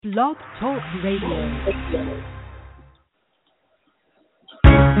Blog Talk Radio.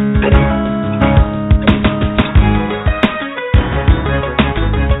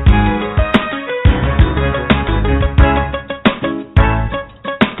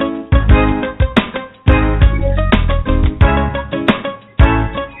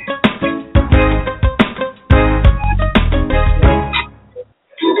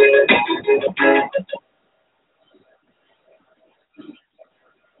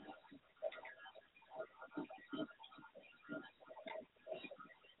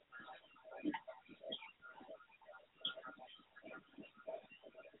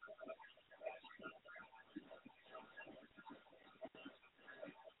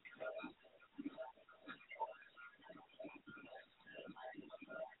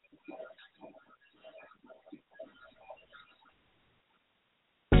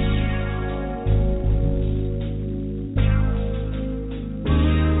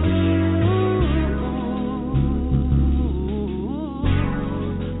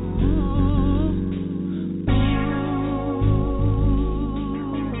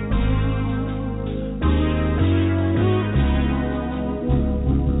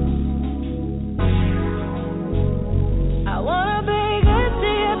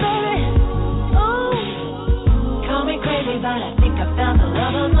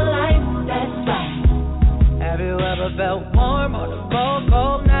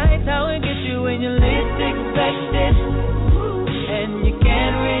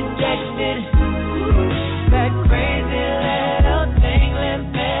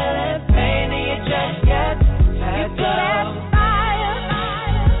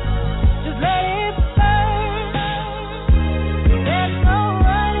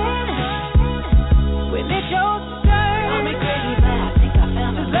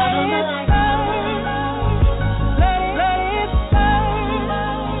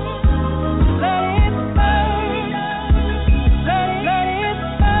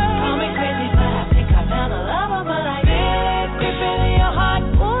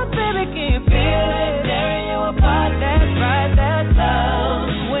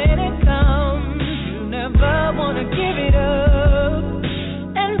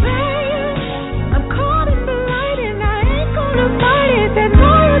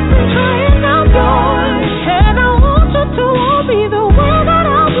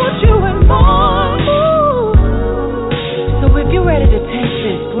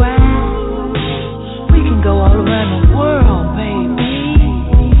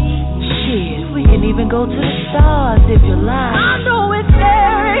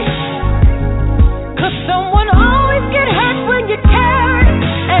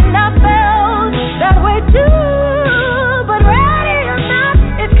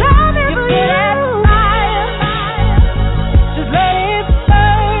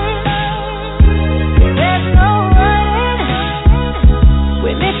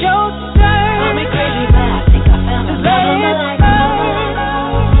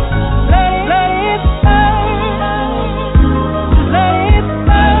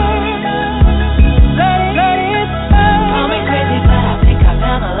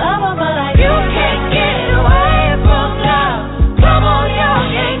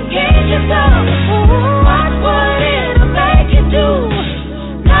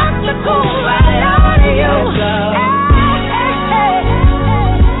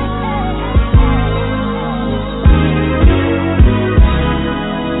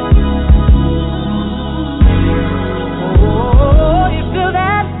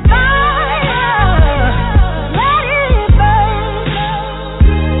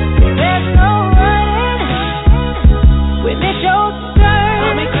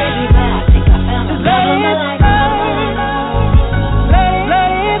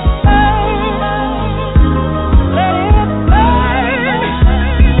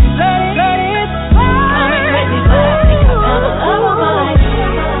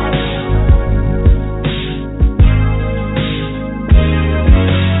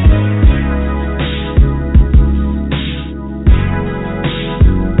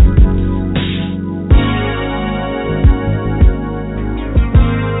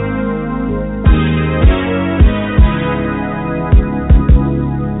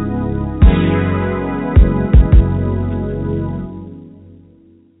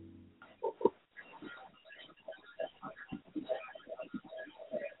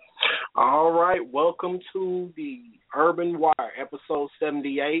 Welcome to the Urban Wire, episode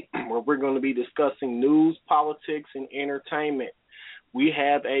 78, where we're going to be discussing news, politics, and entertainment. We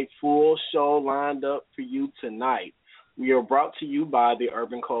have a full show lined up for you tonight. We are brought to you by the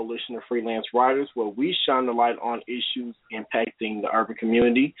Urban Coalition of Freelance Writers, where we shine the light on issues impacting the urban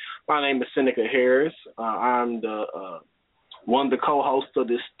community. My name is Senica Harris. I'm the one of the co-hosts of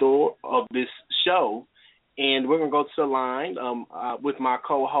this show, and we're gonna go to the line with my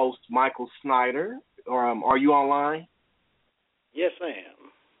co-host Michael Snyder. Are you online? Yes, I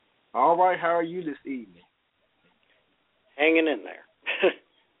am. All right. How are you this evening? Hanging in there.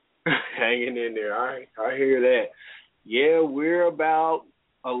 Hanging in there. I hear that. Yeah, we're about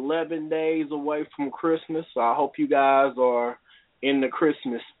 11 days away from Christmas. So I hope you guys are in the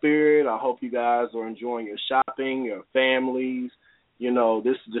Christmas spirit. I hope you guys are enjoying your shopping, your families. You know,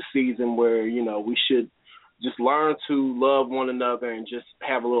 this is the season where, you know, we should just learn to love one another and just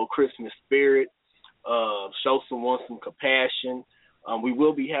have a little Christmas spirit, show someone some compassion. We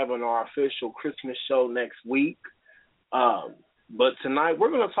will be having our official Christmas show next week. But tonight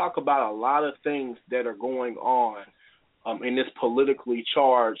we're going to talk about a lot of things that are going on in this politically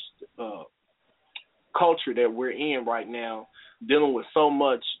charged culture that we're in right now, dealing with so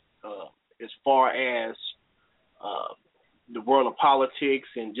much as far as the world of politics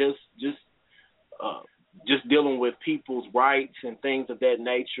and just dealing with people's rights and things of that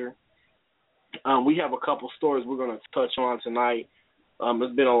nature. We have a couple stories we're going to touch on tonight.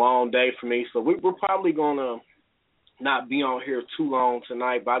 It's been a long day for me, so we're probably going to not be on here too long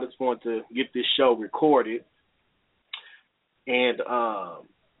tonight, but I just want to get this show recorded and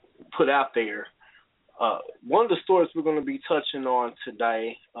put out there. One of the stories we're going to be touching on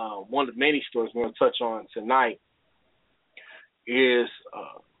today, one of the many stories we're going to touch on tonight, is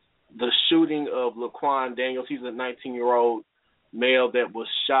the shooting of Laquan Daniels. He's a 19-year-old male that was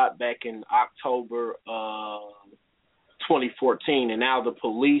shot back in October 2014, and now the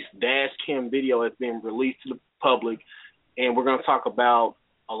police dash cam video has been released to the public, and we're going to talk about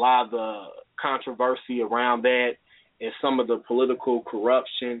a lot of the controversy around that and some of the political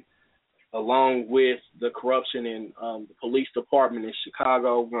corruption, along with the corruption in the police department in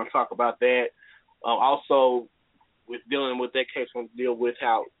Chicago. We're going to talk about that. Also, with dealing with that case, we're going to deal with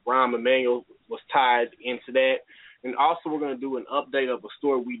how Rahm Emanuel was tied into that. And also, we're going to do an update of a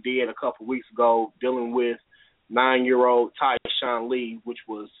story we did a couple weeks ago dealing with 9-year-old Tyshawn,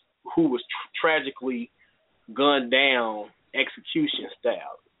 who was tragically gunned down execution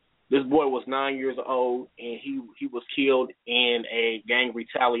style. This boy was 9 years old, and he was killed in a gang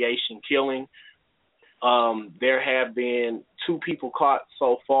retaliation killing. There have been 2 people caught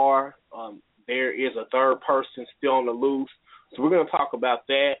so far. There is a third person still on the loose. So we're going to talk about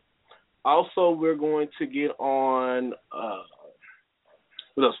that. Also, we're going to get on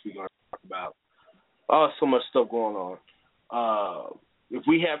what else are we going to talk about? Oh, so much stuff going on. If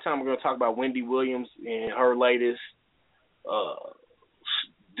we have time, we're going to talk about Wendy Williams and her latest,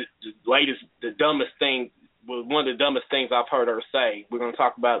 the dumbest thing, one of the dumbest things I've heard her say. We're going to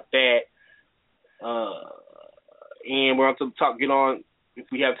talk about that. And we're going to get on, if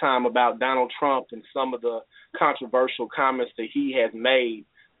we have time, about Donald Trump and some of the controversial comments that he has made,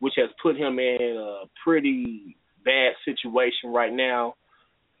 which has put him in a pretty bad situation right now.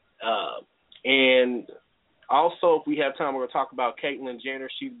 And also, if we have time, we're going to talk about Caitlyn Jenner.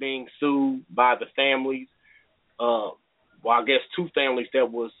 She's being sued by the families. Well, I guess 2 families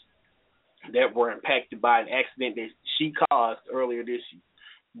that were impacted by an accident that she caused earlier this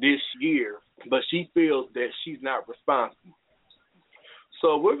year, but she feels that she's not responsible.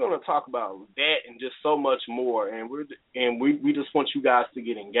 So we're going to talk about that and just so much more. And we just want you guys to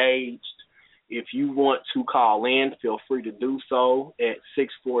get engaged. If you want to call in, feel free to do so at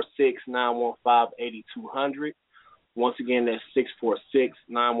 646-915-8200. Once again, that's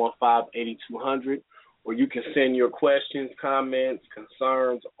 646-915-8200. Or you can send your questions, comments,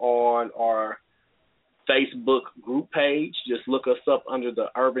 concerns on our Facebook group page. Just look us up under the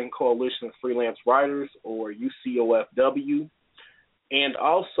Urban Coalition of Freelance Writers, or UCOFW. And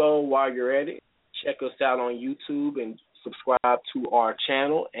also, while you're at it, check us out on YouTube and subscribe to our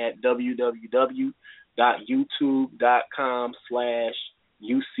channel at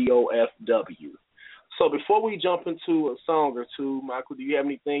www.youtube.com/UCOFW. So before we jump into a song or two, Michael, do you have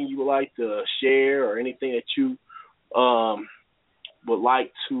anything you would like to share or anything that you would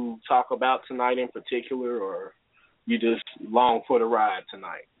like to talk about tonight in particular, or you just long for the ride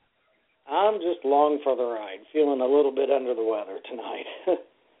tonight? I'm just long for the ride, feeling a little bit under the weather tonight.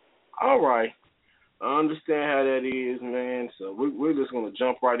 All right. I understand how that is, man. So we're just going to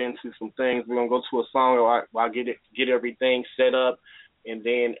jump right into some things. We're going to go to a song while I get everything set up, and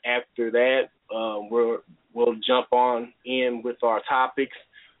then after that, we'll jump on in with our topics,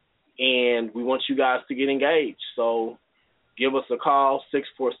 and we want you guys to get engaged. So give us a call,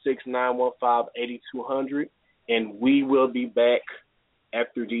 646-915-8200, And we will be back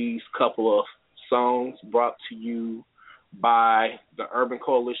after these couple of songs brought to you by the Urban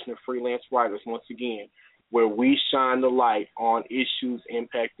Coalition of Freelance Writers, once again, where we shine the light on issues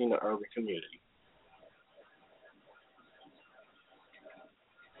impacting the urban community.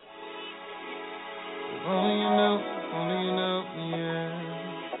 Only you know, yeah.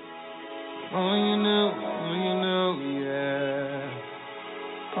 Only you know, yeah.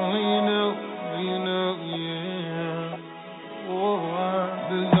 Only you know, yeah. Oh,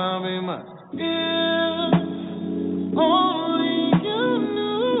 this is gonna be my, yeah. Only you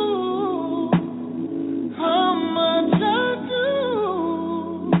knew how much I do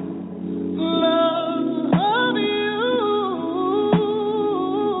love you.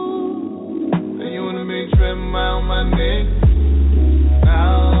 And you wanna make trim out my neck.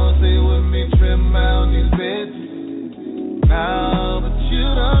 Now say with me trim out these beds. Now, but you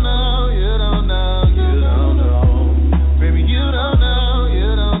don't know. Baby, you don't know,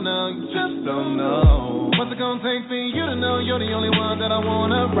 you just don't know. What's it gonna take for you to know you're the only one that I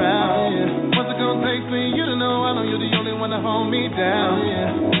want around, yeah. What's it gonna take for you to know I know you're the only one to hold me down,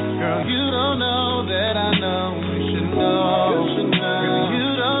 yeah. Girl, you don't know that I know, you should know. Girl,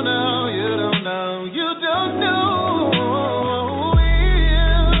 you don't know, you don't know, you don't know.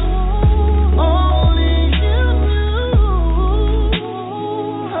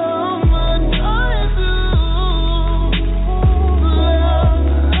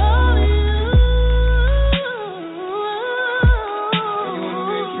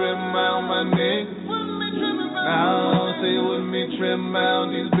 Trim out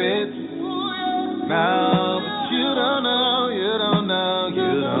these beds. Now, but you don't know, you don't know,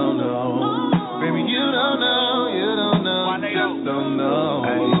 you don't know. Baby, you don't know, you don't know, just don't know.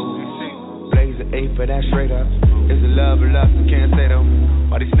 Hey, blaze an 8 for that straight up. It's a love or lust, I can't say though.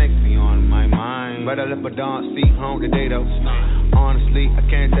 Why these snakes be on my mind? But I left my dawn seat home today though. Honestly, I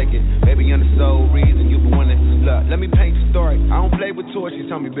can't take it. Baby, you're the sole reason you been winning. Look, let me paint the story. I don't play with toys. She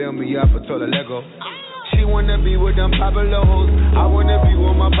told me build me up. I told her Lego. She wanna be with them popular hoes. I wanna be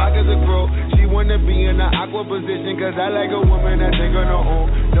with my pockets that grow. She wanna be in the aqua position, cause I like a woman that think on her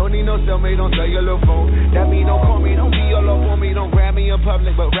own. Don't need no cellmate on cellular phone. That mean don't call me, don't be all up on me. Don't grab me in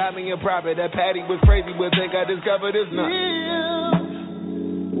public, but grab me in private. That Patty was crazy, but think I discovered this nut. Yeah,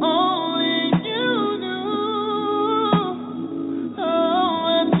 only you knew how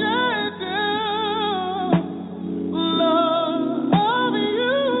much I do love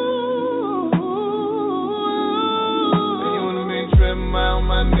you. Trim out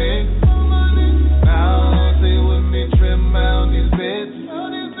my neck. Now say with me, trim out these beds.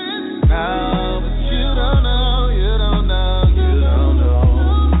 Now, but you don't know, you don't know, you don't know.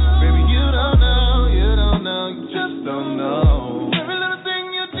 Baby, you don't know, you don't know, you just don't know. Every little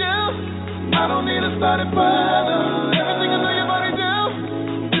thing you do, I don't need to start it further. Everything I know your body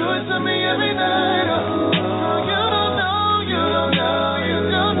do it to me every night. Oh, you don't know, you don't know, you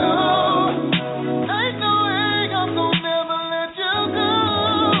don't know.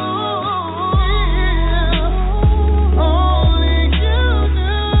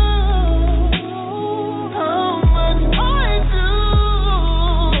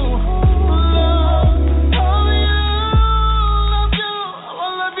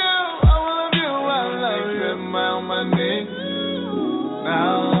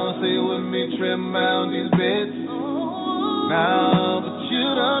 Trim out these beds. Now, but you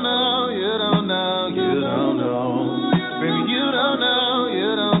don't know, you don't know, you don't know. Baby, you don't know,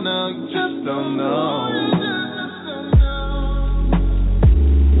 you don't know, you just don't know.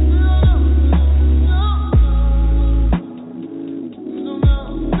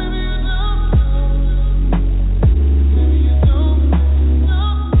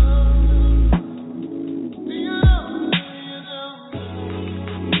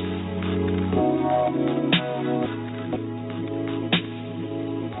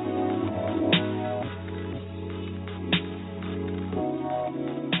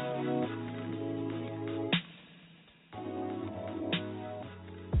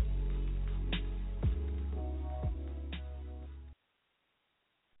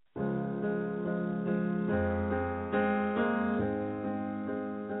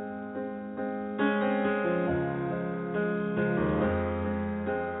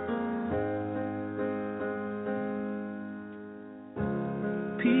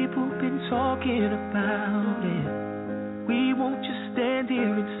 Talking about it. We won't just stand here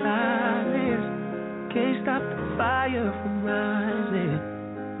in silence. Can't stop the fire from rising,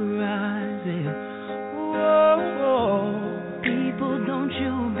 rising. Whoa, people, don't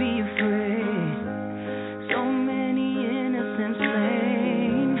you be afraid. So many innocents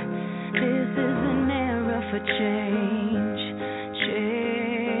slain. This is an era for change.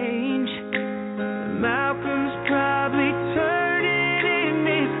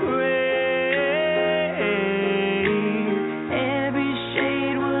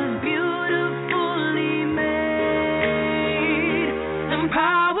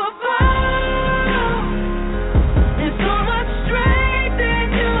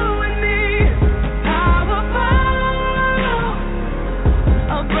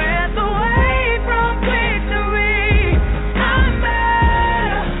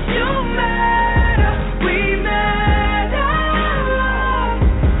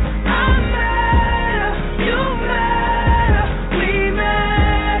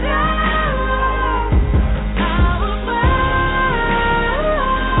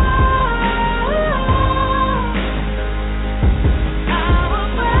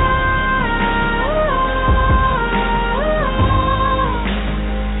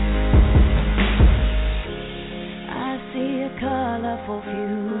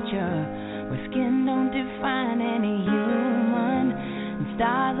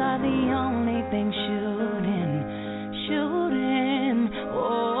 are the only things shooting.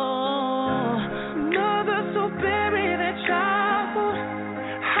 Oh, mothers so bury their child.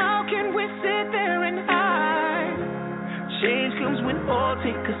 How can we sit there and hide? Change comes when all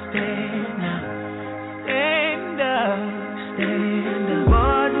take a stand now. Stand up, stand up.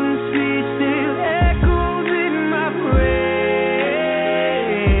 Martin Street still echoes in my brain.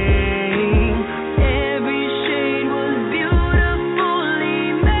 Every shade was beautifully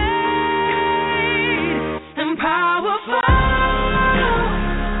made and powerful.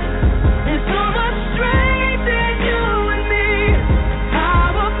 There's so much strength in you and me.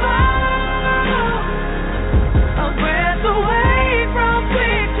 Powerful, a breath away from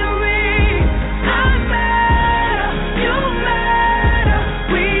victory. I'm better, you matter,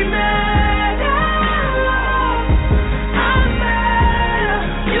 we matter. I'm better,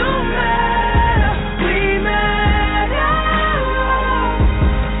 you matter, we matter.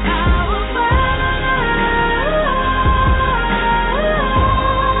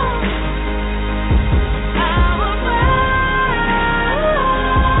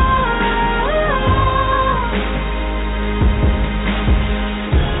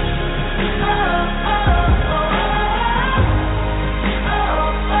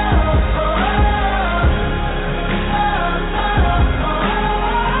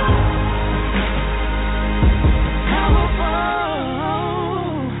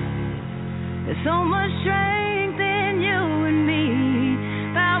 There's so much strength in you and me.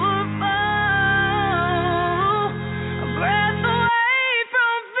 Powerful, a breath away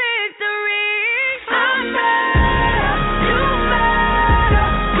from victory. I'm better, you matter,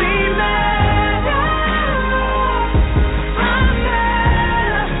 we matter. I'm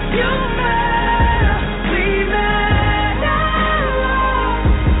better, you matter, we matter.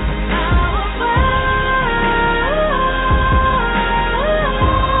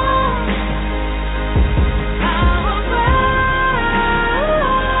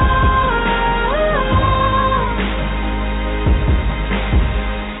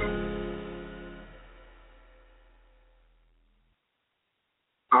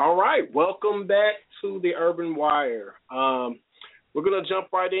 All right, welcome back to the Urban Wire. We're going to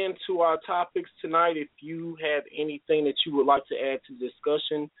jump right into our topics tonight. If you have anything that you would like to add to the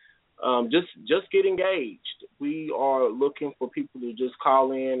discussion, just get engaged. We are looking for people to just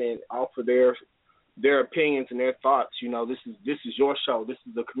call in and offer their opinions and their thoughts. You know, this is your show. This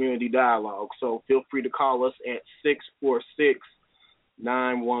is a community dialogue. So feel free to call us at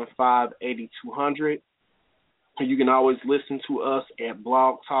 646-915-8200. You can always listen to us at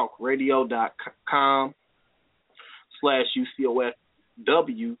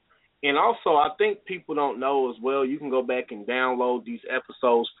blogtalkradio.com/UCOFW. And also, I think people don't know as well, you can go back and download these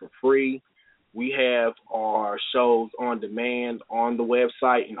episodes for free. We have our shows on demand on the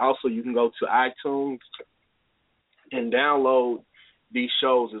website, and also you can go to iTunes and download these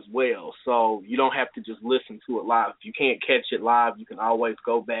shows as well. So you don't have to just listen to it live. If you can't catch it live, you can always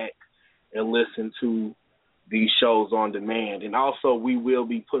go back and listen to these shows on demand. And also, we will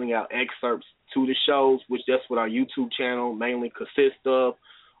be putting out excerpts to the shows, which that's what our YouTube channel mainly consists of.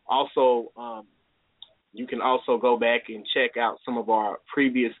 Also, you can also go back and check out some of our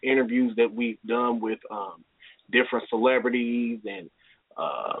previous interviews that we've done with different celebrities and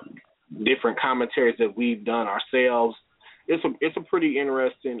different commentaries that we've done ourselves. It's a pretty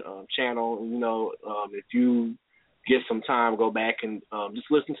interesting channel. You know, if you get some time, go back and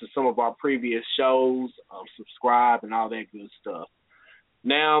just listen to some of our previous shows, subscribe, and all that good stuff.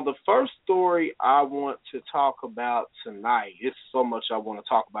 Now, the first story I want to talk about tonight, it's so much I want to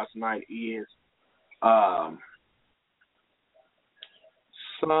talk about tonight, is I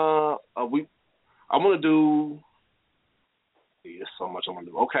want to do, there's so much I want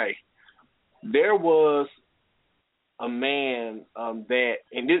to do. Okay. There was a man that,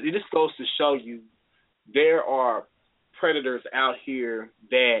 and this goes to show you, there are predators out here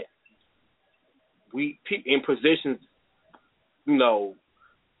that we in positions, you know,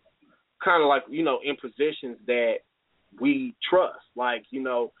 kind of like, you know, in positions that we trust. Like, you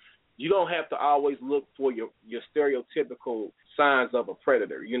know, you don't have to always look for your stereotypical signs of a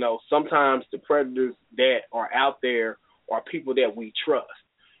predator. You know, sometimes the predators that are out there are people that we trust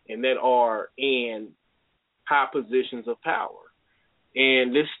and that are in high positions of power.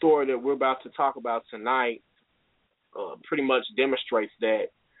 And this story that we're about to talk about tonight pretty much demonstrates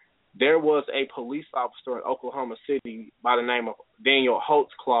that. There was a police officer in Oklahoma City by the name of Daniel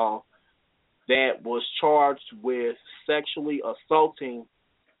Holtzclaw that was charged with sexually assaulting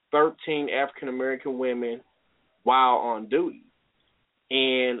 13 African-American women while on duty.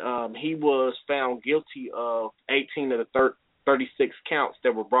 And he was found guilty of 18 of the 36 counts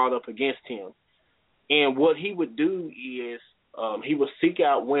that were brought up against him. And what he would do is he would seek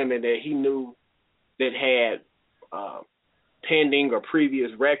out women that he knew that had pending or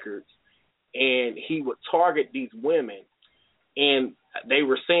previous records, and he would target these women. And they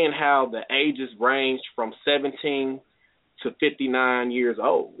were saying how the ages ranged from 17 to 59 years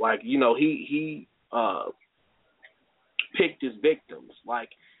old. Like, you know, he picked his victims. Like,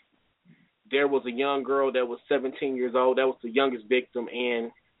 there was a young girl that was 17 years old. That was the youngest victim.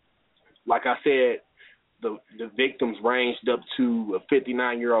 And like I said, the victims ranged up to a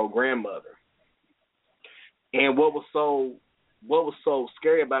 59-year-old grandmother. And what was so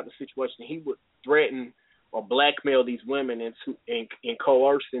scary about the situation, he would threaten or blackmail these women into and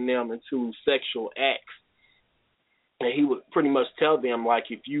coercing them into sexual acts. And he would pretty much tell them, like,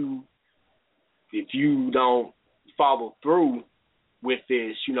 if you don't follow through with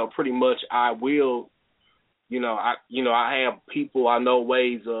this, you know, pretty much I will, I have people, I know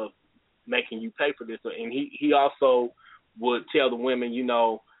ways of making you pay for this. And he also would tell the women, you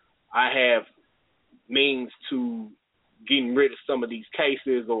know, I have means to getting rid of some of these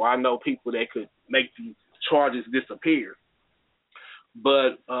cases, or I know people that could make these charges disappear.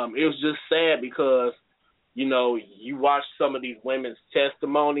 But it was just sad because, you know, you watch some of these women's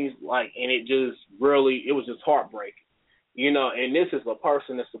testimonies, like, and it was just heartbreaking. You know, and this is a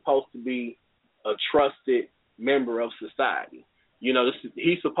person that's supposed to be a trusted member of society. You know,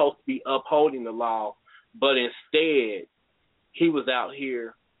 he's supposed to be upholding the law, but instead he was out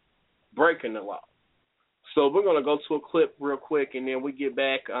here breaking the law. So we're going to go to a clip real quick, and then we get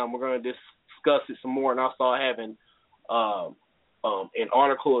back. We're going to discuss it some more, and I'll start having an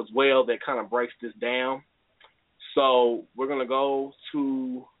article as well that kind of breaks this down. So we're going to go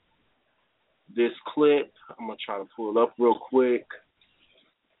to this clip. I'm going to try to pull it up real quick.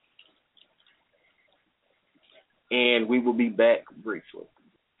 And we will be back briefly.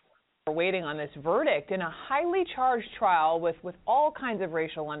 We're waiting on this verdict in a highly charged trial with all kinds of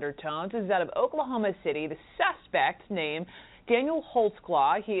racial undertones. This is out of Oklahoma City. The suspect, named Daniel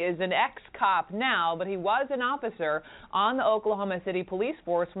Holtzclaw, he is an ex-cop now, but he was an officer on the Oklahoma City police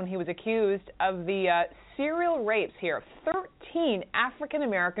force when he was accused of the serial rapes here of 13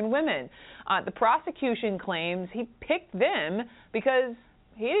 African-American women. The prosecution claims he picked them because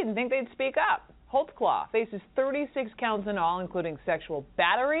he didn't think they'd speak up. Holtzclaw faces 36 counts in all, including sexual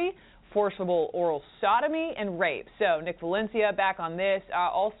battery, forcible oral sodomy, and rape. So Nick Valencia back on this.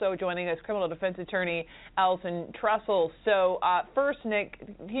 Also joining us, criminal defense attorney Allison Trussell. So first, Nick,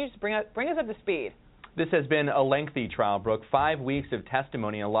 can you just bring us up to speed? This has been a lengthy trial, Brooke. 5 weeks of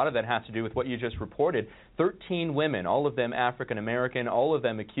testimony, and a lot of that has to do with what you just reported. 13 women, all of them African-American, all of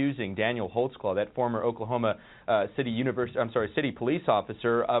them accusing Daniel Holtzclaw, that former Oklahoma City police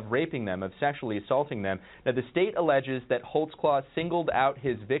officer, of raping them, of sexually assaulting them. Now, the state alleges that Holtzclaw singled out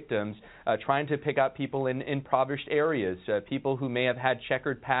his victims, trying to pick out people in impoverished areas, people who may have had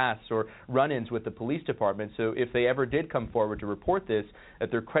checkered pasts or run-ins with the police department. So if they ever did come forward to report this,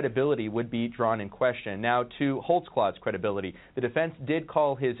 that their credibility would be drawn in question. Now, to Holtzclaw's credibility, the defense did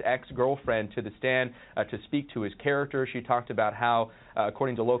call his ex-girlfriend to the stand to speak to his character. She talked about how,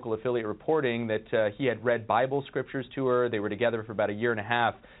 according to local affiliate reporting, that he had read Bible scriptures to her. They were together for about a year and a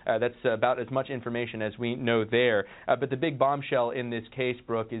half. That's about as much information as we know there. But the big bombshell in this case,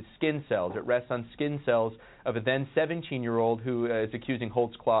 Brooke, is skin cells. It rests on skin cells of a then 17-year-old who is accusing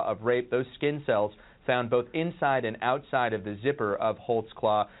Holtzclaw of rape. Those skin cells found both inside and outside of the zipper of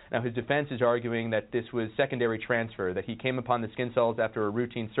Holtzclaw. Now, his defense is arguing that this was secondary transfer, that he came upon the skin cells after a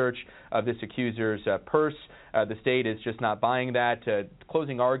routine search of this accuser's purse. The state is just not buying that.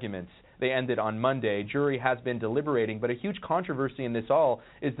 Closing arguments, they ended on Monday. Jury has been deliberating, but a huge controversy in this all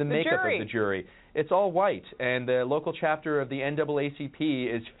is the makeup of the jury. It's all white, and the local chapter of the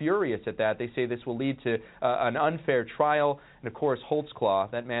NAACP is furious at that. They say this will lead to an unfair trial. And, of course,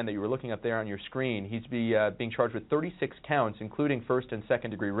 Holtzclaw, that man that you were looking up there on your screen, he's being charged with 36 counts, including first- and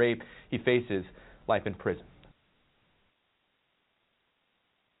second-degree rape. He faces life in prison.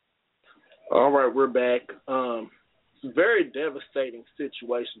 All right, we're back. It's a very devastating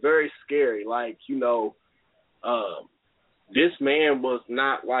situation, very scary. Like, this man was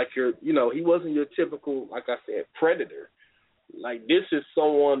not like he wasn't your typical, like I said, predator. Like, this is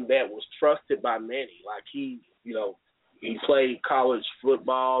someone that was trusted by many. Like, he played college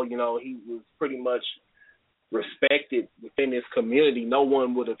football. He was pretty much respected within his community. No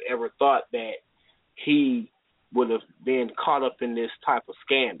one would have ever thought that he would have been caught up in this type of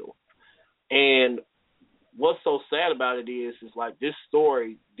scandal. And what's so sad about it is like this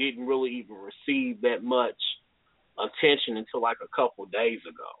story didn't really even receive that much attention until like a couple days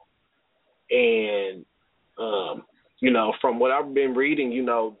ago. And from what I've been reading,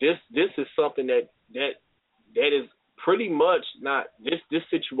 this is something that is pretty much not, this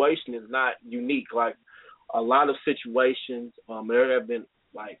situation is not unique. Like a lot of situations, there have been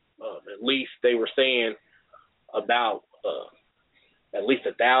at least they were saying about at least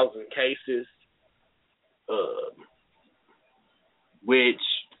 1,000 cases, which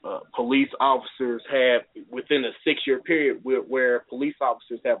police officers have within a 6-year period where police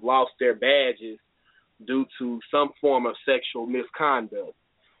officers have lost their badges due to some form of sexual misconduct.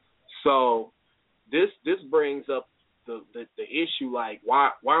 So this brings up the issue, like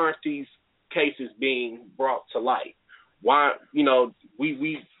why aren't these cases being brought to light? Why,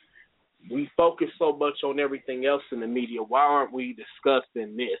 we focus so much on everything else in the media. Why aren't we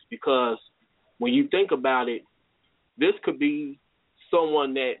discussing this? Because when you think about it, this could be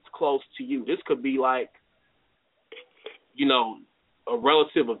someone that's close to you. This could be like, a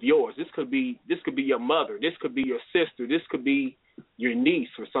relative of yours. This could be your mother. This could be your sister. This could be your niece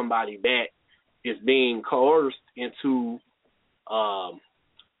or somebody that is being coerced into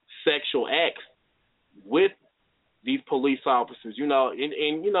sexual acts with these police officers. And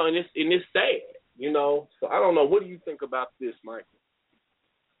it's sad. So I don't know. What do you think about this, Michael?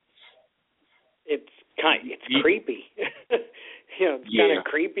 It's creepy. It's kind of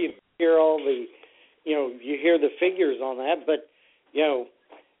creepy to hear all the, you hear the figures on that, but,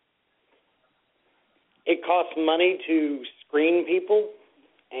 it costs money to screen people,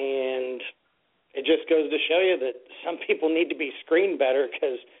 and it just goes to show you that some people need to be screened better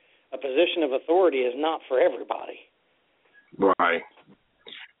because a position of authority is not for everybody. Right.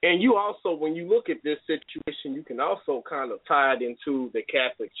 And you also, when you look at this situation, you can also kind of tie it into the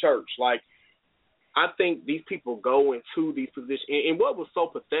Catholic Church. Like, I think these people go into these positions, and what was so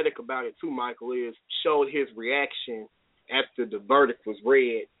pathetic about it too, Michael, is showed his reaction after the verdict was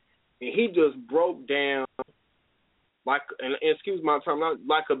read, and he just broke down like, and excuse my term,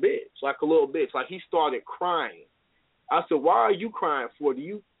 like a bitch, like a little bitch. Like he started crying. I said, "Why are you crying for? Do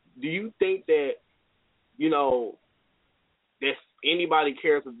you think that that anybody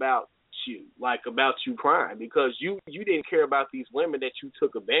cares about you, like about you crying? Because you didn't care about these women that you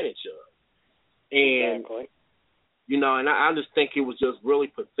took advantage of." And, exactly. And I just think it was just really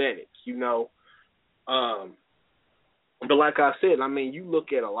pathetic, But like I said, you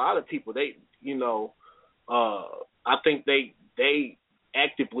look at a lot of people, they, I think they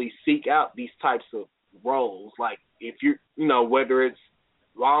actively seek out these types of roles. Like if you're, whether it's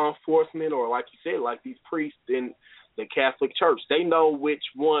law enforcement or like you said, like these priests in the Catholic Church, they know which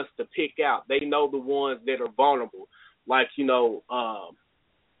ones to pick out. They know the ones that are vulnerable. Like,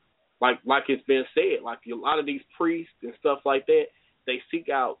 like it's been said, like a lot of these priests and stuff like that, they seek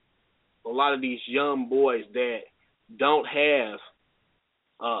out a lot of these young boys that don't have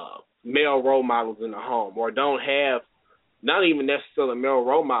male role models in the home, or don't have, not even necessarily male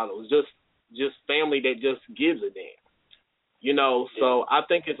role models, just family that just gives a damn. So I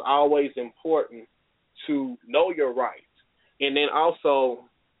think it's always important to know your rights, and then also,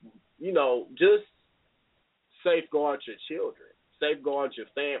 just safeguard your children, safeguard your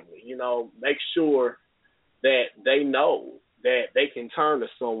family, make sure that they know that they can turn to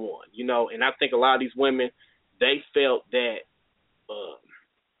someone, and I think a lot of these women, they felt that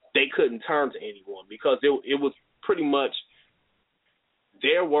they couldn't turn to anyone because it was pretty much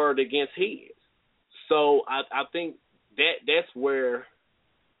their word against his. So I think that's where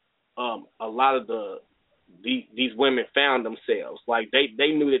a lot of these women found themselves. Like they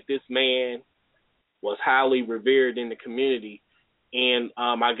knew that this man was highly revered in the community, and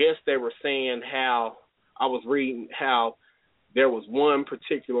I guess they were saying how, I was reading how there was one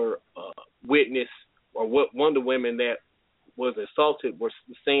particular witness, or one of the women that was assaulted was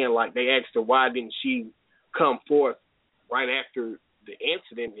saying, like, they asked her why didn't she come forth right after the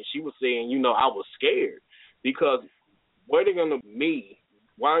incident, and she was saying, I was scared because where they gonna me?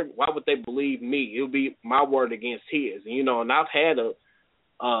 Why would they believe me? It would be my word against his, and and I've had a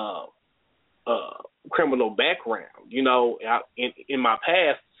criminal background, in my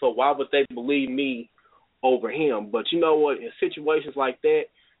past, so why would they believe me over him? But you know what? In situations like that,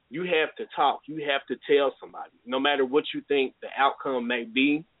 you have to talk. You have to tell somebody. No matter what you think the outcome may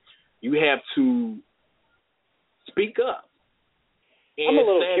be, you have to speak up. And I'm a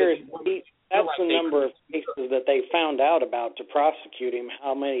little curious. That's the number of cases that they found out about to prosecute him.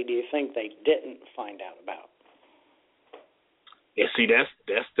 How many do you think they didn't find out about? Yeah, see,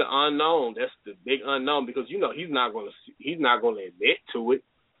 that's the unknown. That's the big unknown because he's not going to admit to it.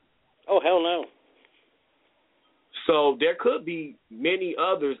 Oh, hell no. So there could be many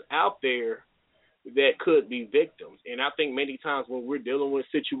others out there that could be victims, and I think many times when we're dealing with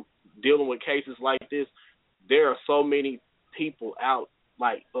cases like this, there are so many people out,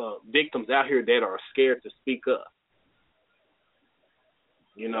 like victims out here that are scared to speak up.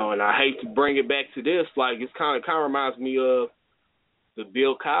 You know, and I hate to bring it back to this, like it's kind of reminds me of the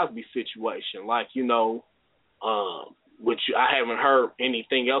Bill Cosby situation. Like, you know, which I haven't heard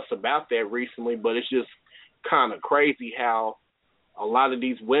anything else about that recently, but it's just kind of crazy how a lot of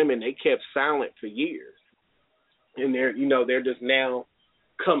these women, they kept silent for years. And they're just now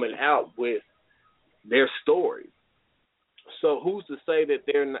coming out with their stories. So who's to say that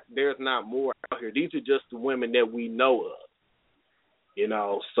there's not more out here? These are just the women that we know of. You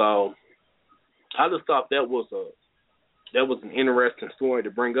know, so I just thought that was an interesting story to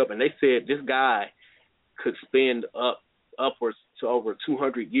bring up. And they said this guy could spend upwards to over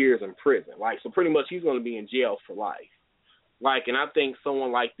 200 years in prison. Like, so pretty much he's going to be in jail for life. Like, and I think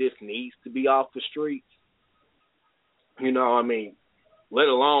someone like this needs to be off the streets. You know, I mean, let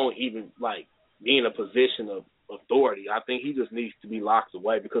alone even, like, be in a position of authority. I think he just needs to be locked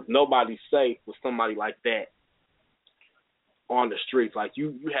away because nobody's safe with somebody like that on the streets. Like,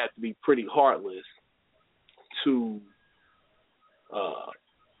 you have to be pretty heartless to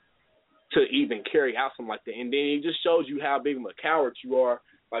even carry out something like that. And then it just shows you how big of a coward you are.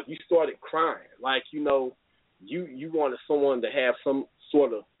 Like, you started crying. Like, you know, you wanted someone to have some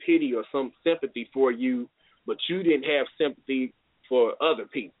sort of pity or some sympathy for you, but you didn't have sympathy for other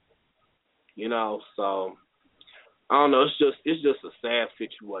people. You know, so I don't know. It's just a sad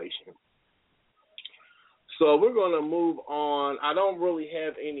situation. So we're going to move on. I don't really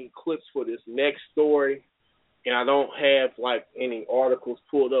have any clips for this next story, and I don't have, like, any articles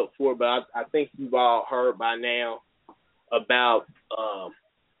pulled up for it, but I think you've all heard by now about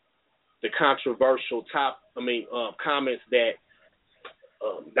the controversial comments that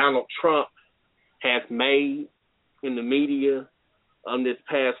Donald Trump has made in the media this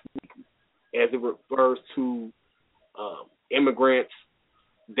past week as it refers to immigrants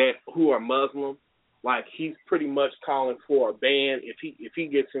who are Muslim. Like, he's pretty much calling for a ban. If he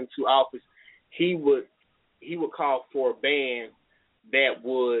gets into office, he would call for a ban that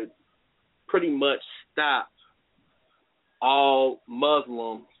would pretty much stop all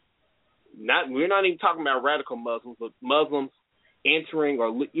Muslims. We're not even talking about radical Muslims, but Muslims entering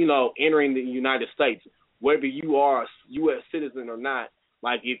the United States, whether you are a U.S. citizen or not.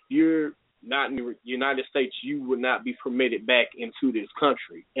 Like, if you're not in the United States, you would not be permitted back into this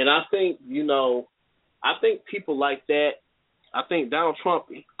country. And I think, people like that, I think Donald Trump,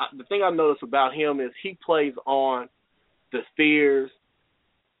 the thing I noticed about him is he plays on the fears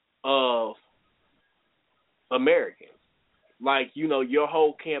of Americans. Like, you know, your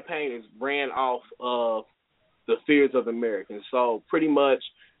whole campaign is ran off of the fears of Americans. So pretty much,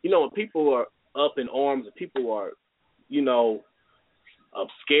 you know, when people are up in arms and people are, you know,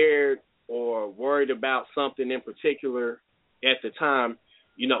 scared or worried about something in particular at the time,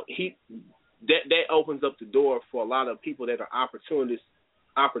 you know, that opens up the door for a lot of people that are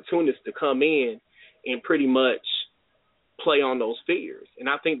opportunists to come in and pretty much play on those fears. And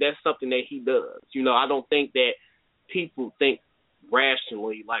I think that's something that he does. You know, I don't think that people think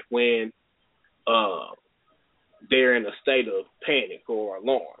rationally, like when they're in a state of panic or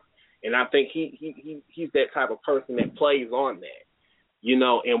alarm. And I think he's that type of person that plays on that. You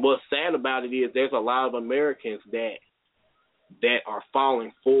know, and what's sad about it is there's a lot of Americans that are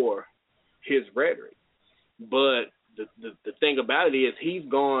falling for his rhetoric. But the thing about it is he's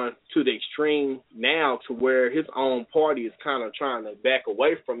gone to the extreme now to where his own party is kind of trying to back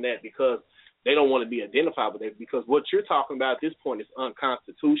away from that because they don't want to be identified with it, because what you're talking about at this point is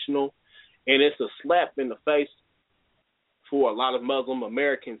unconstitutional, and it's a slap in the face for a lot of Muslim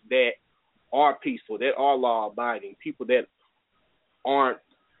Americans that are peaceful, that are law-abiding, people that aren't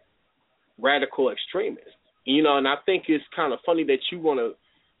radical extremists. You know, and I think it's kind of funny that you want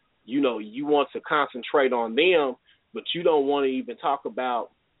to concentrate on them, but you don't want to even talk about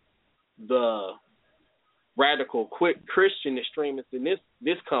the radical Christian extremists in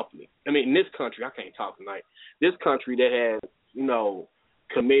this country. I can't talk tonight. This country that has, you know,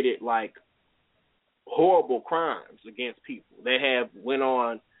 committed like horrible crimes against people, that have went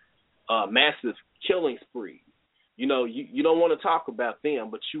on massive killing sprees. You know, you don't want to talk about them,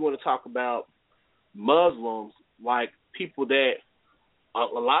 but you want to talk about Muslims, like people that a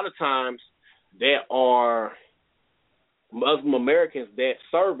lot of times that are Muslim Americans that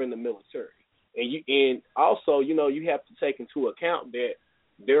serve in the military. And also, you know, you have to take into account that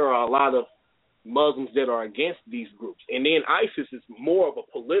there are a lot of Muslims that are against these groups. And then ISIS is more of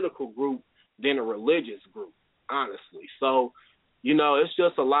a political group than a religious group, honestly. So, you know, it's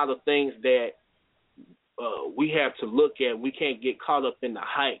just a lot of things that we have to look at. We can't get caught up in the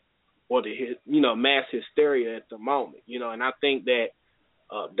hype or the mass hysteria at the moment. And I think that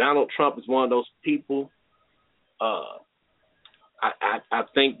Donald Trump is one of those people. I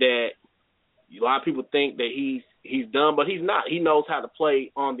think that a lot of people think that he's done, but he's not. He knows how to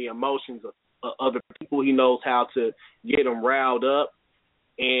play on the emotions of other people. He knows how to get them riled up,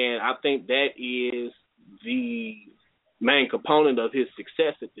 and I think that is the main component of his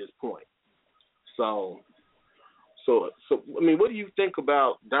success at this point. So I mean, what do you think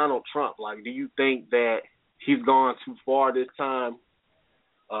about Donald Trump? Like, do you think that he's gone too far this time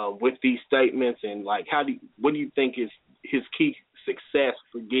with these statements, and like, what do you think is his key success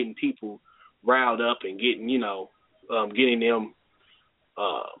for getting people riled up and getting them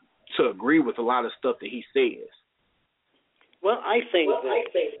to agree with a lot of stuff that he says? Well, I think that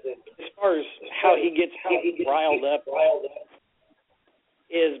as far as how he gets people riled up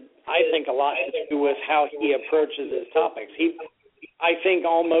is, I think, a lot to do with how he approaches his topics. I think,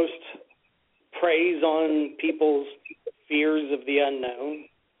 almost preys on people's fears of the unknown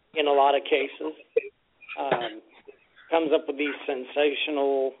in a lot of cases. Comes up with these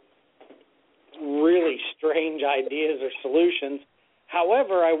sensational, really strange ideas or solutions.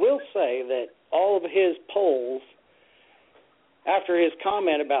 However, I will say that all of his polls, after his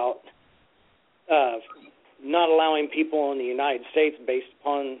comment about not allowing people in the United States based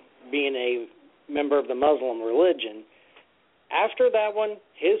upon being a member of the Muslim religion, after that one,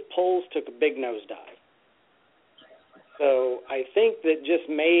 his polls took a big nosedive. So I think that just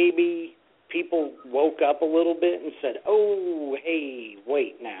maybe people woke up a little bit and said, oh, hey,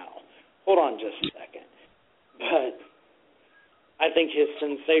 wait now. Hold on just a second. But I think his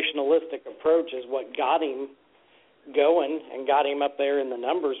sensationalistic approach is what got him going and got him up there in the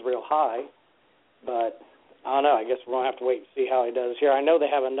numbers real high. But I don't know. I guess we're going to have to wait and see how he does here. I know they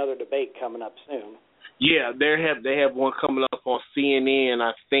have another debate coming up soon. Yeah, they have one coming up on CNN.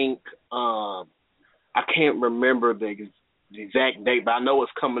 I think I can't remember the exact date, but I know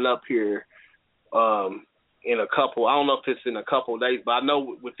it's coming up here in a couple. I don't know if it's in a couple of days, but I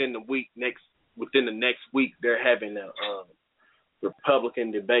know within the next week they're having a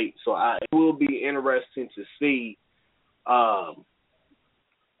Republican debate. So it will be interesting to see,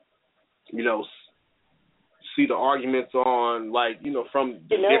 see the arguments on, from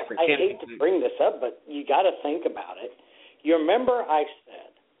the different candidates. I hate to bring this up, but you got to think about it. You remember I said,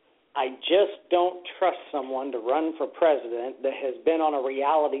 I just don't trust someone to run for president that has been on a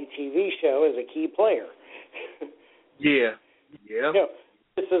reality TV show as a key player. Yeah.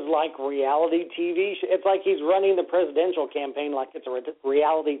 This is like reality TV show. It's like he's running the presidential campaign like it's a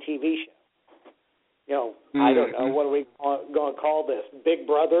reality TV show. I don't know, what are we going to call this? Big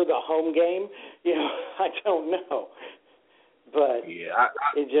Brother, the home game? I don't know. But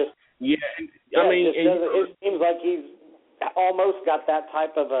it seems like he's almost got that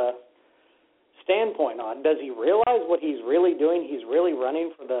type of a standpoint on. Does he realize what he's really doing? He's really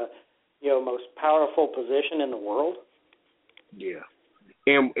running for the most powerful position in the world. Yeah.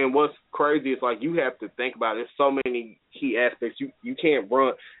 And what's crazy is, you have to think about it. There's so many key aspects. You can't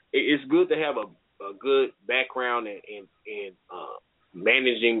run. It's good to have a good background in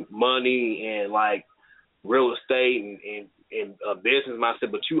managing money and real estate and business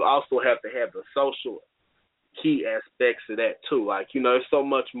mindset, but you also have to have the social key aspects of that too. There's so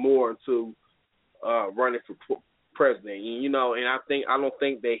much more to running for president. And I don't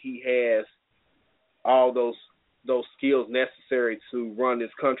think that he has all those skills necessary to run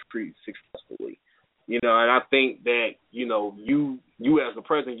this country successfully. And I think that you as a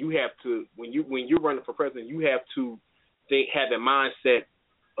president, you have to, when you're running for president, you have to have the mindset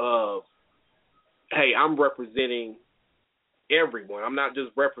of, hey, I'm representing everyone. I'm not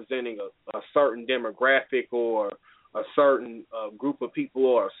just representing a certain demographic or a certain group of people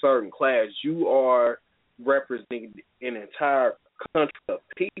or a certain class. You are representing an entire country of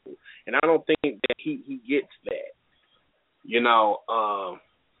people, and I don't think that he gets that.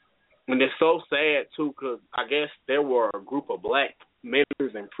 And it's so sad too, because I guess there were a group of black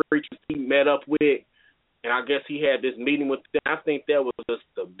ministers and preachers he met up with, and I guess he had this meeting with them. I think that was just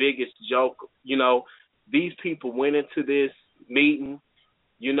the biggest joke. These people went into this meeting,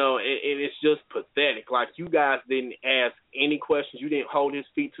 and it's just pathetic. You guys didn't ask any questions. You didn't hold his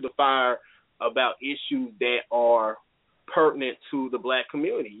feet to the fire about issues that are pertinent to the black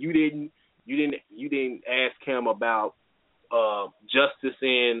community. You didn't ask him about justice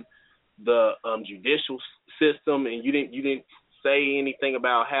in the judicial system, and you didn't say anything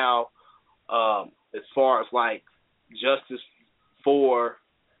about how, as far as justice for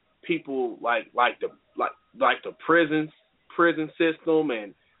people like the prison system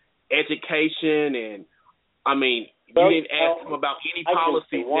and education, and I mean, You didn't ask him about any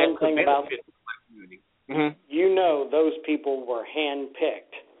policies that could benefit the black community. Mm-hmm. You know those people were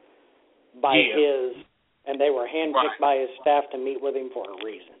handpicked by his, and they were handpicked by his staff to meet with him for a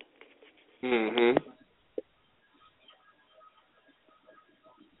reason. Mm-hmm.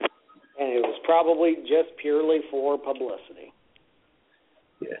 And it was probably just purely for publicity.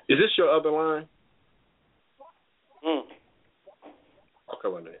 Yeah. Is this your other line? Okay,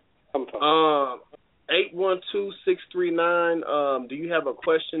 wait a minute. 812-639, do you have a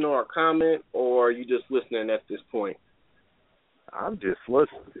question or a comment, or are you just listening at this point? I'm just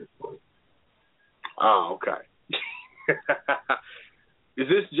listening. Oh, okay. Is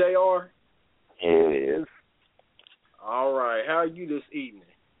this JR? It is. All right. How are you this evening?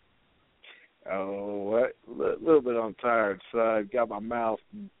 Oh, a little bit on the tired side. Got my mouth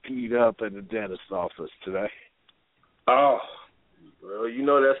beat up in the dentist's office today. Oh, well, you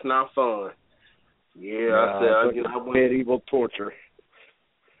know that's not fun. Yeah, I went medieval torture.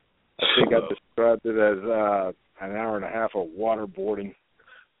 I think I described it as an hour and a half of waterboarding.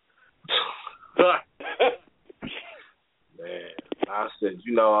 Man, I said,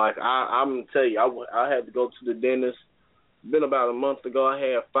 I'm gonna tell you, I had to go to the dentist. Been about a month ago. I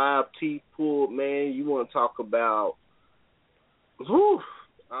had 5 teeth pulled. Man, you want to talk about? Whew,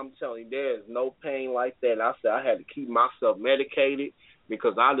 I'm telling you, there's no pain like that. I said I had to keep myself medicated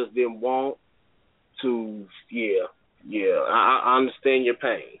because I just didn't want to. I understand your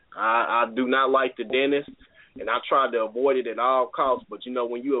pain. I do not like the dentist, and I tried to avoid it at all costs. But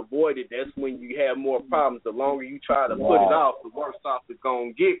when you avoid it, that's when you have more problems. The longer you try to put it off, the worse off it's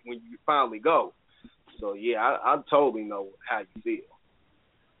gonna get when you finally go. So I totally know how you feel.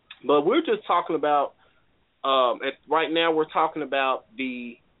 But we're just talking about right now. We're talking about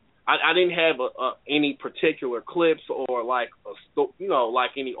the. I didn't have any particular clips or like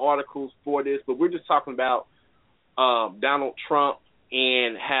any articles for this, but we're just talking about Donald Trump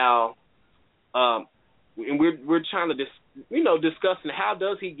and how and we're trying to discussing how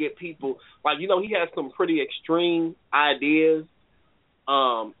does he get people he has some pretty extreme ideas.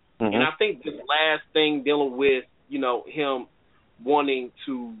 And I think this last thing dealing with him wanting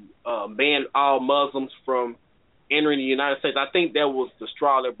to ban all Muslims from entering the United States, I think that was the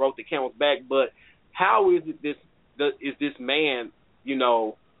straw that broke the camel's back. But how is it this man,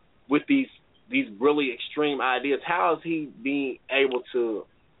 with these really extreme ideas, how is he being able to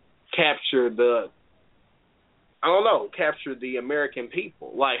capture the American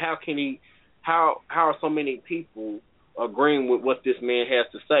people? Like, how are so many people agreeing with what this man has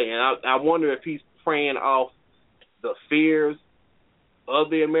to say? And I wonder if he's preying off the fears of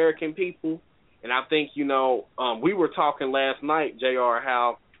the American people. And I think, we were talking last night, JR,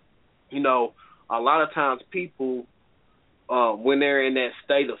 how, a lot of times people, when they're in that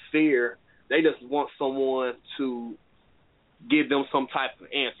state of fear, they just want someone to give them some type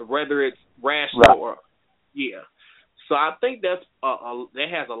of answer, whether it's rational or, So I think that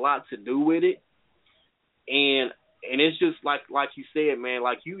has a lot to do with it. And it's just like you said, man,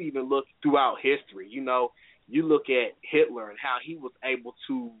 like you even look throughout history, you look at Hitler and how he was able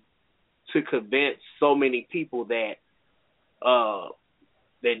to convince so many people that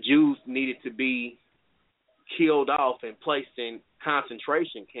Jews needed to be killed off and placed in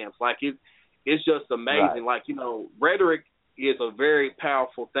concentration camps. Like it's just amazing. Right. Like, rhetoric is a very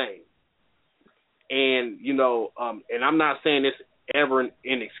powerful thing. And, and I'm not saying it's ever an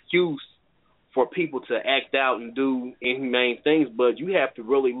excuse for people to act out and do inhumane things, but you have to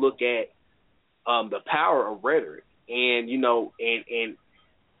really look at the power of rhetoric, and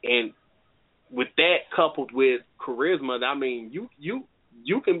and with that coupled with charisma, I mean, you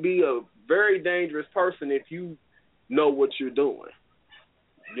can be a very dangerous person if you know what you're doing,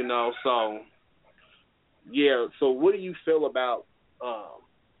 So So what do you feel about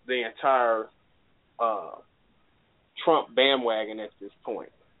the entire Trump bandwagon at this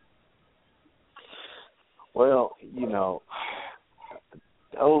point? Well,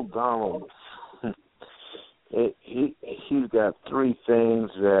 old Donald, he's got 3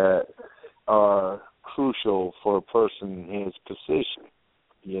 things that are crucial for a person in his position.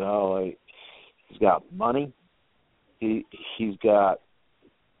 He's got money, he's got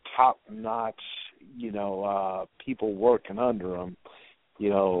top-notch, people working under him,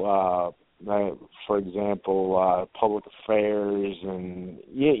 for example, public affairs and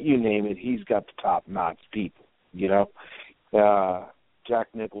you name it, he's got the top-notch people,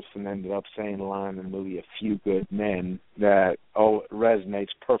 Jack Nicholson ended up saying a line in the movie A Few Good Men that resonates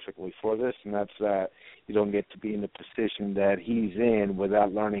perfectly for this, and that's that you don't get to be in the position that he's in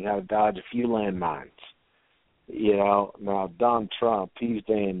without learning how to dodge a few landmines. Now Donald Trump, he's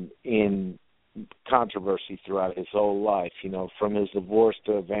been in controversy throughout his whole life, from his divorce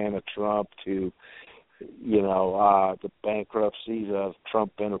to Ivana Trump to, the bankruptcies of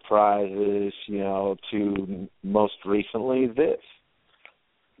Trump Enterprises, to most recently this,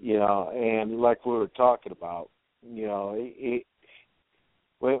 and like we were talking about,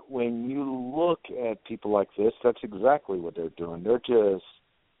 when you look at people like this, that's exactly what they're doing. They're just,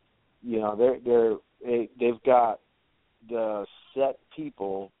 they've got the set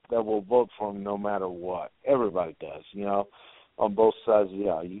people that will vote for them no matter what. Everybody does, on both sides of the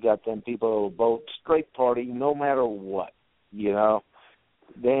aisle. You got them people that will vote straight party no matter what, Them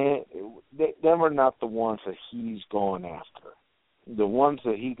are not the ones that he's going after. The ones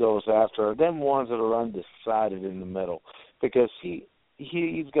that he goes after are them ones that are undecided in the middle, because he's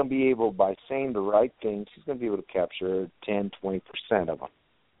going to be able, by saying the right things, he's going to be able to capture 10, 20% of them,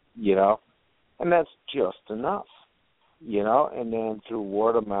 and that's just enough, and then through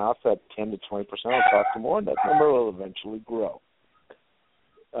word of mouth, that 10 to 20% will talk to more, and that number will eventually grow.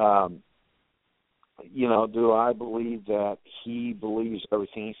 Do I believe that he believes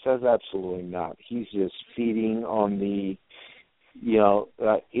everything he says? Absolutely not. He's just feeding on the,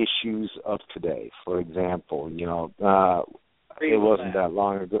 issues of today. For example, it wasn't that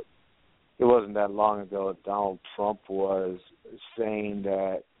long ago. It wasn't that long ago that Donald Trump was saying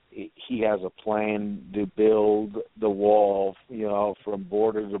that he has a plan to build the wall, from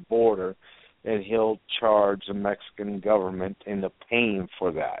border to border, and he'll charge the Mexican government into paying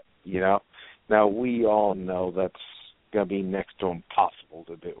for that, Now, we all know that's going to be next to impossible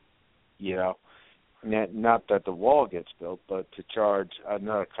to do, Not that the wall gets built, but to charge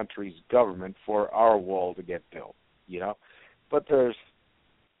another country's government for our wall to get built, But there's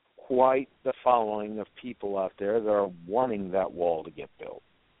quite the following of people out there that are wanting that wall to get built,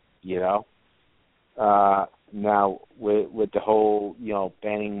 Now, with the whole,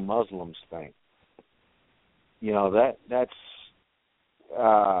 banning Muslims thing, that's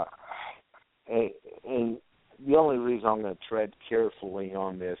and the only reason I'm going to tread carefully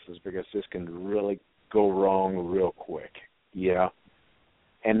on this is because this can really go wrong real quick,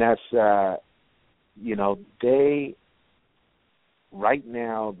 And that's, they, right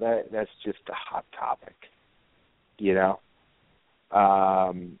now, that's just a hot topic,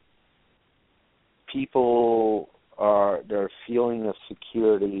 People their feeling of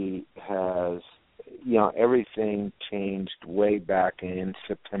security has, everything changed way back in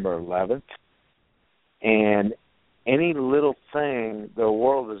September 11th. And any little thing, the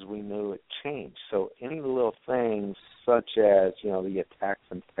world as we knew it changed. So any little things such as, the attacks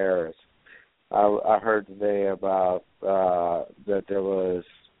in Paris. I heard today about that there was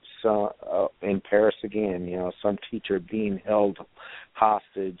some in Paris again, some teacher being held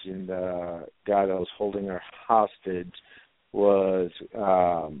hostage, and the guy that was holding her hostage was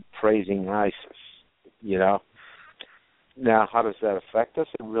praising ISIS, Now, how does that affect us?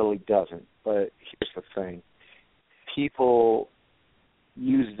 It really doesn't. But here's the thing. People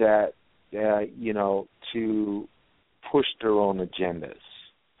use that, to push their own agendas,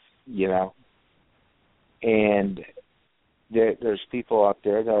 And there's people out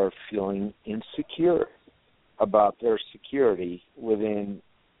there that are feeling insecure about their security within,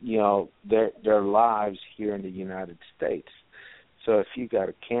 their lives here in the United States. So if you got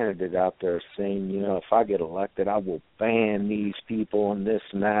a candidate out there saying, if I get elected, I will ban these people and this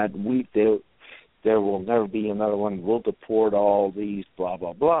and that, there will never be another one, we'll deport all these, blah,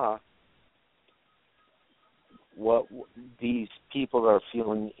 blah, blah. What these people that are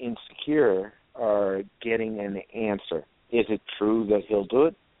feeling insecure are getting an answer. Is it true that he'll do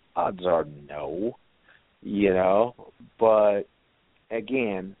it? Odds are no, But,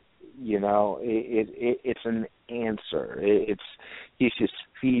 again, it's an answer. He's just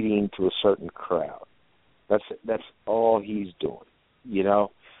feeding to a certain crowd. That's all he's doing,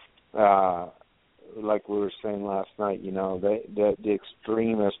 Like we were saying last night, the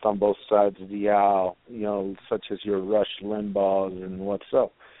extremists on both sides of the aisle, such as your Rush Limbaughs and what's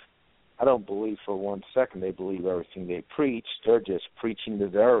up. I don't believe for 1 second they believe everything they preach. They're just preaching to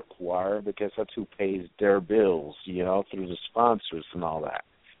their choir because that's who pays their bills, through the sponsors and all that.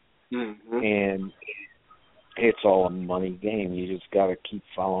 Mm-hmm. And it's all a money game. You just got to keep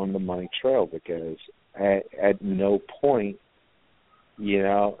following the money trail, because at no point,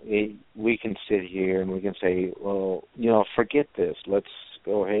 we can sit here and we can say, well, forget this. Let's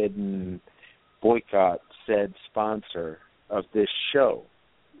go ahead and boycott said sponsor of this show,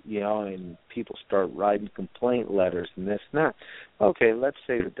 and people start writing complaint letters and this and that. Okay, let's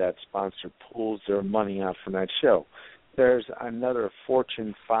say that sponsor pulls their money out from that show. There's another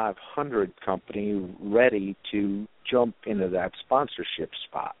Fortune 500 company ready to jump into that sponsorship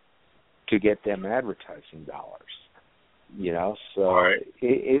spot. to get them advertising dollars. You know, so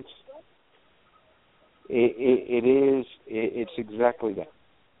it's exactly that.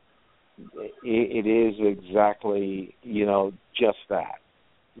 It is exactly, you know, just that.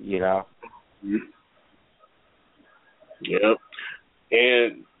 You know. Yep.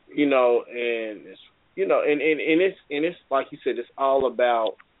 And it's like you said, it's all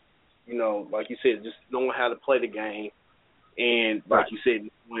about, you know, like you said, just knowing how to play the game, and like you said,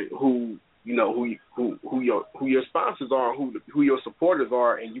 who your sponsors are, who your supporters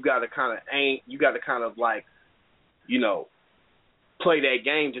are, and you got to kind of like, you know, play that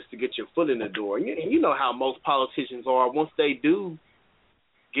game just to get your foot in the door. You know how most politicians are. Once they do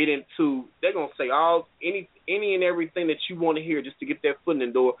get into, they're gonna say any and everything that you want to hear just to get their foot in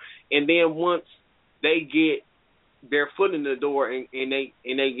the door, and then once they get their foot in the door and they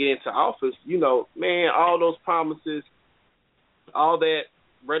get into office, you know, man, all those promises, all that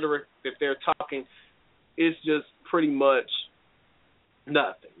rhetoric that they're talking, is just pretty much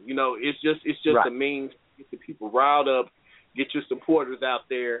nothing. You know, it's just a means to get the people riled up, get your supporters out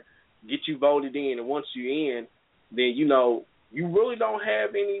there, get you voted in, and once you're in, then you know you really don't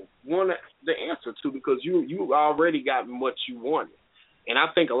have anyone to answer to, because you already gotten what you wanted. And I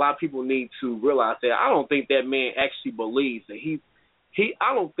think a lot of people need to realize that. I don't think that man actually believes that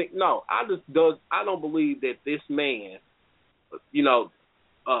I don't believe that this man, you know,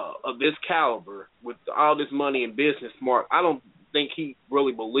 of this caliber, with all this money and business smart, I don't think he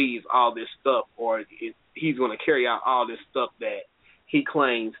really believes all this stuff, or he's going to carry out all this stuff that he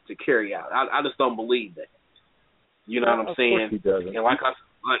claims to carry out. I just don't believe that. You know what I'm saying? He doesn't. And like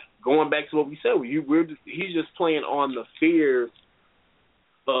going back to what we said, he's just playing on the fears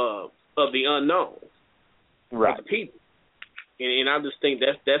of the unknown, of the people, and I just think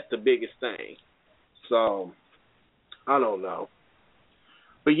that's the biggest thing. So I don't know,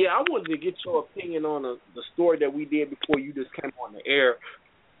 but yeah, I wanted to get your opinion on the story that we did before you just came on the air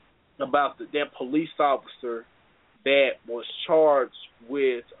about that police officer that was charged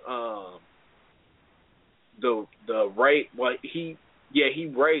with the rape. Well, he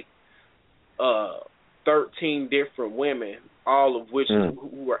raped 13 different women, all of which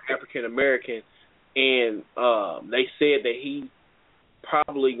who were African American, and they said that he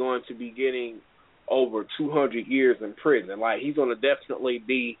probably going to be getting over 200 years in prison. Like, he's going to definitely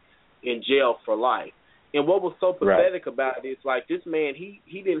be in jail for life. And what was so pathetic about it is, like, this man, he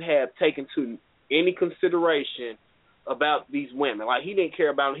didn't have taken to any consideration about these women. Like, he didn't care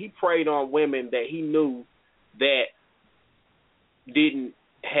about them. He preyed on women that he knew that didn't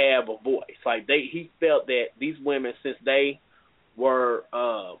have a voice. Like, he felt that these women, since they were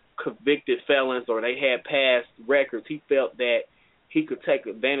convicted felons or they had past records, he felt that he could take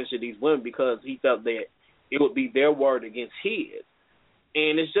advantage of these women because he felt that it would be their word against his.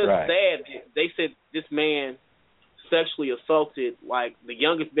 And it's just sad. They said this man sexually assaulted, like, the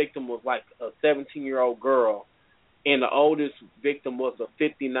youngest victim was like a 17-year-old girl, and the oldest victim was a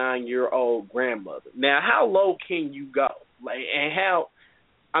 59-year-old grandmother. Now, how low can you go? Like, and how?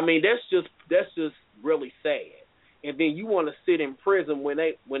 I mean, that's just really sad. And then you want to sit in prison when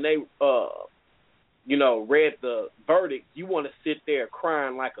they read the verdict. You want to sit there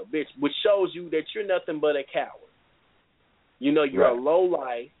crying like a bitch, which shows you that you're nothing but a coward. You know, you're a low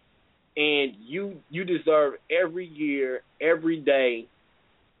life, and you deserve every year, every day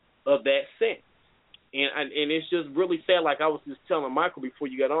of that sentence. And it's just really sad. Like I was just telling Michael before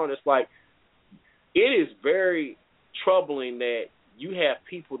you got on, it's like, it is very troubling that you have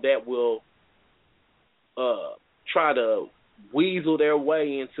people that will try to weasel their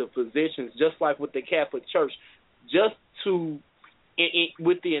way into positions, just like with the Catholic Church, just to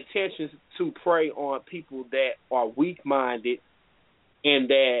with the intentions to prey on people that are weak-minded and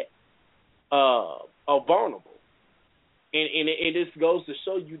that are vulnerable. And it just goes to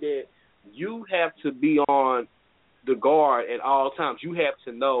show you that you have to be on the guard at all times. You have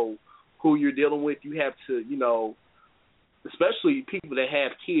to know who you're dealing with. You have to, you know, especially people that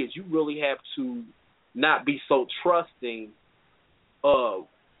have kids, you really have to not be so trusting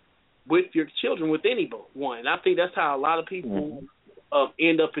with your children, with anyone. And I think that's how a lot of people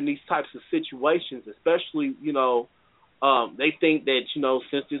end up in these types of situations, especially, you know, they think that, you know,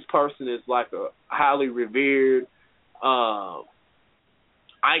 since this person is like a highly revered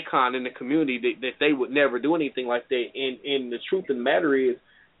icon in the community, that they would never do anything like that. And the truth of the matter is,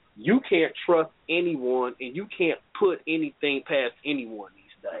 you can't trust anyone, and you can't put anything past anyone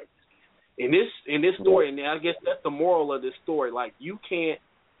these days. In this story, and I guess that's the moral of this story. Like, you can't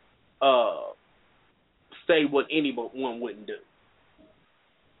say what anyone wouldn't do.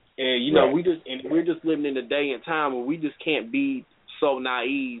 And you know, we're just living in a day and time where we just can't be so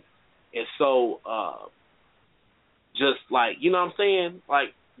naive and so just like, you know what I'm saying,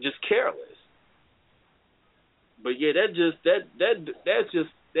 like just careless. But yeah, that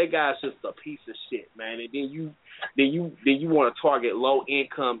guy's just a piece of shit, man. And then you want to target low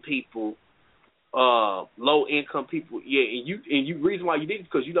income people. Yeah, and you reason why you did it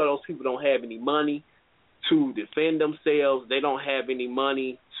because you know those people don't have any money to defend themselves. They don't have any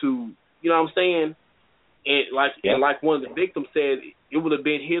money to, you know what I'm saying? And like one of the victims said, it would have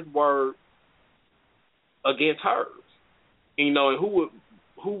been his word against hers. And, you know, and who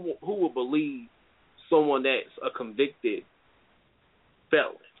would believe someone that's a convicted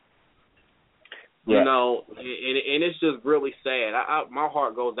felon? Yeah. You know, and it's just really sad. My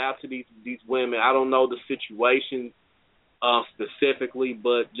heart goes out to these women. I don't know the situation specifically,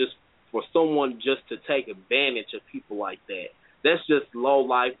 but just for someone just to take advantage of people like that, that's just low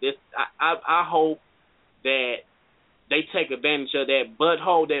life. I hope that they take advantage of that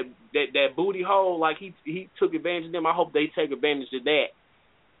butthole, that booty hole, like he took advantage of them. I hope they take advantage of that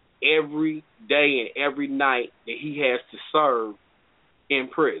every day and every night that he has to serve in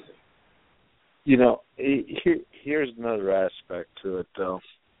prison. You know, here's another aspect to it, though,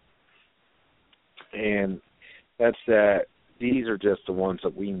 and that's that these are just the ones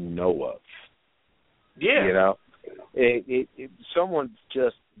that we know of. Yeah. You know, someone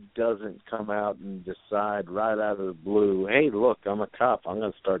just doesn't come out and decide right out of the blue, hey, look, I'm a cop, I'm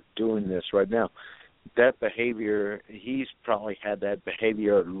going to start doing this right now. That behavior, he's probably had that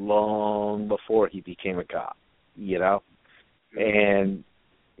behavior long before he became a cop, you know, and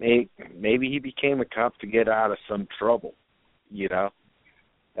maybe he became a cop to get out of some trouble, you know.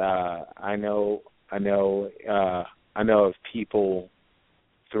 I know of people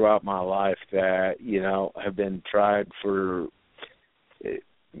throughout my life that, you know, have been tried for,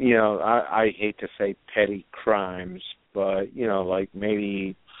 you know, I hate to say petty crimes, but, you know, like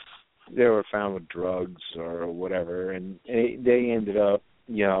maybe they were found with drugs or whatever, and they ended up,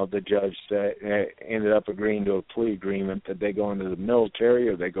 you know, the judge ended up agreeing to a plea agreement that they go into the military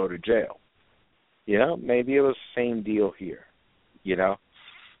or they go to jail. You know, maybe it was the same deal here, you know.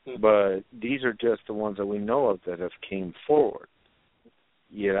 But these are just the ones that we know of that have came forward.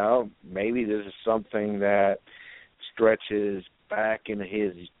 You know, maybe this is something that stretches back into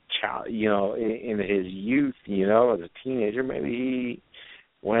his into his youth, you know, as a teenager. Maybe he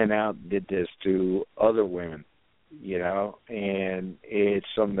went out and did this to other women, you know, and it's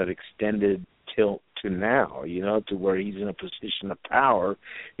something that extended till to now, you know, to where he's in a position of power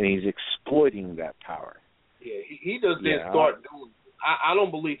and he's exploiting that power. Yeah, he just didn't start doing. I don't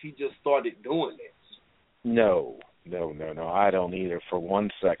believe he just started doing this. No. I don't either. For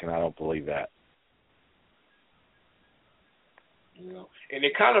 1 second, I don't believe that. You know, and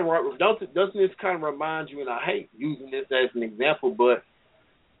it kind of doesn't this kind of remind you? And I hate using this as an example, but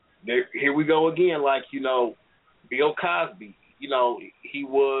here we go again. Like, you know, Bill Cosby. You know, he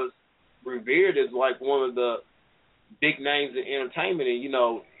was revered as like one of the big names in entertainment, and you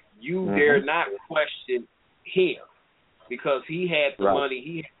know, you dare not question him because he had the money,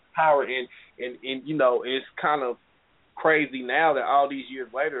 he had the power, and you know, it's kind of crazy now that all these years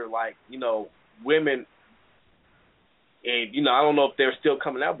later, like, you know, women, and you know, I don't know if they're still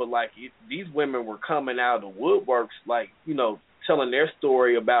coming out, but like these women were coming out of the woodworks, like, you know, telling their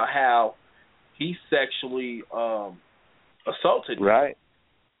story about how he sexually assaulted them. Right.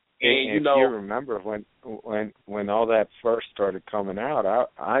 And you if know, you remember when all that first started coming out,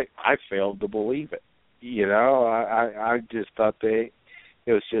 I failed to believe it. You know, I just thought it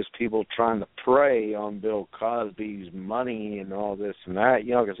was just people trying to prey on Bill Cosby's money and all this and that.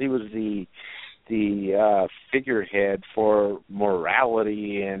 You know, because he was the figurehead for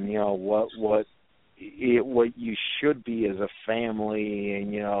morality and, you know, what you should be as a family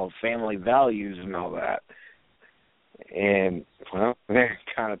and, you know, family values and all that. And, well, it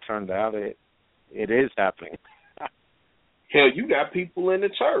kind of turned out it is happening. Hell, you got people in the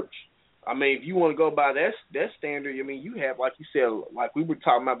church. I mean, if you want to go by that standard, I mean, you have, like you said, like we were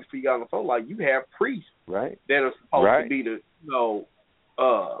talking about before you got on the phone, like you have priests that are supposed to be the, you know,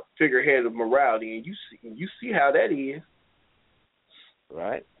 figurehead of morality, and you see how that is.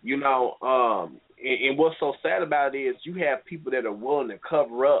 Right. You know, and what's so sad about it is you have people that are willing to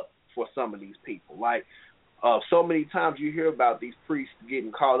cover up for some of these people. Like, so many times you hear about these priests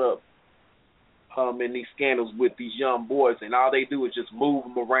getting caught up in these scandals with these young boys, and all they do is just move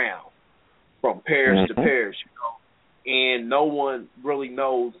them around from parish to parish, you know, and no one really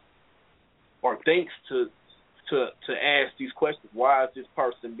knows or thinks to ask these questions. Why is this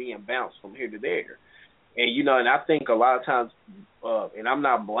person being bounced from here to there? And, you know, and I think a lot of times, and I'm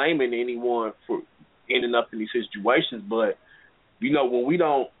not blaming anyone for ending up in these situations, but, you know, when we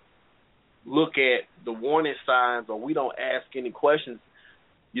don't look at the warning signs or we don't ask any questions,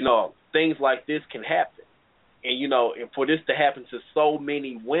 things like this can happen. And, and for this to happen to so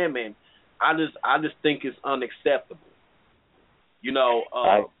many women, I just think it's unacceptable.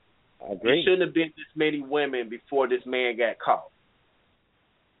 I agree. There shouldn't have been this many women before this man got caught.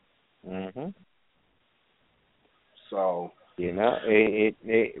 Mhm. So,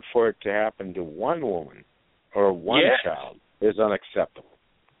 it for it to happen to one woman or one child is unacceptable.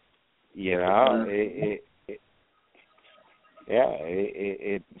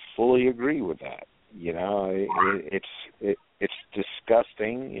 It fully agree with that. It's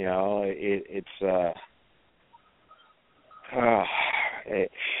disgusting.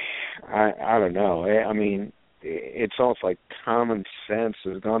 I don't know. I mean, it's almost like common sense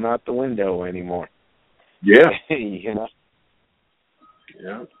has gone out the window anymore. Yeah. Yeah.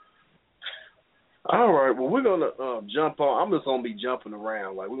 All right. Well, we're gonna jump on. I'm just gonna be jumping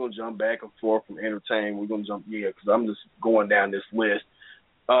around. Like, we're gonna jump back and forth from entertainment. We're gonna jump, because I'm just going down this list.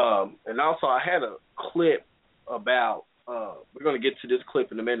 And also, I had a clip about. We're gonna get to this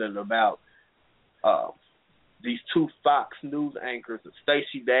clip in a minute about these two Fox News anchors,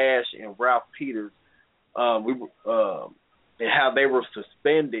 Stacy Dash and Ralph Peters. And how they were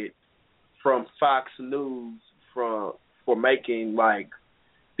suspended from Fox News for making, like,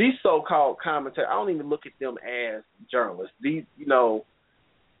 these so-called commentators. I don't even look at them as journalists. These,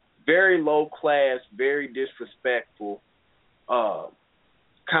 very low-class, very disrespectful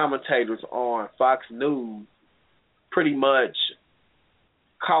commentators on Fox News, pretty much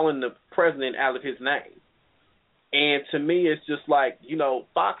calling the president out of his name. And to me, it's just like,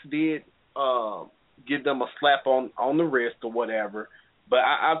 Fox did give them a slap on the wrist or whatever, but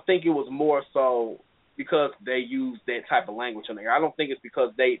I think it was more so because they used that type of language on there. I don't think it's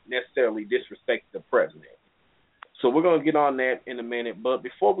because they necessarily disrespected the president. So we're going to get on that in a minute. But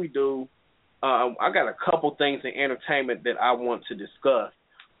before we do, I got a couple things in entertainment that I want to discuss.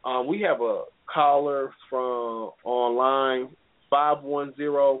 We have a caller from online,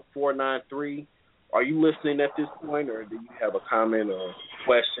 510-493. Are you listening at this point, or do you have a comment or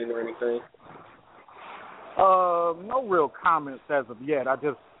question or anything? No real comments as of yet. I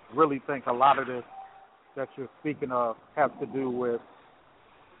just really think a lot of this that you're speaking of has to do with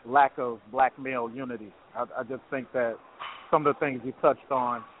lack of black male unity. I just think that some of the things you touched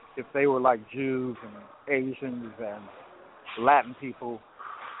on, if they were like Jews and Asians and Latin people,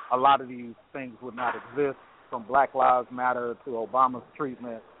 a lot of these things would not exist, from Black Lives Matter to Obama's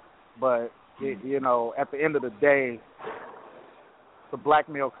treatment. But, at the end of the day, the black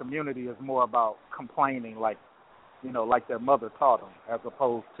male community is more about complaining like their mother taught them, as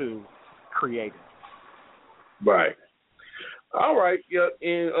opposed to creating. Right. All right. Yeah,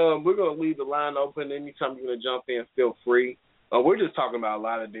 and we're going to leave the line open. Anytime you're going to jump in, feel free. We're just talking about a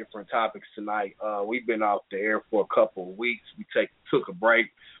lot of different topics tonight. We've been off the air for a couple of weeks. We took a break,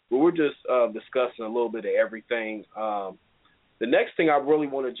 but we're just discussing a little bit of everything. The next thing I really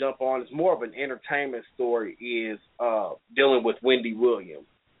want to jump on is more of an entertainment story, is dealing with Wendy Williams.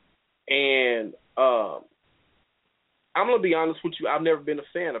 And I'm going to be honest with you, I've never been a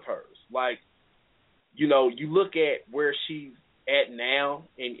fan of hers. Like, you look at where she's at now,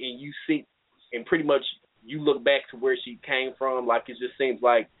 and you see, and pretty much you look back to where she came from. Like, it just seems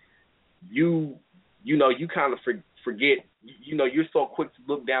like you kind of forget, you're so quick to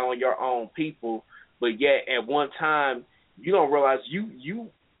look down on your own people, but yet at one time you don't realize you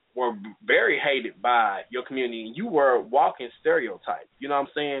were very hated by your community, and you were a walking stereotype. You know what I'm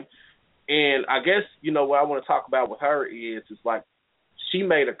saying? And I guess, what I want to talk about with her is like, she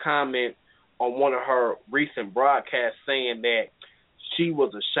made a comment on one of her recent broadcasts saying that she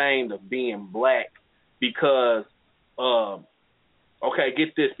was ashamed of being black because,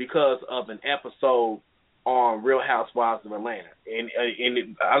 because of an episode on Real Housewives of Atlanta. And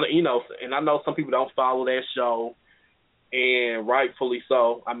I know some people don't follow that show, and rightfully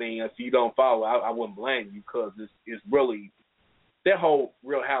so. I mean, if you don't follow, I wouldn't blame you, because it's really, that whole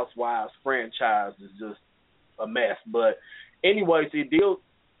Real Housewives franchise is just a mess. But anyways,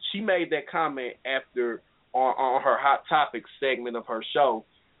 she made that comment after on her Hot Topics segment of her show,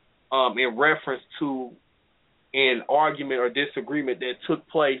 in reference to an argument or disagreement that took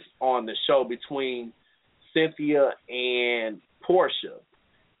place on the show between Cynthia and Portia.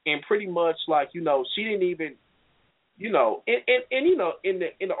 And pretty much, like, she didn't even, and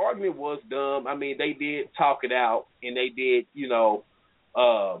the argument was dumb. I mean, they did talk it out, and they did,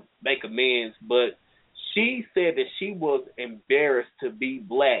 make amends, but she said that she was embarrassed to be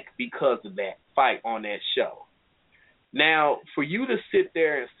black because of that fight on that show. Now, for you to sit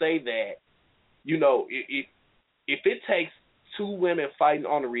there and say that, if it takes two women fighting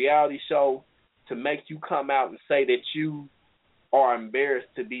on a reality show to make you come out and say that you are embarrassed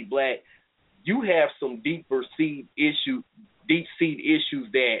to be black, you have some deep-seated issues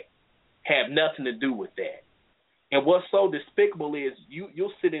that have nothing to do with that. And what's so despicable is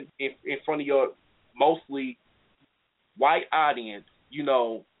you'll sit in front of your mostly white audience, you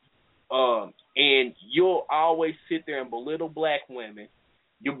know, and you'll always sit there and belittle black women.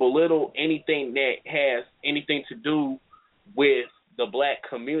 You belittle anything that has anything to do with the black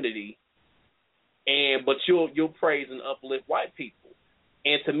community, but you'll praise and uplift white people.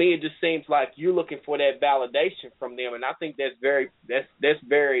 And to me, it just seems like you're looking for that validation from them, and I think that's very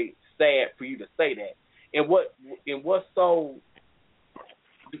sad for you to say that. And what's so,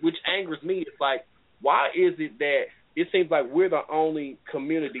 which angers me, is like, why is it that it seems like we're the only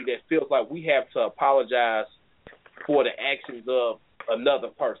community that feels like we have to apologize for the actions of another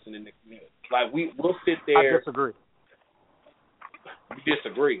person in the community? Like we'll sit there. I disagree. You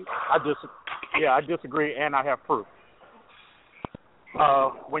disagree? I disagree, and I have proof.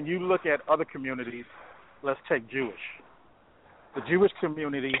 When you look at other communities, let's take Jewish. The Jewish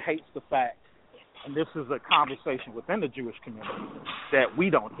community hates the fact, and this is a conversation within the Jewish community that we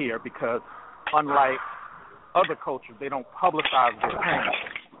don't hear because, unlike other cultures, they don't publicize their pain.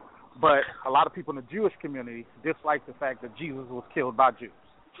 But a lot of people in the Jewish community dislike the fact that Jesus was killed by Jews.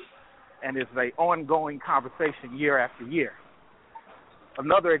 And it's an ongoing conversation year after year.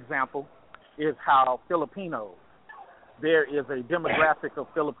 Another example is how Filipinos, there is a demographic of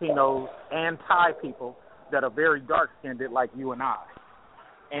Filipinos and Thai people that are very dark-skinned like you and I.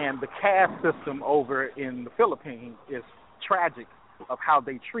 And the caste system over in the Philippines is tragic of how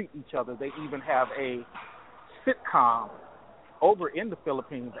they treat each other. They even have a sitcom over in the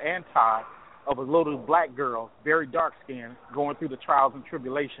Philippines and Thai of a little black girl, very dark-skinned, going through the trials and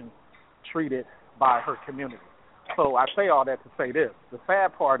tribulations treated by her community. So I say all that to say this. The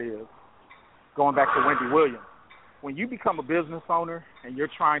sad part is, going back to Wendy Williams, when you become a business owner and you're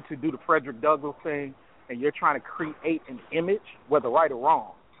trying to do the Frederick Douglass thing and you're trying to create an image, whether right or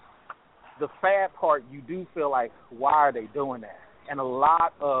wrong, the sad part, you do feel like, why are they doing that? And a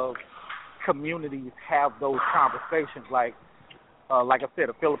lot of communities have those conversations, like I said,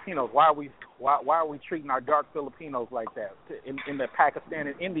 the Filipinos. Why are we treating our dark Filipinos like that in the Pakistan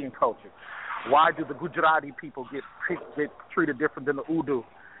and Indian culture? Why do the Gujarati people get treated different than the Urdu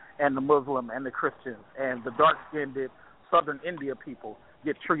and the Muslim and the Christians, and the dark-skinned Southern India people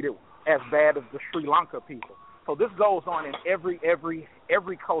get treated as bad as the Sri Lanka people? So this goes on in every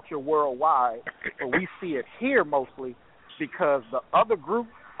culture worldwide, but we see it here mostly because the other groups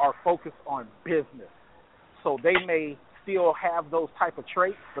are focused on business. So they may still have those type of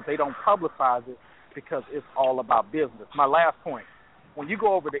traits, but they don't publicize it because it's all about business. My last point, when you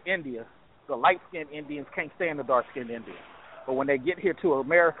go over to India, the light-skinned Indians can't stand the dark-skinned Indians. But when they get here to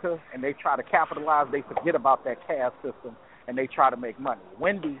America and they try to capitalize, they forget about that caste system and they try to make money.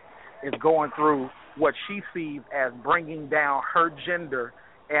 Wendy is going through what she sees as bringing down her gender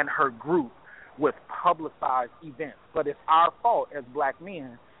and her group with publicized events. But it's our fault as black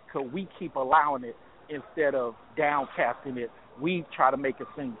men because we keep allowing it instead of downcasting it. We try to make it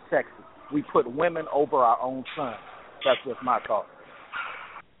seem sexy. We put women over our own sons. That's just my thought.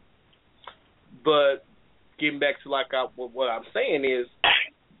 But getting back to what I'm saying is,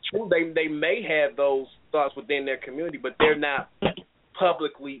 true, they may have those thoughts within their community, but they're not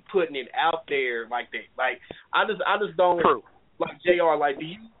publicly putting it out there like that. Like I just don't. True. Like JR. Like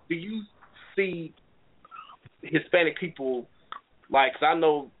do you see Hispanic people? Like, 'cause I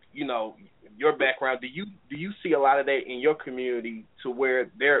know your background. Do you see a lot of that in your community to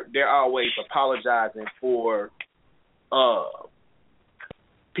where they're always apologizing for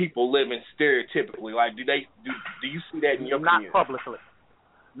people living stereotypically? Like, do you see that in your community?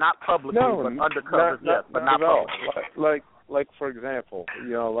 Not publicly, no, but undercover, yes, but not publicly. Like for example,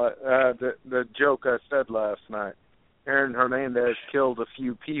 the joke I said last night. Aaron Hernandez killed a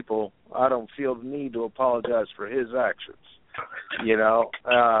few people. I don't feel the need to apologize for his actions. It's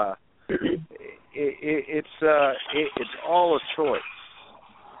all a choice.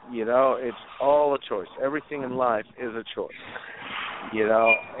 It's all a choice. Everything in life is a choice.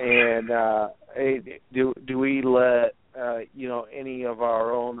 And do we let any of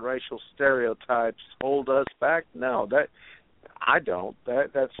our own racial stereotypes hold us back? No, I don't.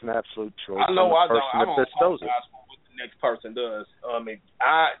 That's an absolute choice. I know I don't. I don't apologize for what the next person does.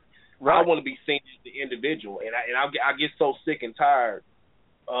 I want to be seen as the individual, and I get so sick and tired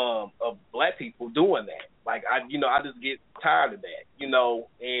of black people doing that. Like I just get tired of that.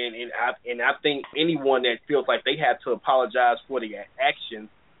 And I think anyone that feels like they have to apologize for the actions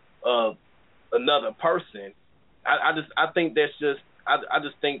of another person I think that's just I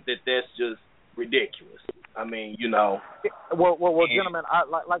just think that that's just ridiculous. I mean, you know. Well, gentlemen,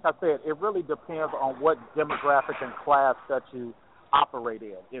 like I said, it really depends on what demographic and class that you operate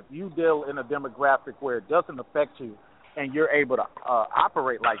in. If you deal in a demographic where it doesn't affect you and you're able to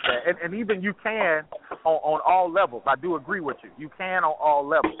operate like that, and even you can on all levels. I do agree with you. You can on all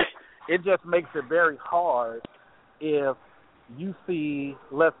levels. It just makes it very hard if you see,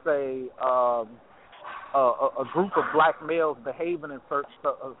 let's say, a group of black males behaving in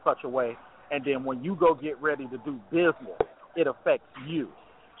such a way, and then when you go get ready to do business, it affects you.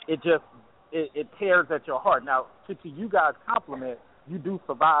 It tears at your heart. Now, to you guys' compliment, you do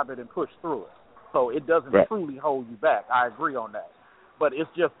survive it and push through it. So it doesn't truly hold you back. I agree on that. But it's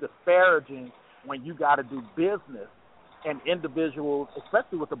just disparaging when you got to do business and individuals,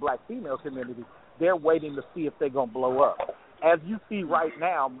 especially with the black female community, they're waiting to see if they're going to blow up. As you see right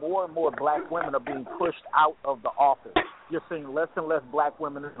now, more and more black women are being pushed out of the office. You're seeing less and less black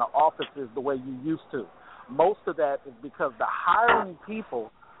women in the offices the way you used to. Most of that is because the hiring people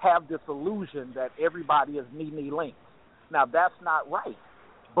have this illusion that everybody is knee links. Now, that's not right.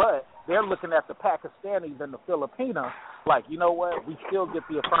 But they're looking at the Pakistanis and the Filipinos like, you know what, we still get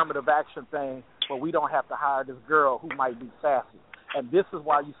the affirmative action thing, but we don't have to hire this girl who might be sassy. And this is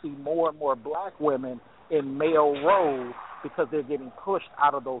why you see more and more black women in male roles, because they're getting pushed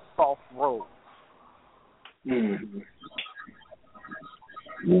out of those soft roles. Mm-hmm.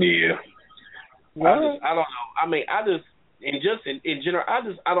 Yeah. I don't know. I mean, in general, I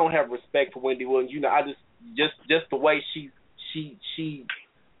don't have respect for Wendy Williams. You know, just the way she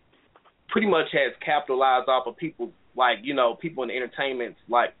pretty much has capitalized off of people, like, you know, people in the entertainment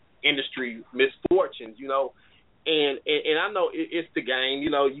like industry misfortunes, you know, and I know it's the game, you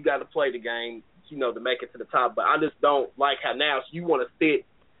know, you got to play the game, you know, to make it to the top. But I just don't like how now you want to sit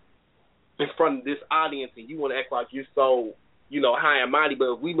in front of this audience and you want to act like you're so, you know, high and mighty.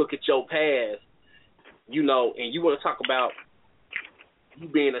 But if we look at your past, you know, and you want to talk about you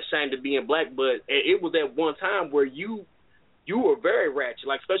being ashamed of being black, but it was at one time where you were very ratchet,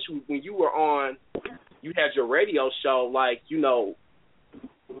 like especially when you were on, you had your radio show, like, you know,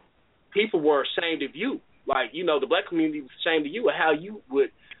 people were ashamed of you. Like, you know, the black community was ashamed of you and how you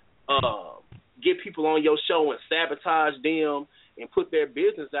would get people on your show and sabotage them and put their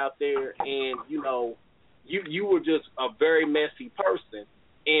business out there. And, you know, you were just a very messy person.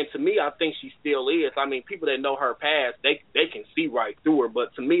 And to me, I think she still is. I mean, people that know her past, they can see right through her.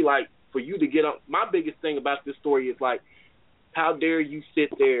 But to me, like, for you to get on, my biggest thing about this story is, like, how dare you sit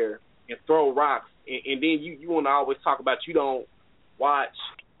there and throw rocks, and then you want to always talk about you don't watch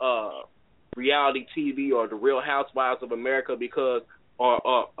reality TV or the Real Housewives of America because,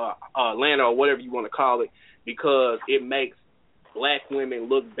 or Atlanta or whatever you want to call it, because it makes black women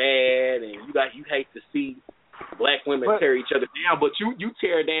look bad, and you hate to see black women tear each other down, but you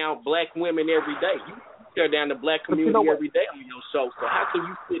tear down black women every day. You tear down the black community every day on your show. So how can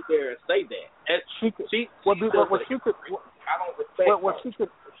you sit there and say that? She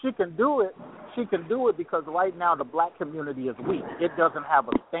can do it. She can do it because right now the black community is weak. It doesn't have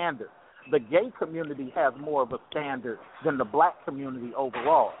a standard. The gay community has more of a standard than the black community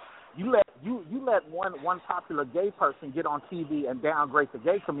overall. You let one popular gay person get on TV and downgrade the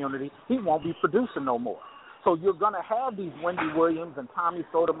gay community, he won't be producing no more. So you're going to have these Wendy Williams and Tommy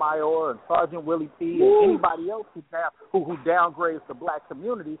Sotomayor and Sergeant Willie P. and anybody else who downgrades the black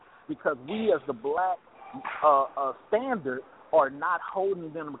community because we as the black standard are not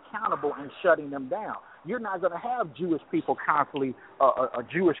holding them accountable and shutting them down. You're not going to have Jewish people constantly, a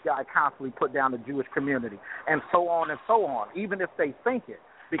Jewish guy constantly put down the Jewish community, and so on, even if they think it,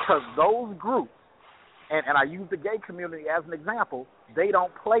 because those groups, and I use the gay community as an example, they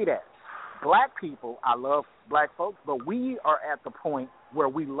don't play that. Black people, I love black folks, but we are at the point where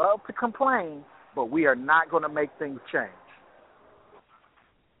we love to complain, but we are not going to make things change.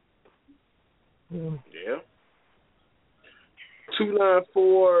 Yeah.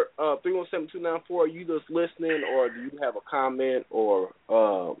 317-294, are you just listening, or do you have a comment or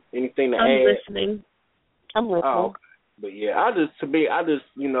anything to add? I'm listening. Oh, okay. But yeah, I just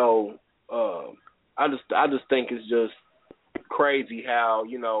think it's just crazy how,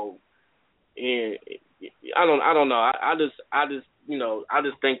 you know, and I don't know. I just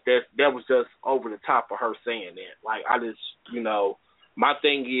think that was just over the top of her saying that. Like, my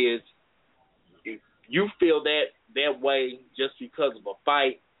thing is, if you feel that way just because of a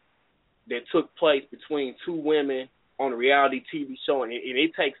fight that took place between two women on a reality TV show, and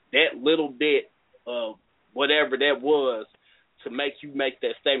it takes that little bit of whatever that was to make you make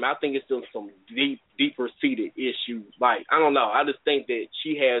that statement, I think it's still some deeper-seated issues. Like, I don't know. I just think that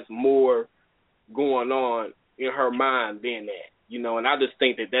she has more going on in her mind than that. And I just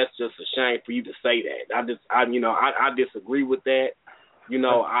think that that's just a shame for you to say that. I disagree with that.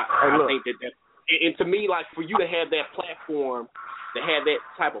 I think that and to me, like, for you to have that platform, to have that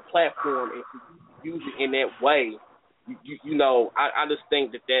type of platform and use it in that way, I just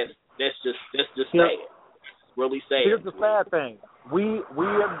think that that's just sad. It's really sad. Here's the sad thing: we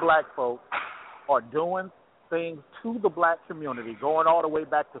as black folks are doing things to the black community, going all the way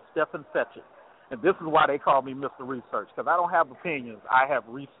back to Stephen Fetchit. And this is why they call me Mr. Research, because I don't have opinions. I have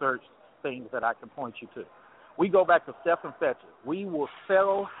researched things that I can point you to. We go back to Stephen Fetchit. We will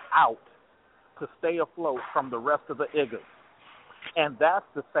sell out to stay afloat from the rest of the iggers. And that's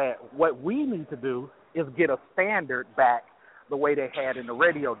the sad. What we need to do is get a standard back the way they had in the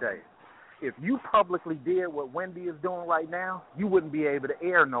radio days. If you publicly did what Wendy is doing right now, you wouldn't be able to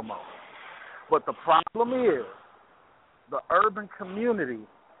air no more. But the problem is the urban community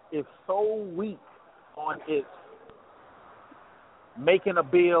is so weak on its making a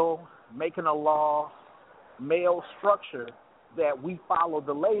bill, making a law, male structure, that we follow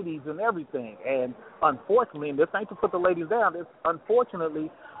the ladies and everything. And unfortunately, and this ain't to put the ladies down, unfortunately,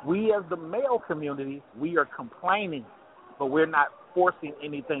 we as the male community, we are complaining, but we're not forcing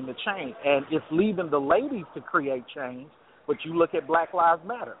anything to change. And it's leaving the ladies to create change. But you look at Black Lives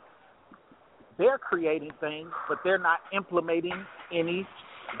Matter. They're creating things, but they're not implementing any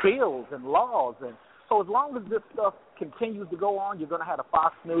bills and laws. And so as long as this stuff continues to go on, you're going to have the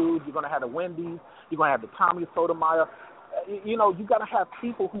Fox News, you're going to have the Wendy's, you're going to have the Tommy Sotomayor. You got to have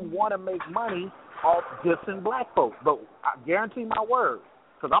people who want to make money off dissing black folks. But I guarantee my word,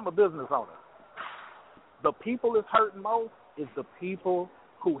 because I'm a business owner, the people that's hurting most is the people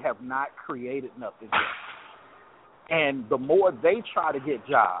who have not created nothing yet. And the more they try to get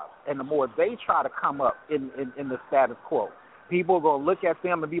jobs and the more they try to come up in the status quo, people are going to look at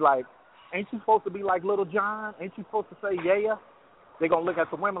them and be like, ain't you supposed to be like Little John? Ain't you supposed to say yeah? They're going to look at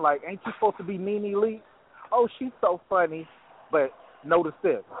the women like, ain't you supposed to be Nene Lee? Oh, she's so funny. But notice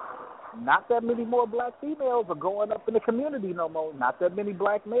this. Not that many more black females are going up in the community no more. Not that many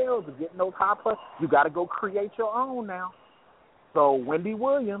black males are getting those high plus. You got to go create your own now. So Wendy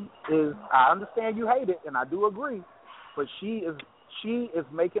Williams is, I understand you hate it, and I do agree, but she is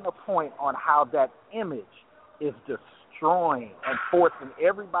making a point on how that image is destroying and forcing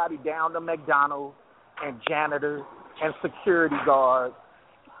everybody down to McDonald's and janitors and security guards.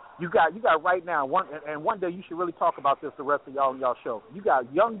 You got right now, one day you should really talk about this the rest of y'all on y'all show. You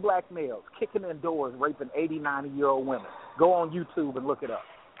got young black males kicking in doors, raping 80, 90-year-old women. Go on YouTube and look it up.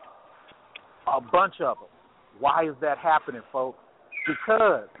 A bunch of them. Why is that happening, folks?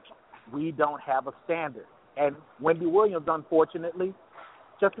 Because we don't have a standard. And Wendy Williams, unfortunately,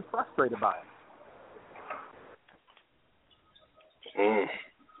 just is frustrated by it.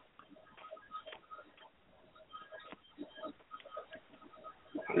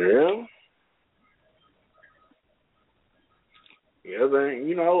 Yeah. Yeah,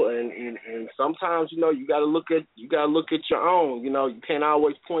 man, and sometimes, you gotta look at your own. You can't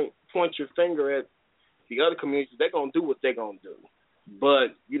always point your finger at the other communities. They're gonna do what they're gonna do.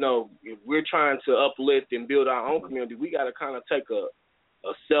 But, if we're trying to uplift and build our own community, we gotta kind of take a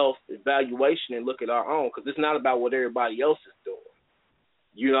self-evaluation and look at our own, because it's not about what everybody else is doing.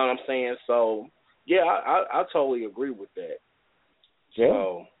 You know what I'm saying? So, yeah, I totally agree with that. Yeah.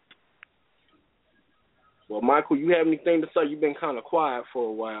 So, well, Michael, you have anything to say? You've been kind of quiet for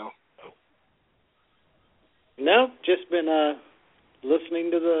a while. No, just been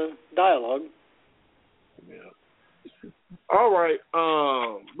listening to the dialogue. Yeah. All right.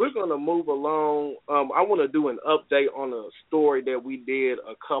 We're going to move along. I want to do an update on a story that we did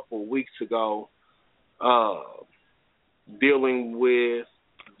a couple weeks ago dealing with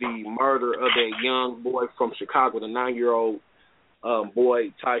the murder of that young boy from Chicago, the 9-year-old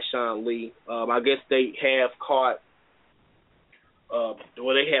boy, Tyshawn Lee. I guess they have caught,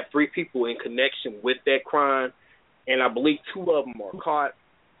 they have 3 people in connection with that crime, and I believe 2 of them are caught.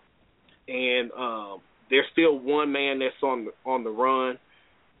 And there's still one man that's on the run,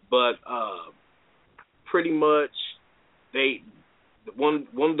 but pretty much one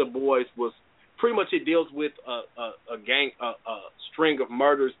of the boys was pretty much, it deals with a string of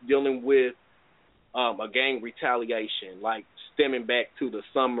murders dealing with a gang retaliation, like stemming back to the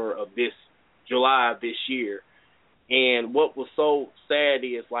summer of July of this year. And what was so sad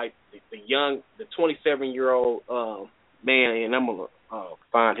is, like, the 27-year-old man, and I'm going to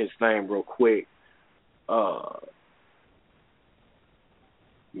find his name real quick. My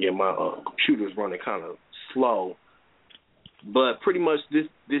computer's running kind of slow. But pretty much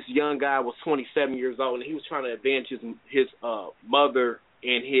this young guy was 27 years old, and he was trying to avenge his mother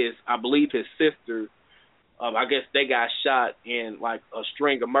and I believe his sister I guess they got shot in like a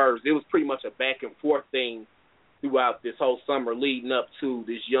string of murders. It was pretty much a back and forth thing throughout this whole summer leading up to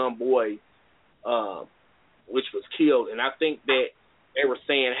this young boy, which was killed. And I think that they were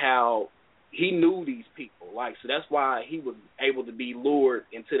saying how he knew these people, like, so that's why he was able to be lured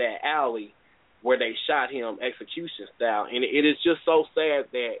into that alley where they shot him execution style. And it is just so sad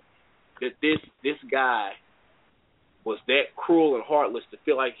that this guy was that cruel and heartless to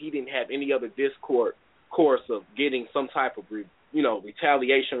feel like he didn't have any other course of getting some type of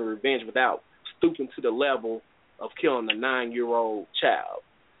retaliation or revenge without stooping to the level of killing a 9-year-old child.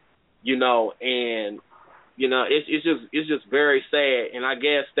 And it's just very sad. And I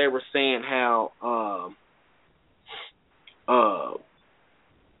guess they were saying how I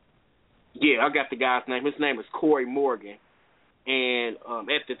got the guy's name. His name is Corey Morgan. And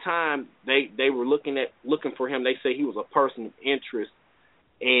at the time they were looking for him. They say he was a person of interest,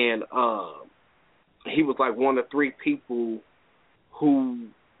 and he was like one of 3 people who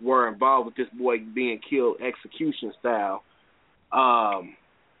were involved with this boy being killed execution style.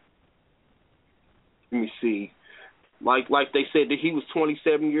 Let me see. Like they said that he was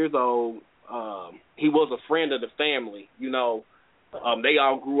 27 years old. He was a friend of the family. They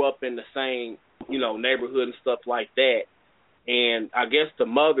all grew up in the same neighborhood and stuff like that. And I guess the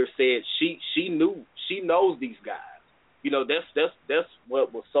mother said she knows these guys. That's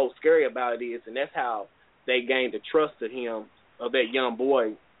what was so scary about it is, and that's how they gained the trust of him, of that young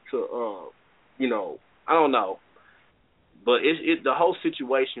boy to I don't know. But the whole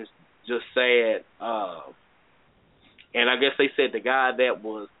situation is just sad. And I guess they said the guy that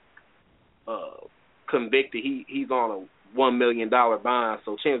was convicted, he's on a $1 million bond,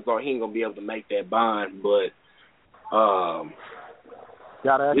 so chances are he ain't gonna be able to make that bond, but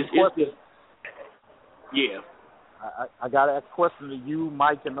gotta ask a question. Yeah. I gotta ask a question to you,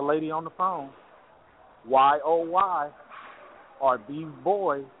 Mike, and the lady on the phone. Why, oh why, are these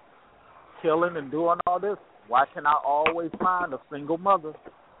boys killing and doing all this? Why can I always find a single mother?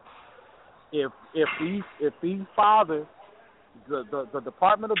 If these fathers, the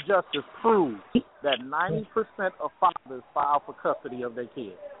Department of Justice proves that 90% of fathers file for custody of their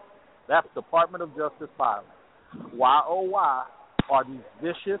kids. That's Department of Justice filing. Why, oh why, are these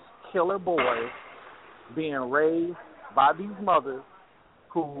vicious killer boys being raised by these mothers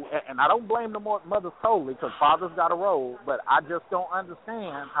who, and I don't blame the mothers totally because fathers got a role, but I just don't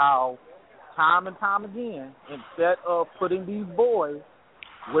understand how time and time again, instead of putting these boys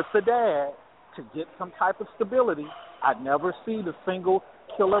with the dad to get some type of stability, I never see the single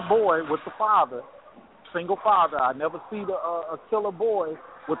killer boy with the father, single father. I never see a killer boy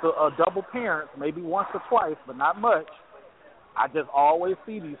with a double parents, maybe once or twice, but not much. I just always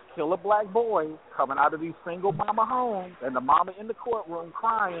see these killer black boys coming out of these single mama homes and the mama in the courtroom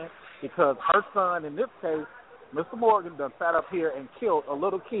crying because her son, in this case, Mr. Morgan, done sat up here and killed a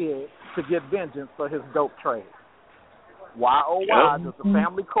little kid to get vengeance for his dope trade. Why, oh why, does the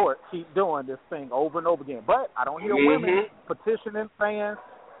family court keep doing this thing over and over again? But I don't hear women petitioning, saying,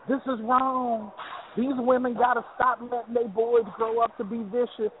 this is wrong. These women got to stop letting their boys grow up to be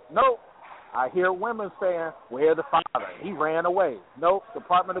vicious. Nope. I hear women saying, where's the father? He ran away. Nope.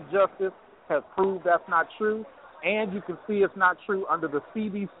 Department of Justice has proved that's not true. And you can see it's not true under the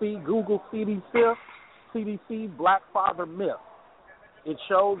CDC, Google CDC Black Father Myth. It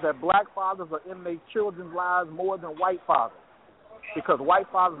shows that black fathers are in their children's lives more than white fathers because white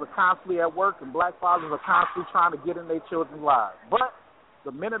fathers are constantly at work and black fathers are constantly trying to get in their children's lives. But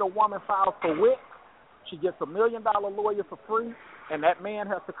the minute a woman files for WIC, she gets $1 million lawyer for free, and that man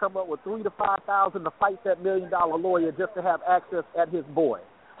has to come up with $3,000 to $5,000 to fight that $1 million lawyer just to have access at his boy.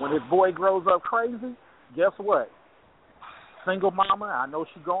 When his boy grows up crazy, guess what? Single mama, I know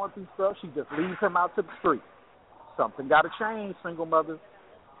she's going through stuff, she just leaves him out to the street. Something got to change, single mothers.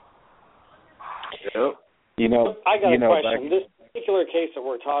 Yep. I got a question. This particular case that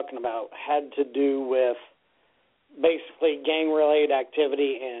we're talking about had to do with basically gang-related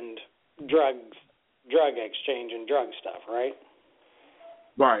activity and drug exchange and drug stuff, right?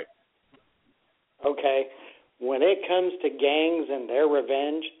 Right. Okay. When it comes to gangs and their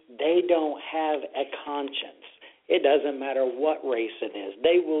revenge, they don't have a conscience. It doesn't matter what race it is.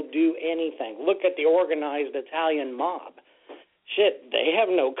 They will do anything. Look at the organized Italian mob. Shit, they have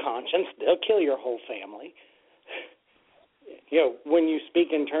no conscience. They'll kill your whole family. When you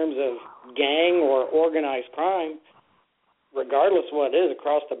speak in terms of gang or organized crime, regardless of what it is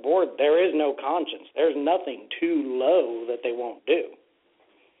across the board, there is no conscience. There's nothing too low that they won't do.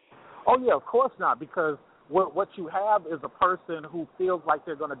 Oh, yeah, of course not, because what you have is a person who feels like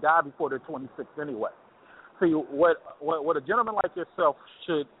they're going to die before they're 26 anyway. See, what a gentleman like yourself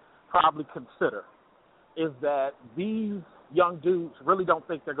should probably consider is that these young dudes really don't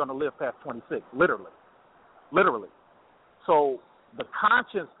think they're going to live past 26, literally. So the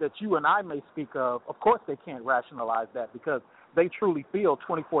conscience that you and I may speak of course they can't rationalize that because they truly feel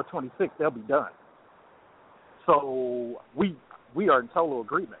 24, 26, they'll be done. So we are in total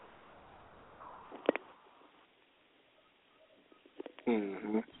agreement.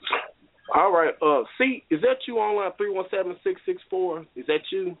 Mm-hmm. All right. C, is that you online 317-664? Is that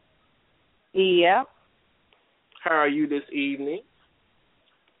you? Yep. How are you this evening?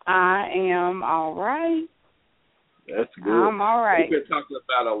 I am all right. That's good. I'm all right. We've been talking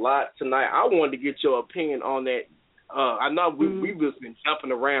about a lot tonight. I wanted to get your opinion on that. I know we've just been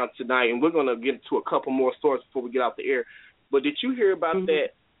jumping around tonight, and we're going to get to a couple more stories before we get out the air. But did you hear about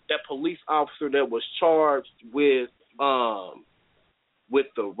that police officer that was charged with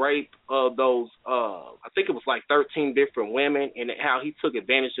the rape of those, I think it was like 13 different women, and how he took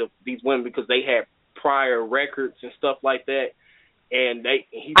advantage of these women because they had prior records and stuff like that, and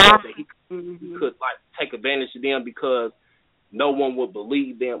he thought that he could like take advantage of them because no one would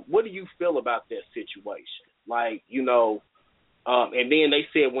believe them. What do you feel about that situation? Like, you know, and then they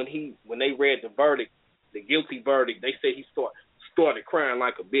said when they read the verdict, the guilty verdict, they said he started crying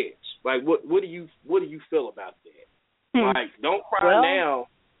like a bitch. Like, what do you feel about that? Like, don't cry now.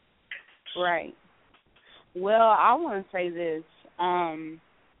 Right. Well, I want to say this.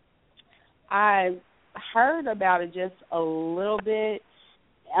 I heard about it just a little bit,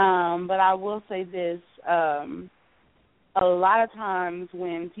 but I will say this. A lot of times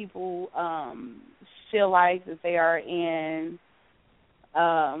when people feel like that they are in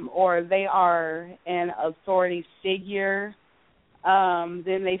or they are an authority figure,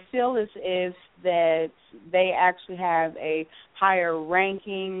 then they feel as if that they actually have a higher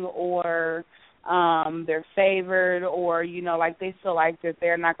ranking or they're favored, or, you know, like they feel like that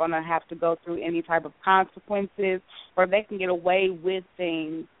they're not going to have to go through any type of consequences, or they can get away with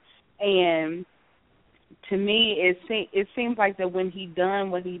things. And to me, it seems like that when he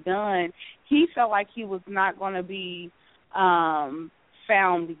done what he done, he felt like he was not going to be found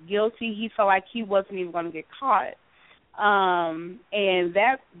guilty. He felt like he wasn't even going to get caught. And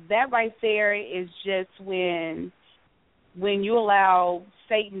that right there is just when you allow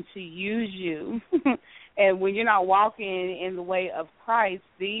Satan to use you and when you're not walking in the way of Christ,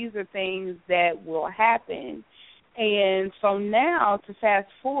 these are things that will happen. And so now, to fast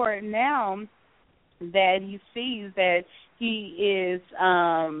forward now that he sees that he is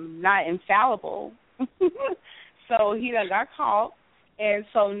not infallible, so he done got caught, and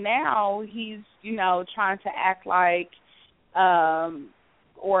so now he's, you know, trying to act like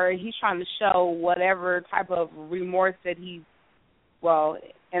or he's trying to show whatever type of remorse that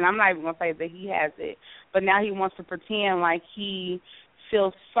and I'm not even going to say that he has it, but now he wants to pretend like he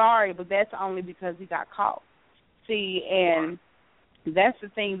feels sorry, but that's only because he got caught. See, and that's the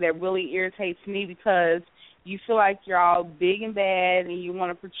thing that really irritates me, because you feel like you're all big and bad and you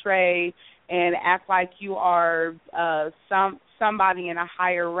want to portray and act like you are somebody in a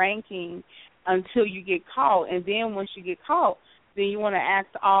higher ranking until you get caught. And then once you get caught, then you want to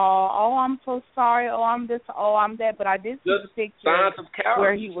act oh, I'm so sorry, oh, I'm this, oh, I'm that. But I did see the picture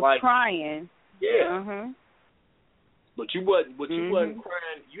where he was crying. Yeah. But you wasn't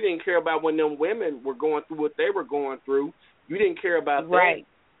crying. You didn't care about when them women were going through what they were going through. You didn't care about that. Right.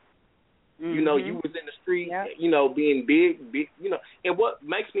 You know, you was in the street, you know, being big, you know. And what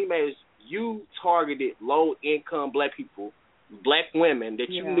makes me mad is you targeted low-income black people, black women that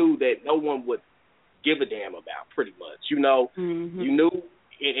you knew that no one would give a damn about, pretty much. You know, you knew,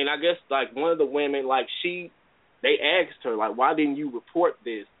 and I guess, like, one of the women, like, they asked her, like, why didn't you report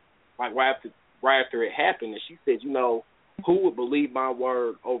this, like, right after it happened? And she said, you know, who would believe my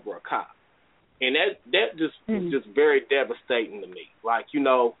word over a cop? And that just was just very devastating to me. Like, you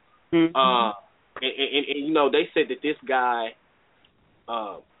know, and you know, they said that this guy,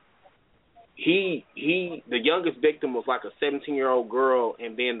 the youngest victim was like a 17-year-old girl,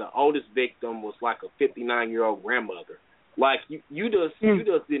 and then the oldest victim was like a 59-year-old grandmother. Like, you just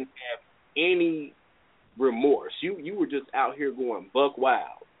didn't have any remorse. You were just out here going buck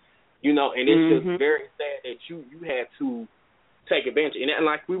wild, you know. And it's just very sad that you had to take advantage. And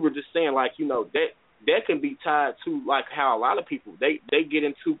like we were just saying, like, you know, that can be tied to, like, how a lot of people they get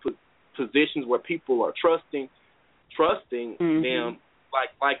into positions where people are trusting them,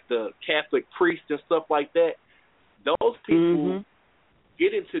 like the Catholic priests and stuff like that. Those people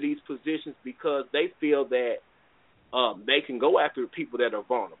get into these positions because they feel that they can go after people that are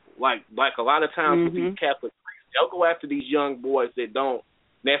vulnerable. Like a lot of times with these Catholic priests, they'll go after these young boys that don't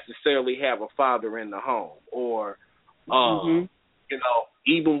necessarily have a father in the home, or you know,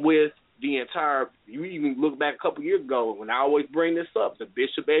 even with you even look back a couple years ago, when I always bring this up, the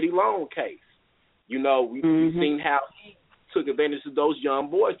Bishop Eddie Long case. You know, we've seen how he took advantage of those young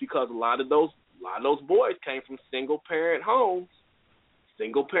boys, because a lot of those boys came from single parent homes.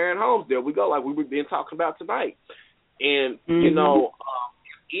 There we go, like we were been talking about tonight. And you know,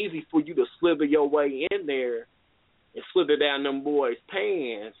 it's easy for you to slither your way in there and slither down them boys'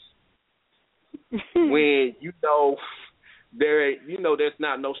 pants when there's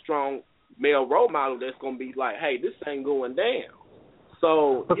not no strong male role model that's gonna be like, hey, this ain't going down.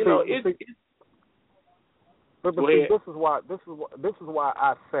 So this is why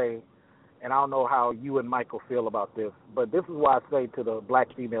I say, and I don't know how you and Michael feel about this, but this is why I say to the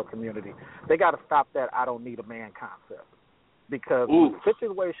black female community, they got to stop that I don't need a man concept. Because when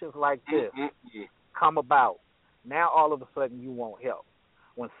situations like this come about, now all of a sudden you want help.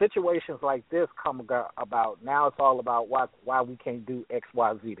 When situations like this come about, now it's all about why we can't do X,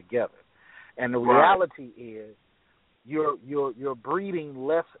 Y, Z together. And the reality is you're breeding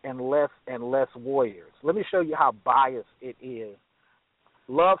less and less and less warriors. Let me show you how biased it is.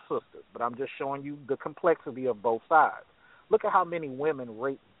 Love sisters, but I'm just showing you the complexity of both sides. Look at how many women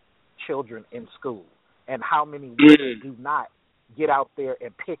rape children in school, and how many women do not get out there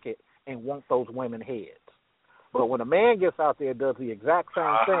and picket and want those women heads. But when a man gets out there and does the exact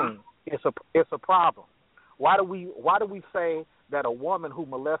same thing, it's a problem. Why do we say that a woman who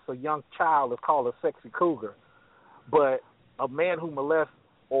molests a young child is called a sexy cougar, but a man who molests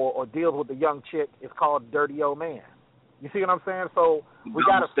or deals with a young chick is called a dirty old man? You see what I'm saying? So we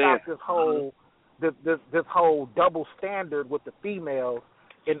got to stop this whole double standard with the females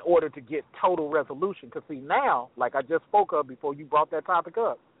in order to get total resolution. Because see, now, like I just spoke of before you brought that topic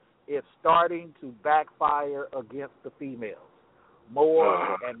up, it's starting to backfire against the females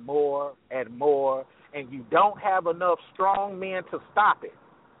more and more and more, and you don't have enough strong men to stop it,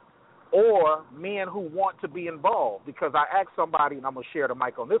 or men who want to be involved. Because I asked somebody, and I'm going to share the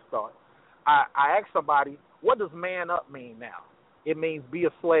mic on this thought, I asked somebody, what does man up mean now? It means be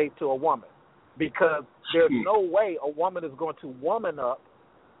a slave to a woman, because there's no way a woman is going to woman up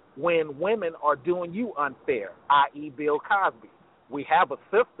when women are doing you unfair, i.e. Bill Cosby. We have a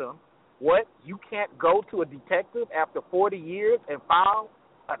system. What? You can't go to a detective after 40 years and file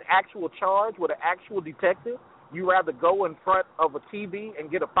an actual charge with an actual detective? You rather go in front of a TV and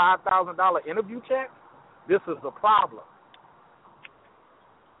get a $5,000 interview check? This is the problem.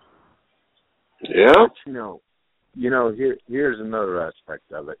 Yeah. Here's another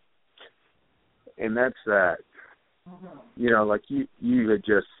aspect of it, and that's that. Like you had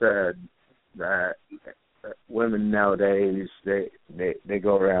just said, that women nowadays they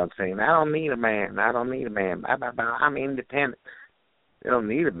go around saying, I don't need a man, I'm independent. They don't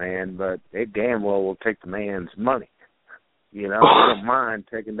need a man, but they damn well will take the man's money. They don't mind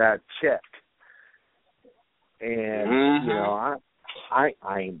taking that check. And I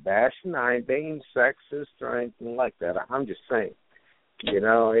ain't bashing, I ain't being sexist or anything like that. I'm just saying, you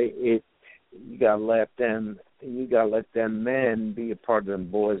gotta let them men be a part of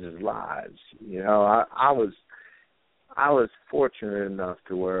them boys' lives. I was fortunate enough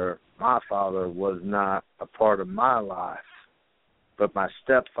to where my father was not a part of my life, but my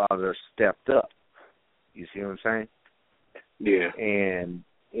stepfather stepped up. You see what I'm saying? Yeah. And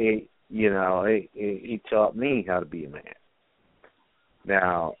he taught me how to be a man.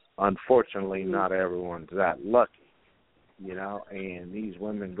 Now, unfortunately, not everyone's that lucky, and these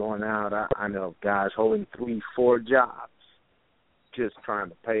women going out, I know guys holding 3-4 jobs just trying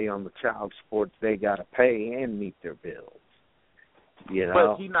to pay on the child support they got to pay and meet their bills,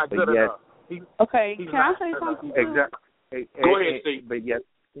 But he's not good enough. Can I say something? Exactly. Go ahead, Steve. But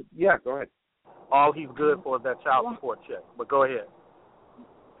go ahead. All he's good for is that child support check, but go ahead.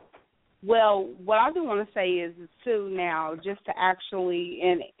 Well, what I do want to say is too now, just to actually,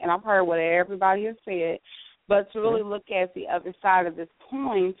 and I've heard what everybody has said, but to really look at the other side of this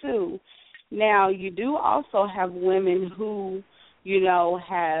coin too. Now, you do also have women who,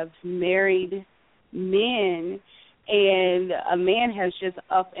 have married men, and a man has just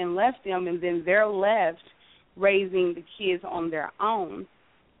up and left them, and then they're left raising the kids on their own.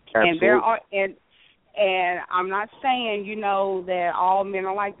 Absolutely. And I'm not saying, that all men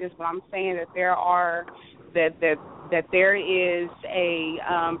are like this, but I'm saying that there is a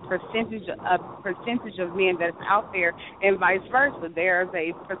percentage of men that's out there, and vice versa. There's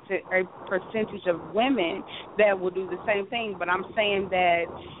a percentage of women that will do the same thing. But I'm saying that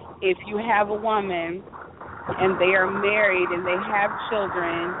if you have a woman and they are married and they have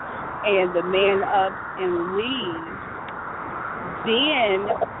children, and the man ups and leaves,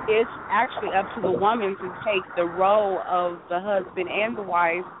 then it's actually up to the woman to take the role of the husband and the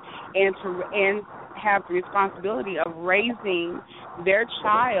wife and have the responsibility of raising their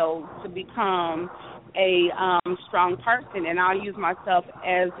child to become a strong person. And I'll use myself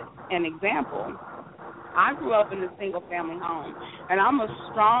as an example. I grew up in a single-family home, and I'm a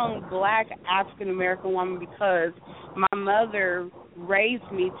strong black African-American woman because my mother raised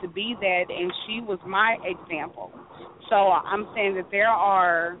me to be that, and she was my example. So I'm saying that there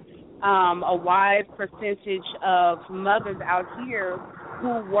are a wide percentage of mothers out here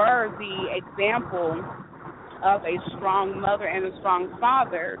who were the example of a strong mother and a strong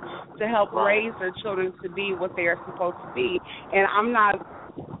father to help raise their children to be what they are supposed to be. And I'm not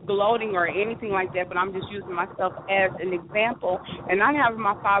gloating or anything like that, but I'm just using myself as an example. And not having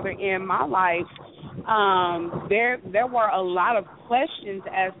my father in my life, there were a lot of questions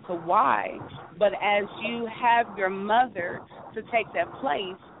as to why. But as you have your mother to take that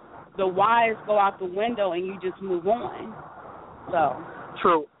place, the whys go out the window and you just move on. So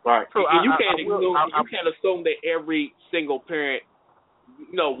true, right? True. And you can't assume that every single parent,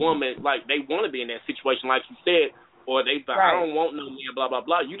 woman, like they want to be in that situation, like you said, or they I don't want no man, blah blah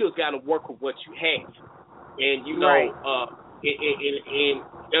blah. You just got to work with what you have, and and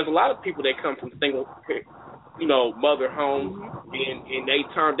there's a lot of people that come from single, mother homes, and they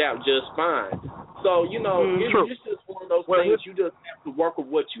turned out just fine. So it's just one of those things. You just have to work with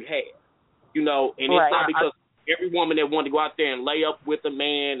what you have, and it's not because every woman that wanted to go out there and lay up with a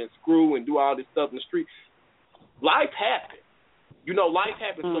man and screw and do all this stuff in the street. Life happens. Life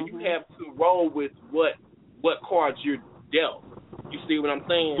happens, so you have to roll with what cards you're dealt. You see what I'm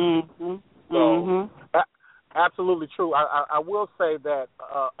saying? So, absolutely true. I will say that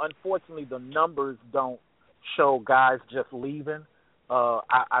unfortunately the numbers don't show guys just leaving.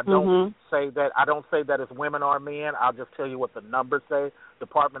 I don't say that. I don't say that it's women or men. I'll just tell you what the numbers say.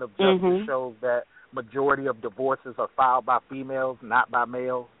 Department of Justice shows that majority of divorces are filed by females, not by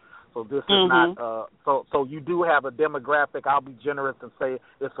males. So this is not. So you do have a demographic. I'll be generous and say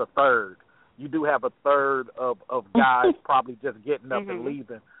it's a third. You do have a third of guys probably just getting up and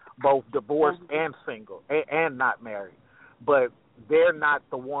leaving, both divorced and single and not married. But they're not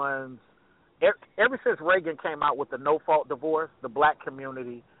the ones. Ever since Reagan came out with the no-fault divorce, the black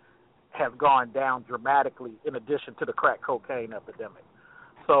community has gone down dramatically in addition to the crack cocaine epidemic.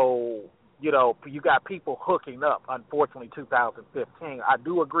 So, you got people hooking up, unfortunately, 2015. I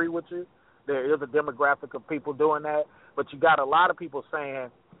do agree with you. There is a demographic of people doing that. But you got a lot of people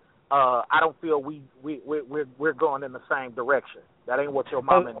saying, I don't feel we're going in the same direction. That ain't what your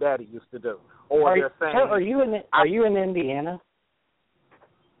mom and daddy used to do. Or they're saying, are you in Indiana?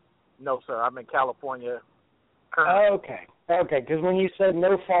 No, sir. I'm in California. Okay. Because when you said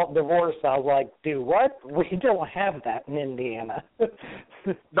no fault divorce, I was like, dude, what? We don't have that in Indiana.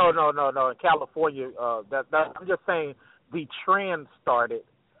 No. In California, I'm just saying the trend started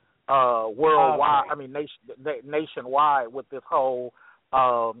worldwide. I mean, nationwide with this whole.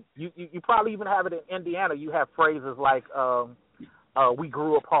 You probably even have it in Indiana. You have phrases like "we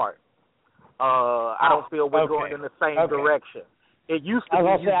grew apart." I don't feel we're going in the same direction. It used to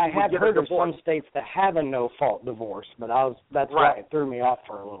be. I had heard of some states that have a no-fault divorce, but that's why it threw me off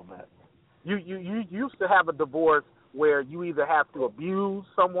for a little bit. You used to have a divorce where you either have to abuse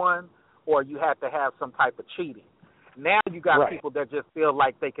someone or you have to have some type of cheating. Now you got people that just feel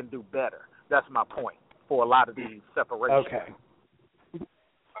like they can do better. That's my point for a lot of these separations. Okay.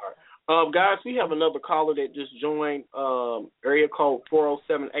 Guys, we have another caller that just joined. Area code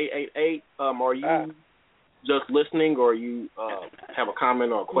 407-888. Are you just listening, or you have a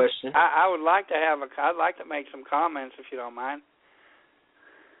comment or a question? I would like to I'd like to make some comments, if you don't mind.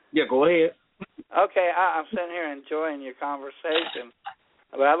 Yeah, go ahead. Okay, I'm sitting here enjoying your conversation,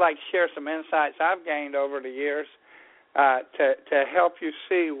 but I'd like to share some insights I've gained over the years to help you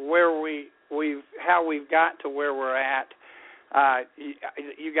see how we've got to where we're at.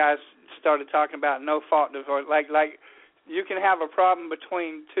 You guys started talking about no fault divorce. Like you can have a problem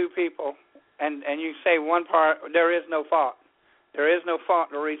between two people, and you say one part there is no fault. There is no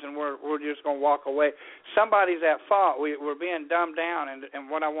fault. The reason we're just going to walk away. Somebody's at fault. We're being dumbed down, and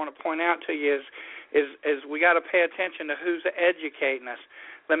what I want to point out to you is we got to pay attention to who's educating us.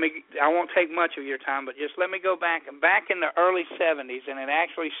 I won't take much of your time, but just let me go back in the early 70s, and it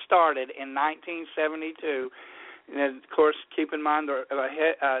actually started in 1972. And of course, keep in mind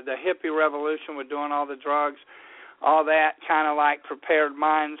the hippie revolution with doing all the drugs, all that kind of like prepared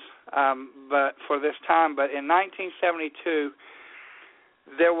minds, but for this time. But in 1972,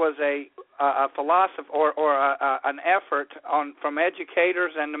 there was a a philosophy or an effort from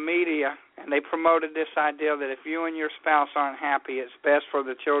educators and the media, and they promoted this idea that if you and your spouse aren't happy, it's best for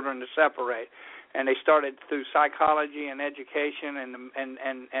the children to separate. And they started through psychology and education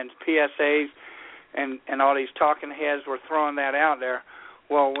and PSAs and all these talking heads were throwing that out there.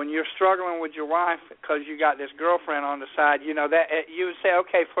 Well, when you're struggling with your wife because you got this girlfriend on the side, you know, that you would say,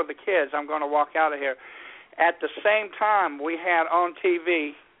 okay, for the kids, I'm going to walk out of here. At the same time, we had on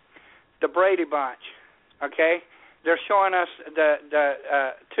TV the Brady Bunch, okay? They're showing us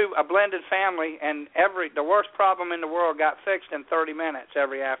a blended family, and the worst problem in the world got fixed in 30 minutes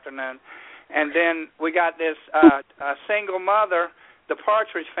every afternoon. And then we got this single mother, the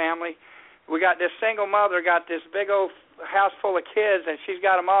Partridge Family. We got this single mother, got this big old house full of kids, and she's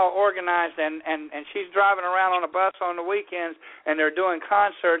got them all organized, and she's driving around on a bus on the weekends, and they're doing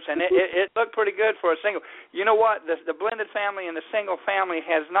concerts, and it looked pretty good for a single. You know what? The blended family and the single family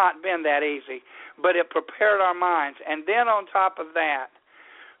has not been that easy, but it prepared our minds. And then on top of that,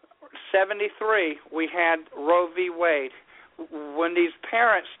 73, we had Roe v. Wade. When these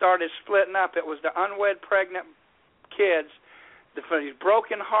parents started splitting up, it was the unwed pregnant kids, these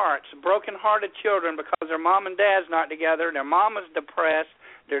broken hearts, broken-hearted children because their mom and dad's not together, their mom is depressed,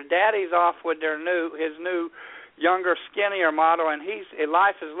 their daddy's off with his new younger, skinnier model, and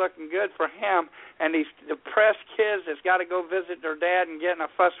life is looking good for him, and these depressed kids that's got to go visit their dad and get in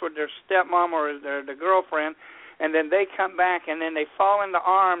a fuss with their stepmom or their girlfriend, and then they come back, and then they fall in the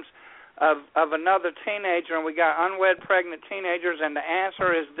arms of another teenager, and we got unwed pregnant teenagers, and the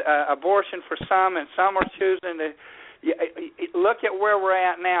answer is abortion for some, and some are choosing to look at where we're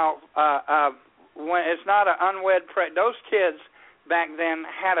at now. When it's not an unwed those kids back then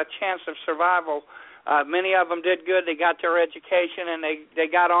had a chance of survival. Many of them did good. They got their education and they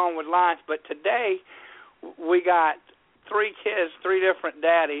got on with life. But today we got 3 kids, 3 different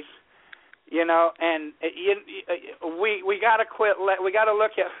daddies. You know, and we got to quit. We got to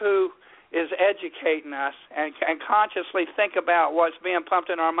look at who is educating us and consciously think about what's being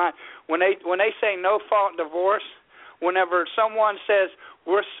pumped in our mind. When they say no fault divorce. Whenever someone says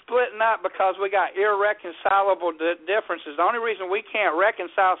we're splitting up because we got irreconcilable differences, the only reason we can't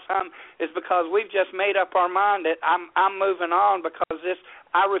reconcile something is because we've just made up our mind that I'm moving on because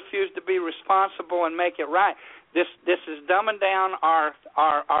I refuse to be responsible and make it right. This is dumbing down our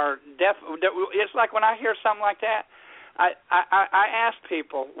death. It's like when I hear something like that, I ask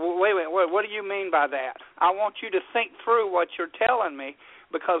people, wait, what do you mean by that? I want you to think through what you're telling me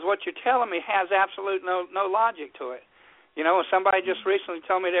because what you're telling me has absolute no logic to it. You know, somebody just recently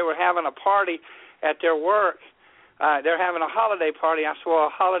told me they were having a party at their work. They're having a holiday party. I said,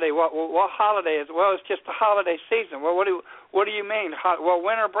 well, a holiday, what holiday is it? Well, it's just the holiday season. Well, what do you mean? Well,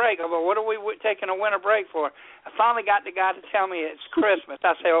 winter break. Well, what are we taking a winter break for? I finally got the guy to tell me it's Christmas.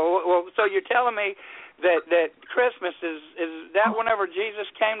 I say, well, so you're telling me that Christmas is that whenever Jesus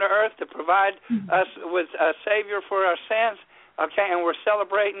came to earth to provide us with a Savior for our sins? Okay, and we're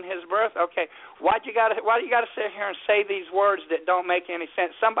celebrating his birth. Okay, why do you got to sit here and say these words that don't make any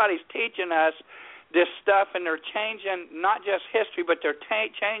sense? Somebody's teaching us this stuff, and they're changing not just history, but they're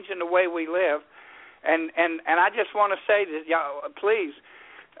changing the way we live. And I just want to say that, y'all, please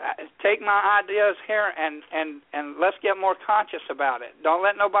take my ideas here and let's get more conscious about it. Don't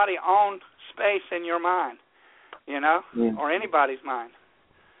let nobody own space in your mind, you know, or anybody's mind.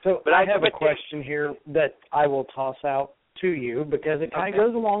 So I have a question here that I will toss out to you because it kind of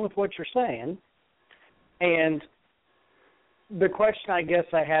goes along with what you're saying. And the question I guess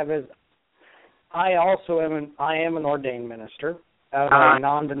I have is, I am an ordained minister of a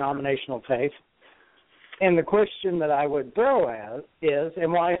non-denominational faith. And the question that I would throw at is,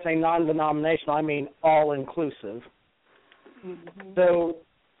 and when I say non-denominational, I mean all-inclusive. Mm-hmm. So,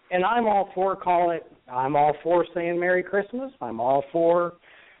 and I'm all for saying Merry Christmas. I'm all for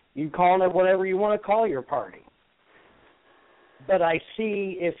you calling it whatever you want to call your party. But I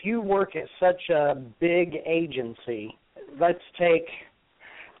see if you work at such a big agency,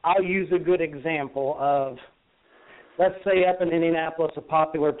 I'll use a good example of, let's say up in Indianapolis, a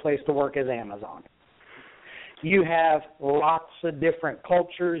popular place to work is Amazon. You have lots of different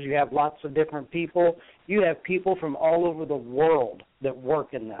cultures. You have lots of different people. You have people from all over the world that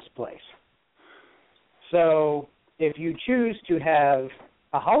work in this place. So if you choose to have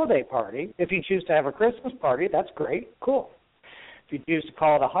a holiday party, if you choose to have a Christmas party, that's great, cool. If you choose to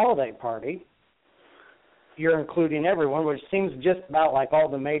call it a holiday party, you're including everyone, which seems just about like all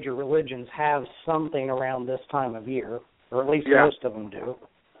the major religions have something around this time of year, or at least most of them do.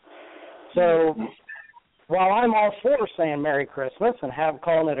 So while I'm all for saying Merry Christmas and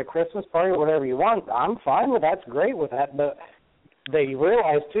calling it a Christmas party or whatever you want, I'm fine with that. That's great with that. But they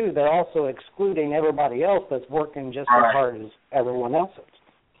realize, too, they're also excluding everybody else that's working just as hard as everyone else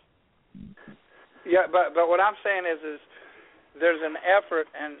is. Yeah, but what I'm saying is there's an effort,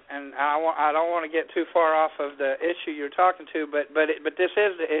 and I don't want to get too far off of the issue you're talking to, but this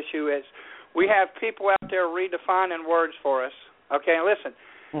is the issue. Is we have people out there redefining words for us. Okay, and listen.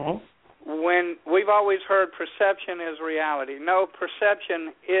 Mm-hmm. When we've always heard perception is reality. No, perception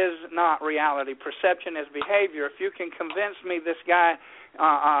is not reality. Perception is behavior. If you can convince me this guy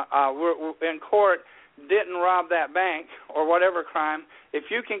in court didn't rob that bank or whatever crime, if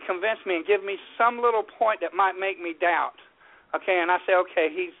you can convince me and give me some little point that might make me doubt, okay, and I say, okay,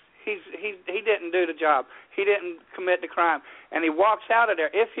 he didn't do the job. He didn't commit the crime, and he walks out of there.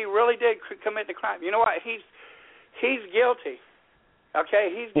 If he really did commit the crime, you know what? He's guilty.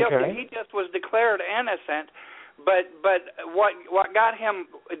 Okay, he's guilty. Okay. He just was declared innocent, but what got him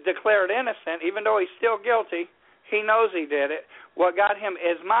declared innocent, even though he's still guilty, he knows he did it. What got him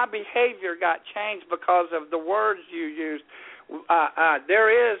is my behavior got changed because of the words you used. There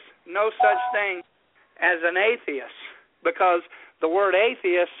is no such thing as an atheist because the word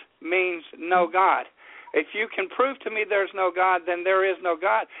atheist means no God. If you can prove to me there's no God, then there is no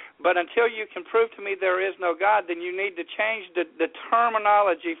God. But until you can prove to me there is no God, then you need to change the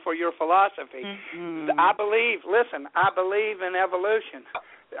terminology for your philosophy. Mm-hmm. I believe in evolution.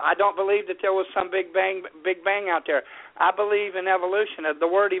 I don't believe that there was some big bang out there. I believe in evolution. The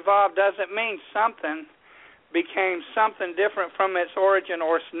word evolve doesn't mean something became something different from its origin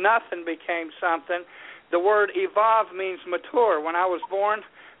or nothing became something. The word evolve means mature. When I was born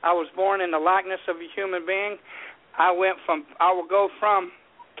in the likeness of a human being. I will go from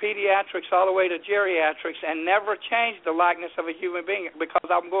pediatrics all the way to geriatrics and never change the likeness of a human being because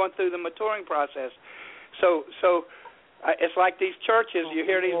I'm going through the maturing process. So it's like these churches. You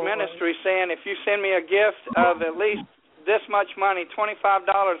hear these ministries saying, if you send me a gift of at least this much money, $25,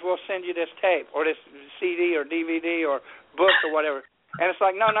 we'll send you this tape or this CD or DVD or book or whatever. And it's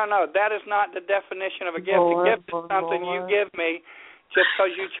like, no, that is not the definition of a gift. A gift is something you give me just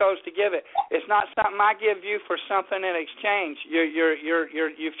because you chose to give it. It's not something I give you for something in exchange.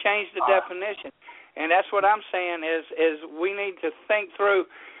 You've changed the definition, and that's what I'm saying is we need to think through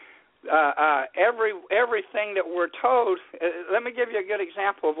everything that we're told. Let me give you a good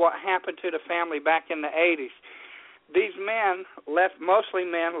example of what happened to the family back in the 80s. These men mostly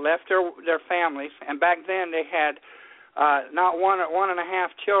men left their families, and back then they had not one and a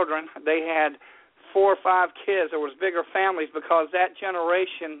half children. They had 4 or 5 kids. There was bigger families because that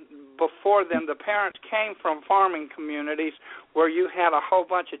generation before them, the parents came from farming communities where you had a whole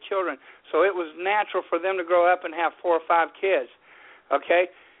bunch of children. So it was natural for them to grow up and have 4 or 5 kids. Okay?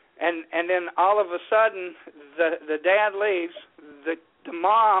 And then all of a sudden the dad leaves, the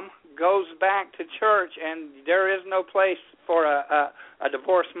mom goes back to church, and there is no place for a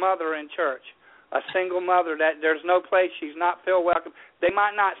divorced mother in church. A single mother, that there's no place, she's not feel welcome. They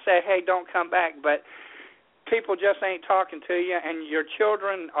might not say, hey, don't come back, but people just ain't talking to you, and your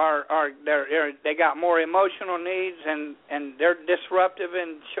children they got more emotional needs, and they're disruptive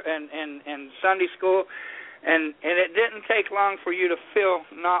in Sunday school, and it didn't take long for you to feel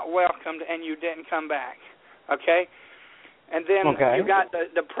not welcomed, and you didn't come back, okay? And then you got the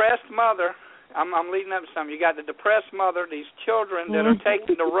depressed mother. I'm leading up to something. You got the depressed mother, these children that are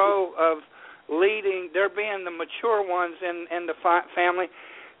taking the role of leading, they're being the mature ones in the family.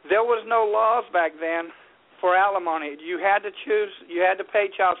 There was no laws back then for alimony. You had to choose, you had to pay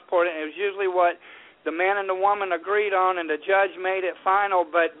child support, and it was usually what the man and the woman agreed on, and the judge made it final,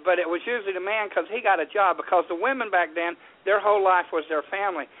 but it was usually the man because he got a job, because the women back then, their whole life was their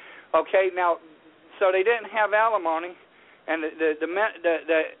family. Okay, now, so they didn't have alimony, and the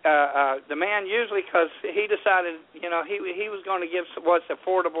man usually, because he decided, he was going to give what's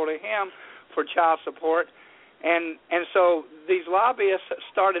affordable to him for child support, and so these lobbyists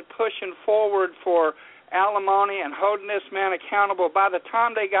started pushing forward for alimony and holding this man accountable. By the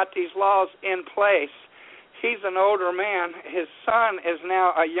time they got these laws in place, he's an older man. His son is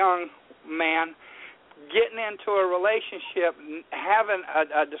now a young man, getting into a relationship, having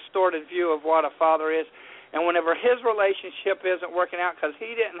a distorted view of what a father is, and whenever his relationship isn't working out because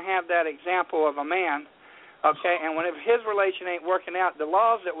he didn't have that example of a man, okay, and whenever his relation ain't working out, the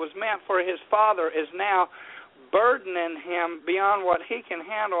laws that was meant for his father is now burdening him beyond what he can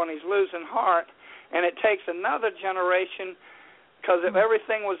handle, and he's losing heart. And it takes another generation, because if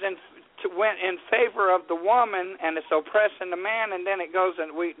everything went in favor of the woman and it's oppressing the man, and then it goes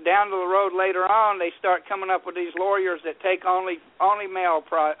down to the road later on, they start coming up with these lawyers that take only male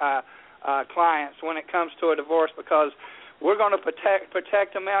clients when it comes to a divorce, because we're going to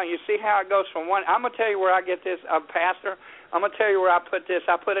protect the male. You see how it goes from one. I'm going to tell you where I get this, pastor. I'm going to tell you where I put this.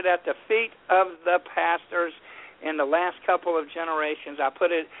 I put it at the feet of the pastors in the last couple of generations. I put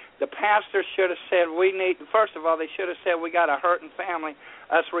it, the pastors should have said, first of all, they should have said, we got a hurting family,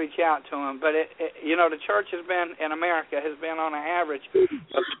 us reach out to them. But, the church in America has been on an average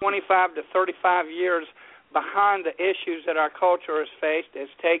of 25 to 35 years behind the issues that our culture has faced. It's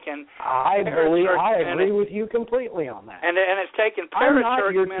taken. I agree with you completely on that. And it's taken I'm not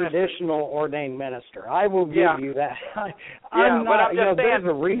parachurch your ministry. Traditional ordained minister. I will give you that. I'm not. But I'm just saying, there's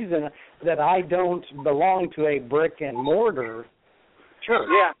a reason that I don't belong to a brick and mortar church.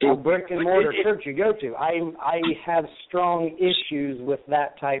 Yeah. A brick and mortar church you go to. I have strong issues with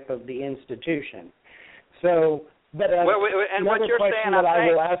that type of the institution. So. But and what you're question saying, that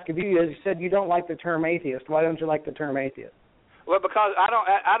I will ask of you is, you said you don't like the term atheist. Why don't you like the term atheist? Well, because I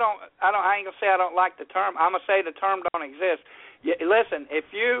ain't gonna say I don't like the term. I'm gonna say the term don't exist. Listen, if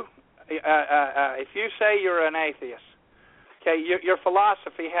you say you're an atheist, okay, your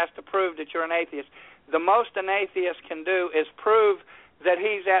philosophy has to prove that you're an atheist. The most an atheist can do is prove that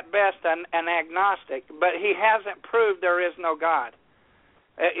he's at best an agnostic, but he hasn't proved there is no God.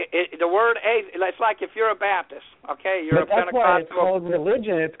 The word atheist, it's like if you're a Baptist, okay, you're but a that's why Pentecostal. it's called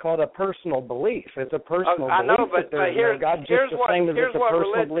religion. It's called a personal belief. It's a personal I know, belief but that there's no God, just the same as it's a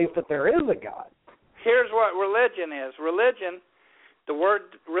personal belief that there is a God. Here's what religion is. The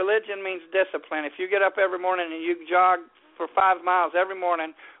word religion means discipline. If you get up every morning and you jog for 5 miles every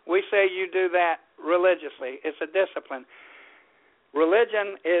morning, we say you do that religiously. It's a discipline.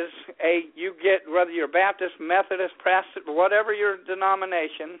 Religion is you get, whether you're Baptist, Methodist, Protestant, whatever your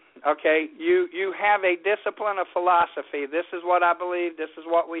denomination, okay, you have a discipline of philosophy. This is what I believe, this is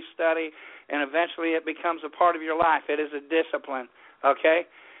what we study, and eventually it becomes a part of your life. It is a discipline, okay?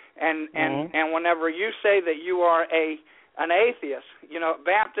 And whenever you say that you are an atheist,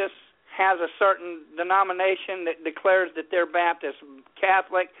 Baptist has a certain denomination that declares that they're Baptist,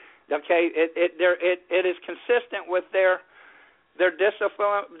 Catholic, okay, it is consistent with their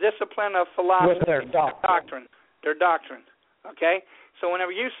discipline of philosophy, with their doctrine. Their doctrine. Okay? So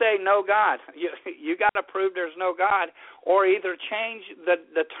whenever you say no God, you got to prove there's no God, or either change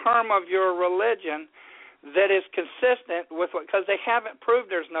the term of your religion that is consistent with because they haven't proved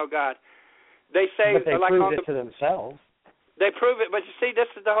there's no God. They say, but they prove it to themselves. They prove it, but you see,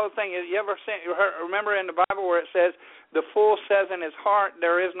 this is the whole thing. You ever remember in the Bible where it says, the fool says in his heart,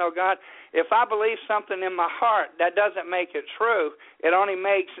 there is no God? If I believe something in my heart, that doesn't make it true. It only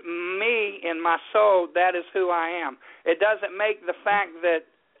makes me, in my soul, that is who I am. It doesn't make the fact that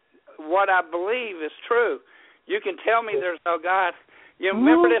what I believe is true. You can tell me there's no God. You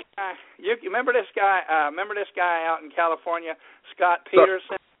remember this guy? Remember this guy out in California, Scott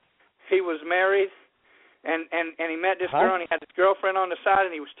Peterson? He was married. And he met this girl, and he had his girlfriend on the side,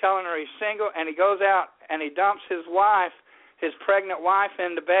 and he was telling her he's single, and he goes out and he dumps his pregnant wife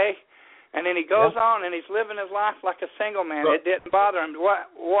in the bay, and then he goes on and he's living his life like a single man. It didn't bother him.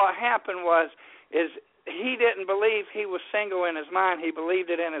 What happened is he didn't believe he was single in his mind. He believed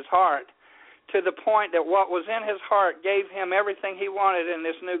it in his heart, to the point that what was in his heart gave him everything he wanted in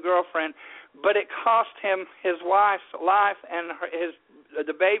this new girlfriend, but it cost him his wife's life and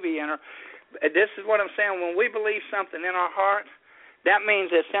the baby in her. This is what I'm saying. When we believe something in our heart, that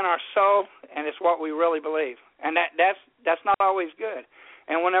means it's in our soul and it's what we really believe. And that's not always good.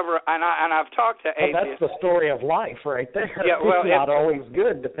 And I've talked to atheists. That's the story of life right there. Yeah, well, it's not always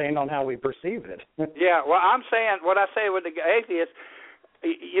good depending on how we perceive it. Yeah, well, I'm saying what I say with the atheists,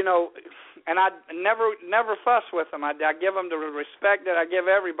 and I never fuss with them. I give them the respect that I give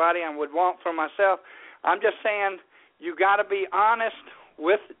everybody and would want for myself. I'm just saying you got to be honest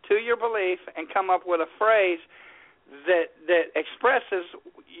to your belief and come up with a phrase that expresses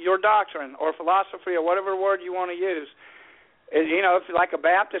your doctrine or philosophy or whatever word you want to use. If like a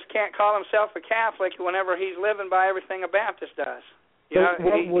Baptist can't call himself a Catholic whenever he's living by everything a Baptist does. He's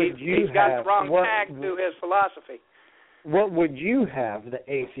got the wrong tag to his philosophy. What would you have the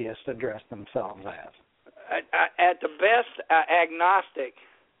atheists address themselves as? At the best, agnostic.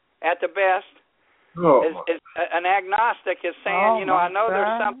 At the best. An agnostic is saying, I know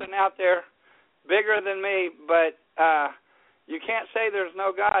there's something out there bigger than me, but you can't say there's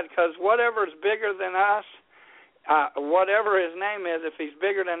no God, because whatever's bigger than us, whatever his name is, if he's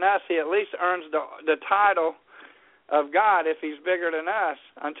bigger than us, he at least earns the title of God if he's bigger than us,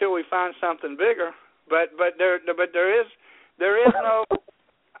 until we find something bigger. But there is no.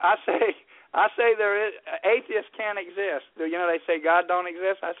 I say there is. Atheists can't exist. They say God don't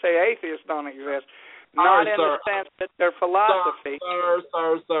exist. I say atheists don't exist. Not in the sense that their philosophy. Sir.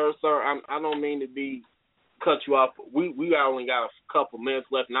 I don't mean to cut you off. We only got a couple minutes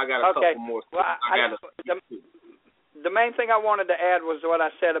left, and I got a couple more. Well, the main thing I wanted to add was what I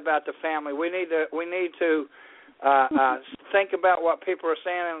said about the family. We need to think about what people are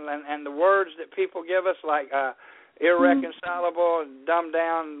saying and the words that people give us, like irreconcilable, dumbed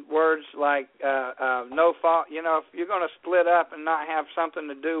down words like no fault. You know, if you're going to split up and not have something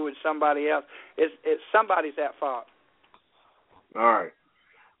to do with somebody else, it's somebody's at fault. All right.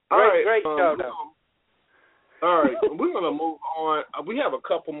 Great show, though. All right, we're gonna move on. We have a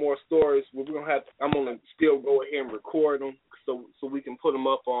couple more stories. I'm gonna still go ahead and record them so we can put them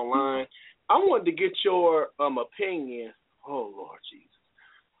up online. I wanted to get your opinion. Oh Lord Jesus,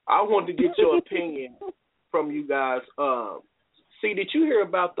 I wanted to get your opinion from you guys. See, did you hear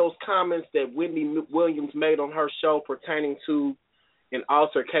about those comments that Wendy Williams made on her show pertaining to an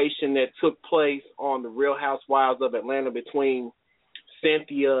altercation that took place on the Real Housewives of Atlanta between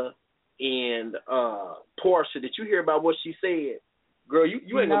Cynthia and Portia? Did you hear about what she said? Girl,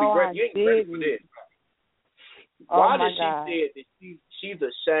 you ain't gonna be ready. You ain't ready for this. Why did she say that she's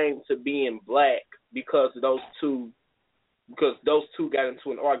ashamed to being black because those two got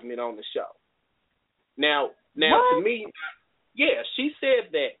into an argument on the show? Now what? To me, yeah, she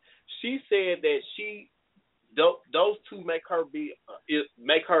said that. She said that those two make her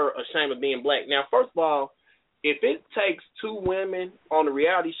ashamed of being black. Now, first of all, if it takes two women on a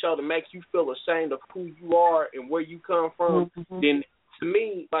reality show to make you feel ashamed of who you are and where you come from, then to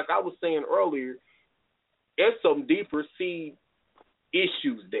me, like I was saying earlier, there's some deeper seed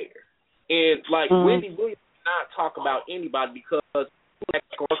issues there. And like Wendy Williams did not talk about anybody because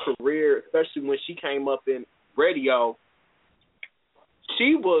her career, especially when she came up in radio,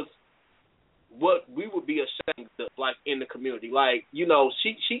 she was what we would be ashamed of, like, in the community. Like, you know,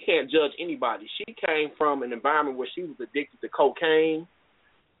 she can't judge anybody. She came from an environment where she was addicted to cocaine,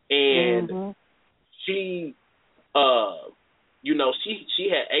 and she, you know, she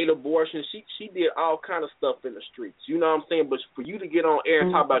had 8 abortions. She did all kind of stuff in the streets. You know what I'm saying? But for you to get on air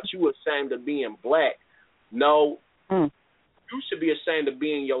and talk about you ashamed of being black, no, you should be ashamed of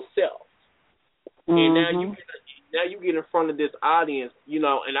being yourself. And now you get in front of this audience, you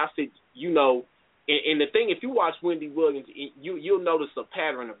know, and I said, you know, and the thing, if you watch Wendy Williams, you'll notice a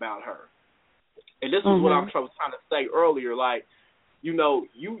pattern about her. And this is what I was trying to say earlier. Like, you know,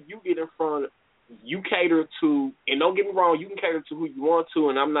 you get in front, you cater to, and don't get me wrong, you can cater to who you want to,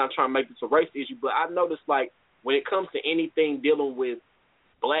 and I'm not trying to make this a race issue, but I noticed, like, when it comes to anything dealing with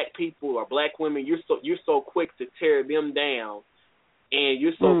black people or black women, you're so quick to tear them down, and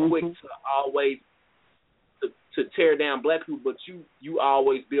you're so quick to always to tear down black people, but you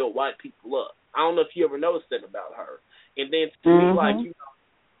always build white people up. I don't know if you ever noticed that about her. And then to me, like, you know,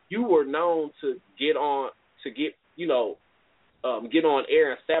 you were known to get on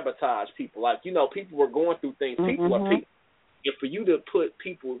air and sabotage people. Like, you know, people were going through things. People are people. And for you to put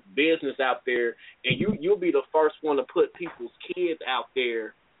people's business out there, and you'll be the first one to put people's kids out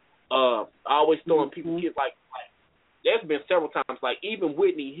there, always throwing people's kids, like there's been several times, like even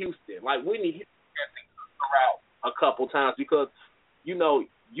Whitney Houston. Like, Whitney Houston has to cut her out a couple times because, you know,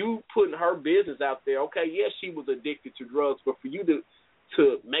 you putting her business out there. Okay, yes, she was addicted to drugs, but for you to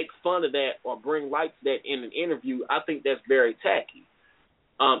make fun of that or bring light to that in an interview, I think that's very tacky.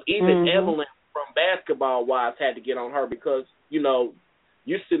 Even Evelyn from Basketball Wives had to get on her because, you know,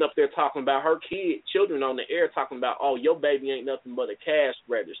 you're sitting up there talking about her children on the air, talking about, oh, your baby ain't nothing but a cash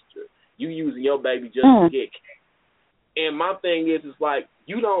register. You using your baby just to get cash. And my thing is like,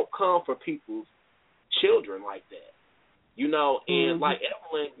 you don't come for people's children like that. You know, and like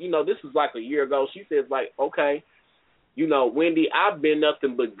Evelyn, you know, this was like a year ago. She says, like, okay, you know, Wendy, I've been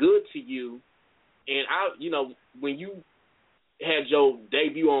nothing but good to you. And you know, when you had your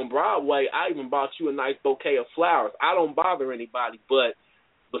debut on Broadway, I even bought you a nice bouquet of flowers. I don't bother anybody, but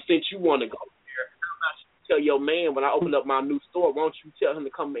since you want to go there, how about you tell your man when I open up my new store, won't you tell him to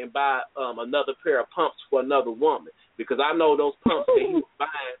come and buy another pair of pumps for another woman? Because I know those pumps that he was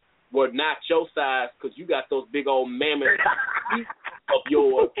buying were not your size because you got those big old mammoth of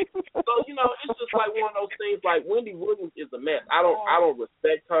yours. So, you know, it's just like one of those things. Like, Wendy Williams is a mess. I don't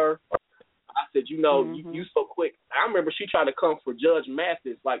respect her. I said, you know, you so quick. I remember she tried to come for Judge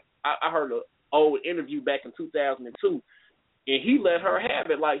Mathis. Like, I heard an old interview back in 2002, and he let her have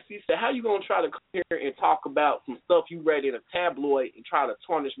it. Like, she said, how you going to try to come here and talk about some stuff you read in a tabloid and try to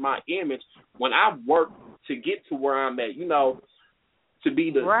tarnish my image when I worked to get to where I'm at, you know, to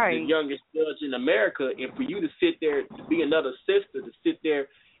be the youngest judge in America, and for you to sit there, to be another sister, to sit there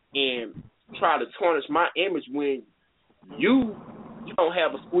and try to tarnish my image when you don't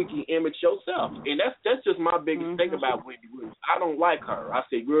have a squeaky image yourself. And that's just my biggest thing about Wendy Williams. I don't like her. I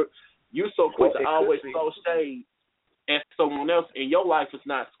said, you're so quick to always throw shade at someone else, and your life is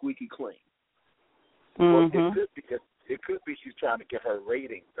not squeaky clean. Well, it could, because it could be she's trying to get her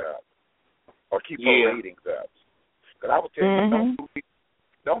ratings up or keep her ratings up. Because I would tell you,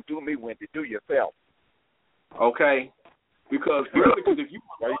 don't do me, Wendy. Do yourself. Okay. Because if you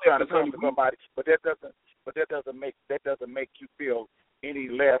are trying to talk to somebody, but that doesn't make you feel any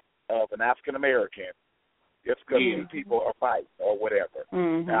less of an African American. Just because these people are fighting or whatever.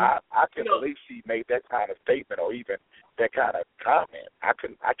 Now, I can't believe she made that kind of statement or even that kind of comment. I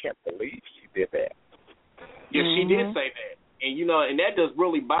can't believe she did that. Yeah, she did say that, and and that does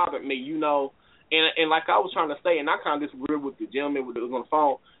really bother me. And like I was trying to say, and I kind of disagree with the gentleman who was on the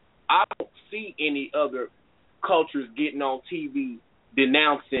phone. I don't see any other cultures getting on TV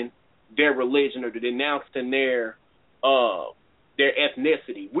denouncing their religion or denouncing their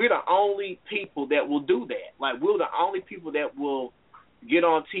ethnicity. We're the only people that will do that. Like, we're the only people that will get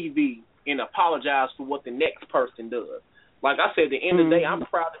on TV and apologize for what the next person does. Like I said, at the end of the day, I'm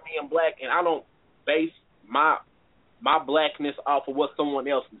proud of being black, and I don't base my blackness off of what someone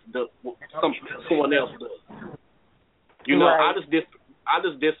else does. Someone else does. Right. I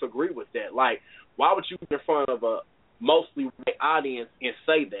just disagree with that. Like, why would you be in front of a mostly white audience and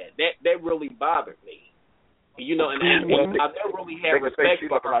say that? That really bothered me. And I really have respect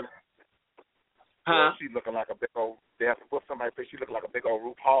for her. Well, she's looking like a big old. They have to put somebody say she looking like a big old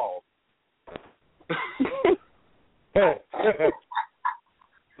RuPaul.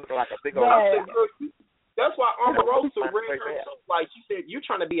 Looking like a big old. That's why Omarosa read her too. Like, she said, "You're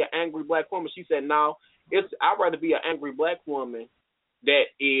trying to be an angry black woman." She said, "No, I'd rather be an angry black woman that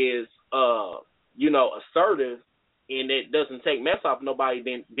is, assertive and that doesn't take mess off nobody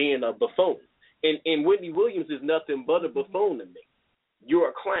than being a buffoon." And Wendy Williams is nothing but a buffoon to me. You're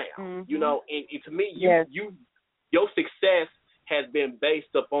a clown, and to me, your success has been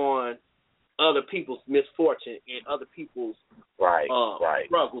based upon other people's misfortune and other people's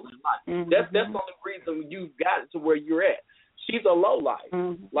struggles in life. That's the only reason you've gotten to where you're at. She's a lowlife.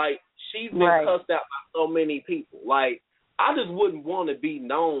 Like, she's been cussed out by so many people. Like, I just wouldn't want to be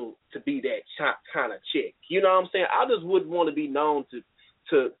known to be that kind of chick. You know what I'm saying? I just wouldn't want to be known to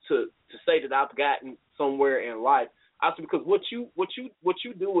say that I've gotten somewhere in life. I said, because what you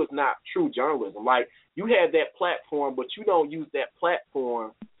do is not true journalism. Like, you have that platform, but you don't use that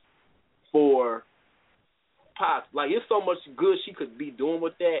platform for positive. Like, there's so much good she could be doing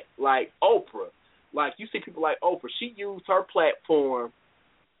with that. Like Oprah. Like, you see people like Oprah. She used her platform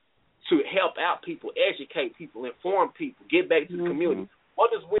to help out people, educate people, inform people, get back to the community.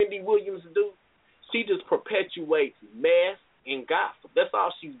 What does Wendy Williams do? She just perpetuates mess and gossip. That's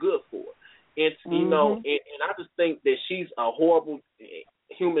all she's good for. And and I just think that she's a horrible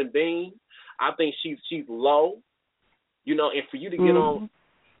human being. I think she's low. And for you to get on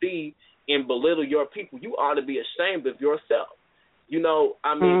TV and belittle your people, you ought to be ashamed of yourself.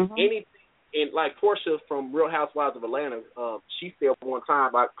 Anything. And like Portia from Real Housewives of Atlanta, she said one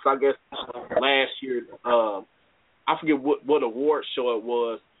time, I guess last year, I forget what award show it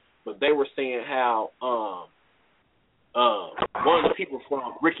was, but they were saying how one of the people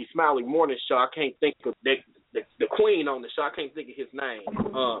from Ricky Smiley Morning Show, I can't think of the queen on the show, I can't think of his name,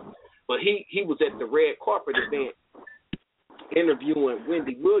 but he was at the red carpet event interviewing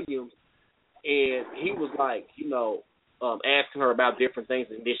Wendy Williams, and he was like, asking her about different things,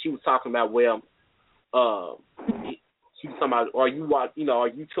 and then she was talking about, she was talking about, are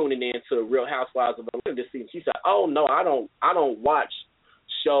you tuning in to Real Housewives of Atlanta this season? She said, "Oh no, I don't watch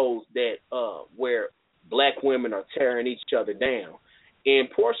shows that where black women are tearing each other down." And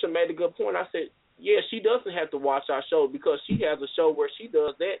Portia made a good point. I said, yeah, she doesn't have to watch our show because she has a show where she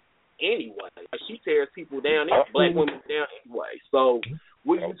does that anyway. Like, she tears people down, black women down anyway. So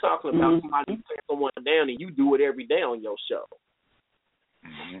what are you talking about? Somebody tear someone down and you do it every day on your show.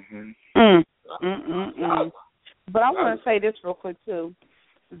 But I want to say this real quick too,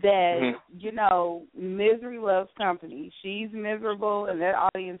 that misery loves company. She's miserable, and that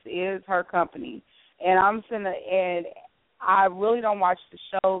audience is her company. And and I really don't watch the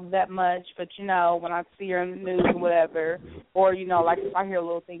show that much, but when I see her in the news or whatever, or like if I hear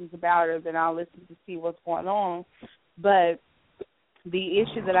little things about her, then I'll listen to see what's going on. But the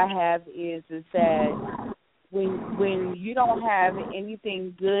issue that I have is that when you don't have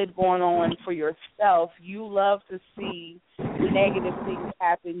anything good going on for yourself, you love to see negative things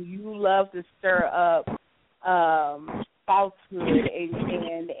happen. You love to stir up falsehood,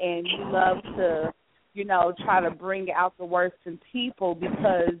 and you love to try to bring out the worst in people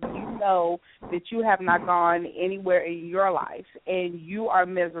because you know that you have not gone anywhere in your life and you are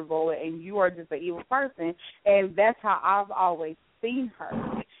miserable and you are just an evil person. And that's how I've always seen her.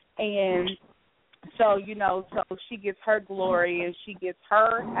 And so, so she gets her glory and she gets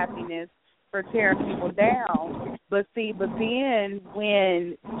her happiness for tearing people down. But then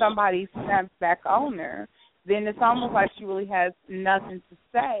when somebody snaps back on her, then it's almost like she really has nothing to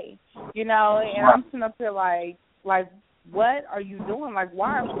say, you know. And I'm sitting up there like, what are you doing? Like,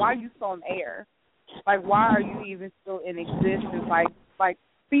 why are you still on air? Like, why are you even still in existence? Like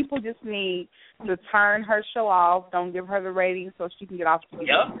people just need to turn her show off. Don't give her the ratings so she can get off TV.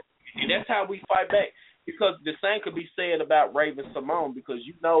 Yep, and that's how we fight back. Because the same could be said about Raven Symone, because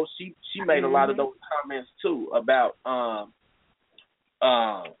you know she made a lot of those comments too about the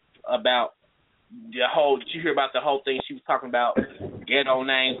whole. Did you hear about the whole thing? She was talking about ghetto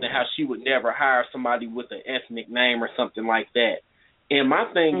names and how she would never hire somebody with an ethnic name or something like that. And my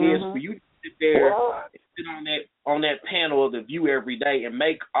thing is, for you to sit there and sit on that panel of The View every day and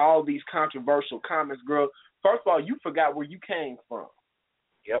make all these controversial comments, girl. First of all, you forgot where you came from.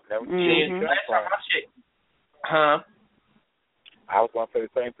 Yep, that was last time I checked. Huh? I was going to say the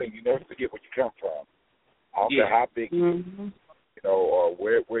same thing. You never forget where you come from. I don't care how big you know, or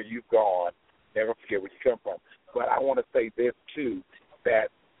where you've gone. Never forget where you come from. But I want to say this too, that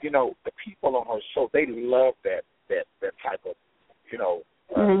you know the people on her show, they love that type of, you know,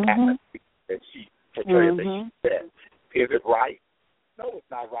 atmosphere that she portrays. That she said. Is it right? No, it's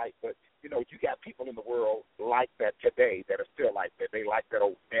not right. But you know, you got people in the world like that today that are still like that. They like that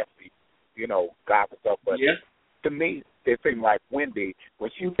old nasty, you know, gossip stuff. But to me, it seemed like Wendy,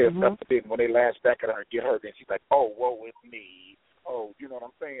 when she said stuff to them, when they lash back at her and get her, then she's like, oh, woe is me. Oh, you know what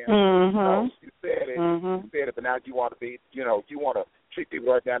I'm saying? No, you said it. You said it, but now you want to be, you know, you want to treat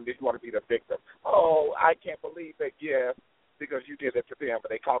people right down. You want to be the victim. Oh, I can't believe that, because you did it to them, but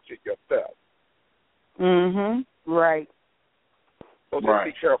they caught you yourself. Right. So just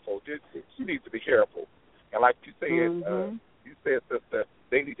be careful. She needs to be careful. And like you said, you said, sister,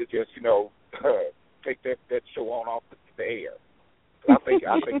 they need to just, you know, take that show on off the air. I think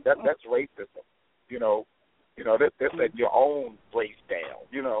that's racism. You know, that's letting your own race down.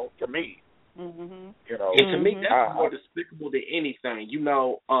 You know, to me. You know, and to me, that's more despicable than anything. You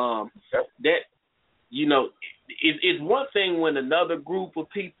know, that, you know, it's one thing when another group of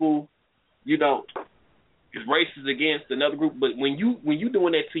people, you know, is racist against another group, but when you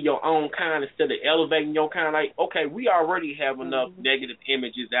doing that to your own kind instead of elevating your kind, like, okay, we already have enough negative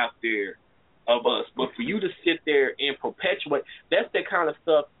images out there of us, but for you to sit there and perpetuate, that's the kind of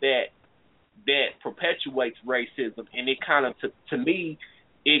stuff that perpetuates racism, and it kind of, to me,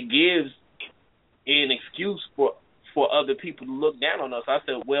 it gives an excuse for other people to look down on us. I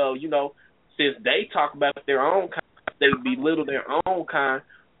said, well, you know, since they talk about their own kind, they belittle their own kind,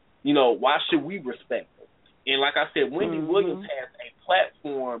 you know, why should we respect them? And like I said, Wendy Williams has a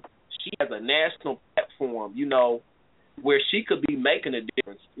platform. She has a national platform, you know, where she could be making a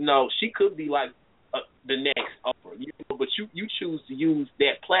difference. You know, she could be like the next Oprah, you know, but you choose to use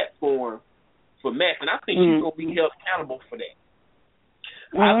that platform for mess, and I think she's going to be held accountable for that.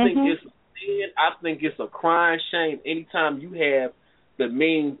 I think it's a sin. I think it's a crying shame anytime you have the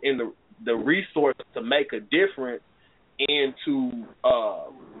means and the resources to make a difference and to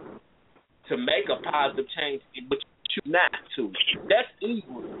make a positive change, but you choose not to. That's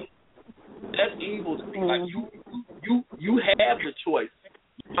evil to me. That's evil to me. Like you have the choice.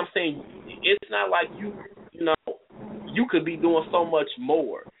 You know what I'm saying? It's not like you know, you could be doing so much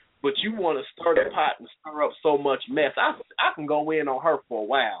more, but you want to stir the pot and stir up so much mess. I can go in on her for a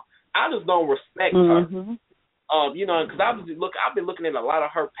while. I just don't respect her. You know, because I've been looking at a lot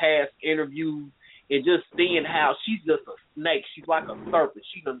of her past interviews and just seeing how she's just a snake. She's like a serpent.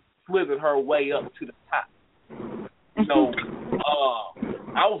 She done slithered her way up to the top. You know,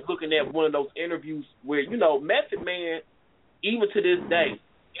 I was looking at one of those interviews where, you know, Method Man, even to this day,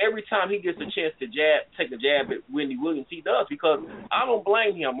 every time he gets a chance to take a jab at Wendy Williams, he does, because I don't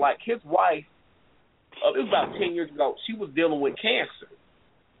blame him. Like, his wife, it was about 10 years ago, she was dealing with cancer.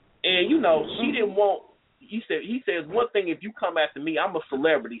 And, you know, she didn't want, he says, one thing, if you come after me, I'm a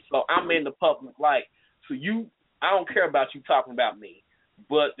celebrity, so I'm in the public light. So I don't care about you talking about me.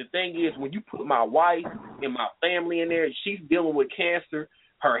 But the thing is, when you put my wife and my family in there, she's dealing with cancer,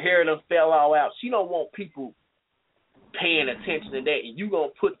 her hair done fell all out, she don't want people paying attention to that, and you going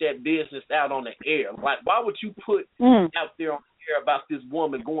to put that business out on the air. Like, why would you put out there on the air about this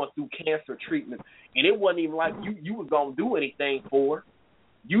woman going through cancer treatment, and it wasn't even like you were going to do anything for her.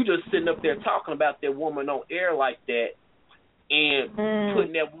 You just sitting up there talking about that woman on air like that and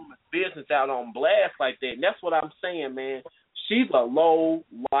putting that woman's business out on blast like that. And that's what I'm saying, man. She's a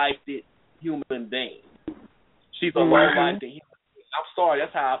low-lifed human being. She's a low-lifed human being. I'm sorry,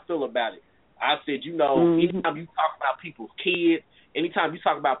 that's how I feel about it. I said, you know, anytime you talk about people's kids, anytime you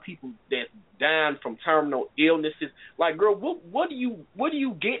talk about people that's dying from terminal illnesses, like, girl, what are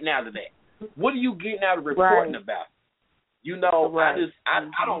you getting out of that? What are you getting out of reporting about? You know, Right.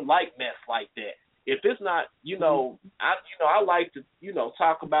 I don't like mess like that. If it's not, I like to,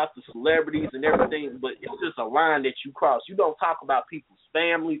 talk about the celebrities and everything, but it's just a line that you cross. You don't talk about people's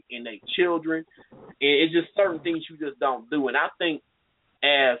families and their children, and it's just certain things you just don't do. And I think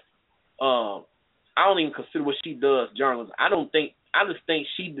I don't even consider what she does journalism. I just think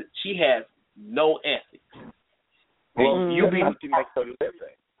she has no ethics. Well, that's how she makes her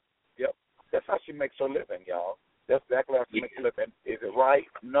living. Yep, that's how she makes her living, y'all. That's exactly how she makes her living. Is it right?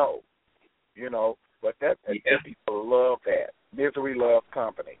 No. But people love that. Misery loves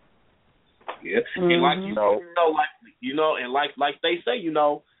company. Yeah, and like and like they say,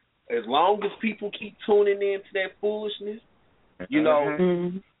 as long as people keep tuning in to that foolishness,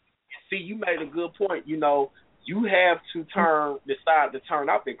 see, you made a good point. You have to decide to turn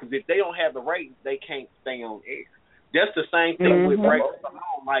off there, because if they don't have the ratings, they can't stay on air. That's the same thing with Raven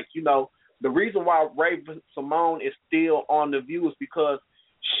Symone. Like, the reason why Raven Symone is still on The View is because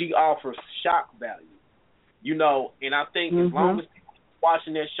she offers shock value. And I think as long as people keep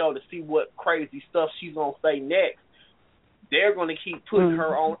watching that show to see what crazy stuff she's going to say next, they're going to keep putting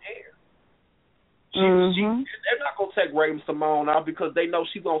her on air. They're not going to take Raven Symone out because they know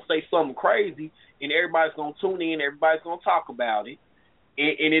she's going to say something crazy, and everybody's going to tune in, everybody's going to talk about it,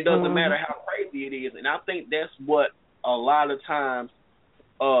 and it doesn't matter how crazy it is. And I think that's what a lot of times,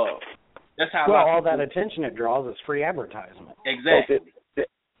 that's how all that attention it draws is free advertisement. Exactly.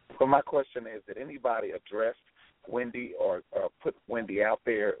 So my question is, did anybody address Wendy or put Wendy out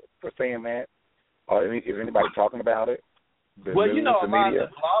there for saying that? Or is anybody talking about it? A lot of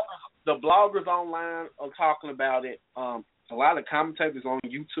the bloggers online are talking about it. A lot of commentators on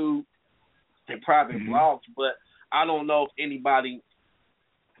YouTube and private blogs, but I don't know if anybody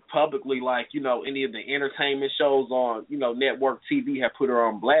publicly, like, any of the entertainment shows on, network TV have put her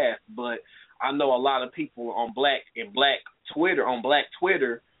on blast. But I know a lot of people on Black Twitter,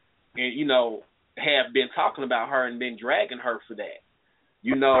 and, have been talking about her and been dragging her for that.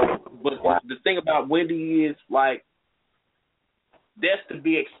 But the thing about Wendy is, like, that's to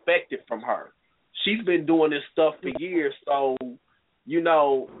be expected from her. She's been doing this stuff for years, so,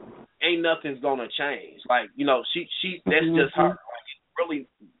 ain't nothing's gonna change. Like, she that's just her. Like, it's really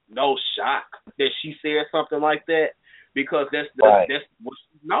no shock that she said something like that, because that's what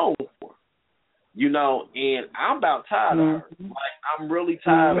she's known for. And I'm about tired of her. Like, I'm really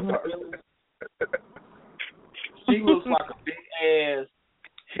tired of her. She looks like a big ass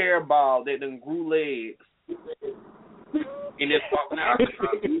hairball that done grew legs. And it's walking out.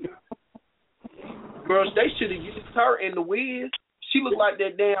 Girls, they should have used her in The Wiz. She looked like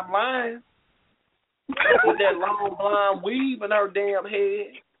that damn lion with that long blonde weave in her damn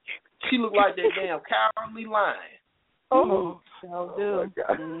head. She looked like that damn cowardly lion. Oh, so do.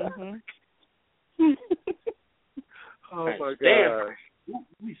 Oh my God!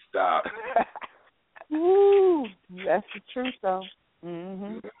 We stop. Ooh, that's the truth, though.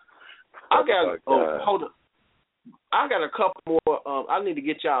 Hold up. I got a couple more. I need to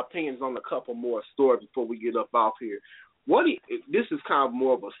get y'all opinions on a couple more stories before we get up off here. This is kind of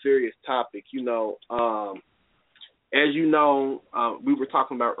more of a serious topic, As you know, we were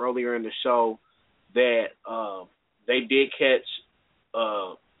talking about earlier in the show that they did catch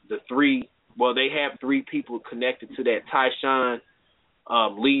the three. Well, they have three people connected to that Tyshawn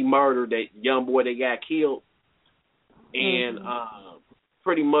Lee murder, that young boy that got killed, and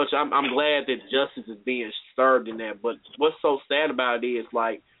pretty much, I'm glad that justice is being served in that. But what's so sad about it is,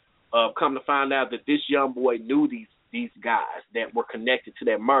 like, come to find out that this young boy knew these guys that were connected to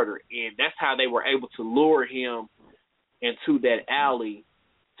that murder, and that's how they were able to lure him into that alley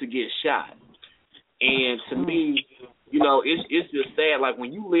to get shot. And to me, it's just sad. Like,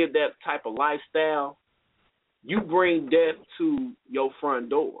 when you live that type of lifestyle, you bring death to your front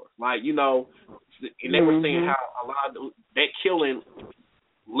door. Like, and they were saying how a lot of that killing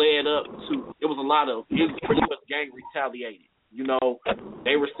led up to, it was pretty much gang retaliated.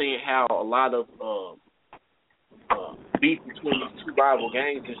 They were saying how a lot of beef between these two rival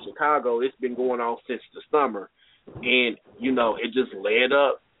gangs in Chicago, it's been going on since the summer. And, it just led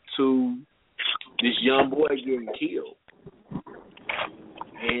up to this young boy getting killed.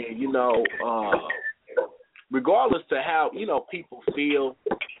 And, regardless to how, people feel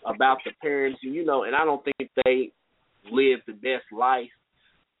about the parents, and I don't think they live the best life,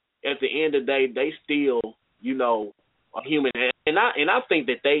 at the end of the day, they still, a human. And I think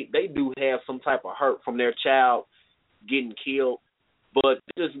that they do have some type of hurt from their child getting killed. But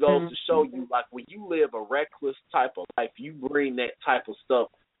it just goes to show you, like, when you live a reckless type of life, you bring that type of stuff,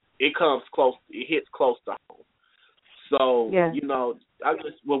 it hits close to home. So,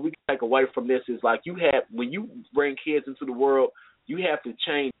 what we can take away from this is like when you bring kids into the world, you have to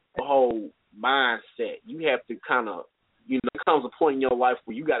change the whole mindset. You have to kind of, there comes a point in your life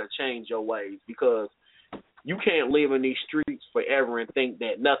where you got to change your ways, because you can't live in these streets forever and think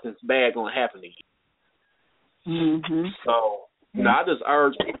that nothing's bad going to happen to you. Mm-hmm. So, I just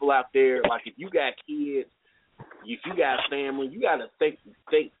urge people out there, like, if you got kids, if you got family, you got to think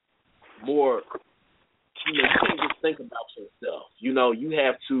more. You can't just think about yourself. You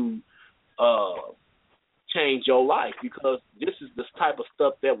have to change your life, because this is the type of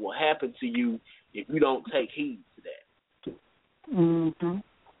stuff that will happen to you if you don't take heed to that. Mhm.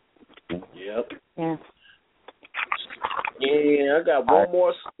 Yep. Yeah. Yeah, I got one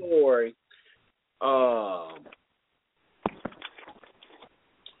more story.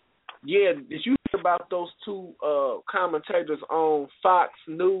 Did you hear about those two commentators on Fox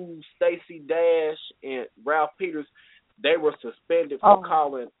News, Stacy Dash and Ralph Peters? They were suspended for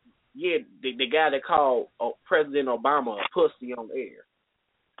calling, the guy that called President Obama a pussy on air.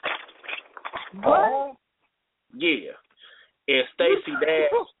 What? Yeah. And Stacy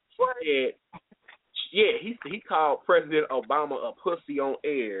Dash said, he called President Obama a pussy on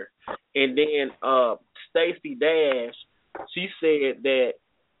air. And then Stacy Dash, she said that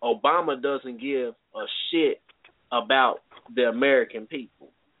Obama doesn't give a shit about the American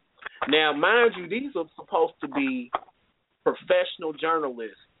people. Now, mind you, these are supposed to be professional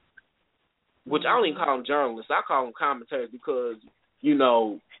journalists, which I don't even call them journalists. I call them commentators, because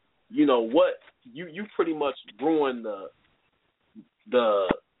what you pretty much ruin the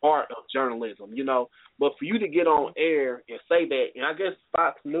art of journalism, But for you to get on air and say that, and I guess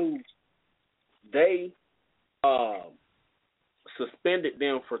Fox News, they suspended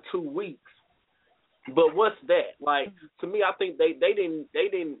them for 2 weeks. But what's that? Like, to me, I think they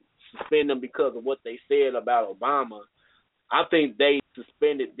didn't suspend them because of what they said about Obama. I think they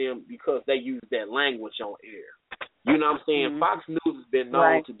suspended them because they used that language on air. You know what I'm saying? Mm-hmm. Fox News has been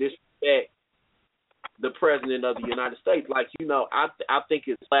known to disrespect the president of the United States. Like, I think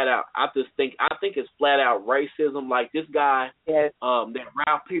it's flat out. I think it's flat out racism. Like, this guy, that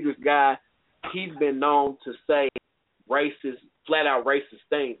Ralph Peters guy, he's been known to say flat out racist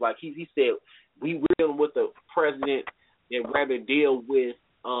things. Like, he said, we're dealing with a president that rather deal with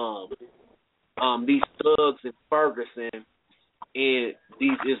these thugs in Ferguson and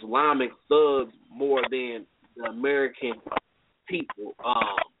these Islamic thugs more than the American people,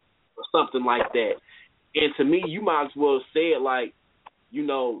 or something like that. And to me, you might as well say it like, you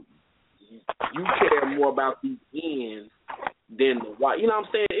care more about these ends than the white. You know what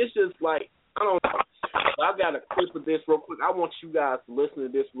I'm saying? It's just like, I don't know. I got a clip of this real quick. I want you guys to listen to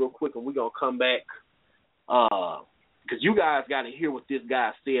this real quick, and we're going to come back, because you guys got to hear what this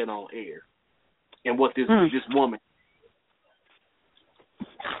guy said on air and what this woman.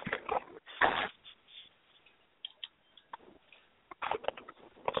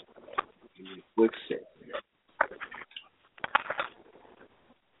 Give me a quick second.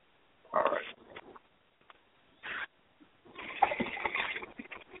 All right.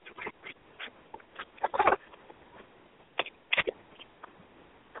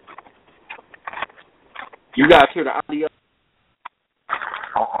 You guys hear the audio?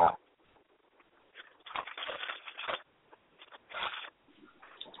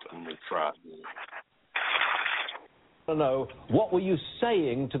 Let me try. No, what were you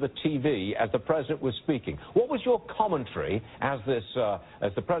saying to the TV as the president was speaking? What was your commentary as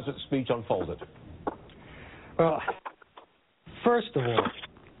the president's speech unfolded? Well, first of all,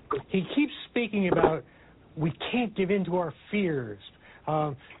 he keeps speaking about we can't give in to our fears.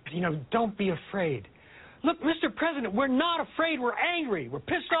 Don't be afraid. Look, Mr. President, we're not afraid. We're angry. We're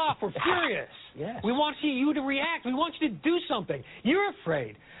pissed off. We're furious. Yes. We want you to react. We want you to do something. You're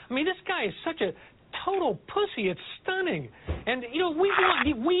afraid. I mean, this guy is such a total pussy. It's stunning. And, we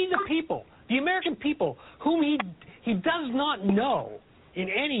the people, the American people, whom he does not know in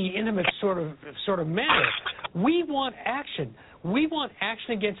any intimate sort of manner, we want action. We want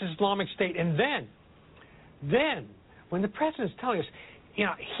action against Islamic State. And then, when the president's telling us,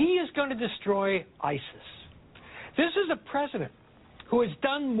 he is going to destroy ISIS. This is a president who has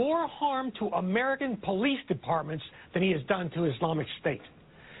done more harm to American police departments than he has done to Islamic State.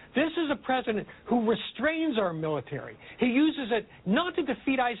 This is a president who restrains our military. He uses it not to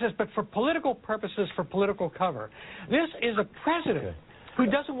defeat ISIS, but for political purposes, for political cover. This is a president who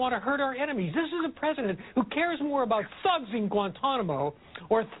doesn't want to hurt our enemies. This is a president who cares more about thugs in Guantanamo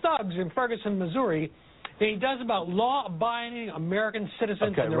or thugs in Ferguson, Missouri, than he does about law-abiding American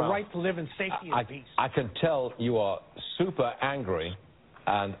citizens and their right to live in safety and peace. I can tell you are super angry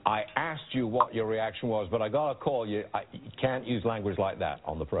And I asked you what your reaction was, but I got to call you. You can't use language like that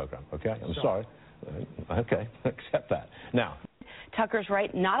on the program, okay? I'm sorry. Okay, accept that. Now. Tucker's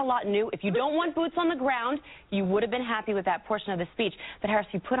right. Not a lot new. If you don't want boots on the ground, you would have been happy with that portion of the speech. But Harris,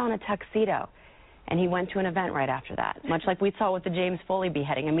 he put on a tuxedo, and he went to an event right after that, much like we saw with the James Foley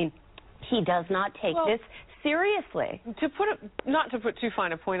beheading. I mean, he does not take this seriously. Not to put too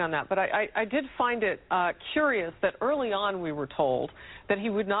fine a point on that, but I did find it curious that early on we were told that he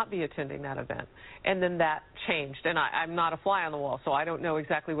would not be attending that event, and then that changed. And I'm not a fly on the wall, so I don't know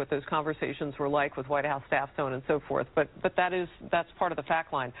exactly what those conversations were like with White House staff, so on and so forth. But that's part of the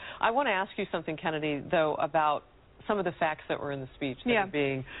fact line. I want to ask you something, Kennedy, though, about some of the facts that were in the speech that are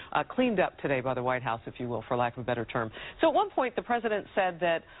being cleaned up today by the White House, if you will, for lack of a better term. So at one point, the president said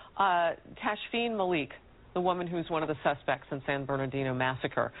that Tyshawn Malik, the woman who's one of the suspects in San Bernardino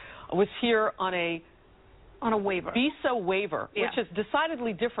massacre, was here on a waiver, visa waiver, which is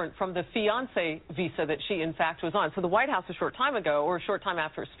decidedly different from the fiancé visa that she, in fact, was on. So the White House a short time ago, or a short time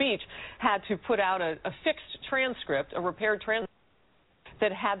after her speech, had to put out a fixed transcript, a repaired transcript, that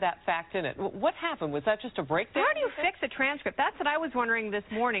had that fact in it. What happened? Was that just a breakdown? How do you fix a transcript? That's what I was wondering this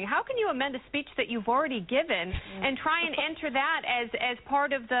morning. How can you amend a speech that you've already given and try and enter that as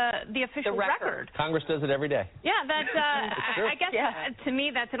part of the official record? Congress does it every day. Yeah, that's, I guess to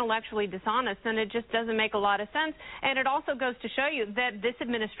me that's intellectually dishonest, and it just doesn't make a lot of sense. And it also goes to show you that this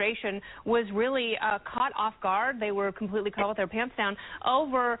administration was really caught off guard. They were completely caught with their pants down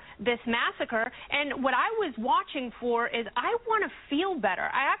over this massacre. And what I was watching for is I want to feel better.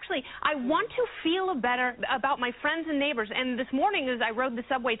 I want to feel better about my friends and neighbors. And this morning, as I rode the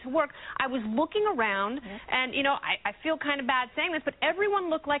subway to work, I was looking around, and, you know, I feel kind of bad saying this, but everyone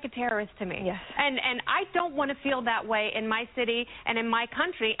looked like a terrorist to me. Yes. And I don't want to feel that way in my city and in my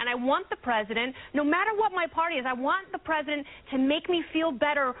country. And I want the president, no matter what my party is, I want the president to make me feel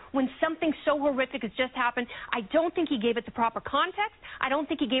better when something so horrific has just happened. I don't think he gave it the proper context. I don't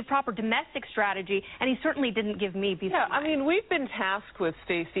think he gave proper domestic strategy, and he certainly didn't give me peace of mind. I mean, we've been tasked with,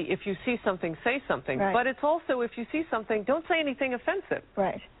 Stacy, if you see something, say something. Right. But it's also, if you see something, don't say anything offensive.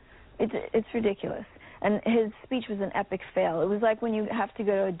 Right. It's ridiculous. And his speech was an epic fail. It was like when you have to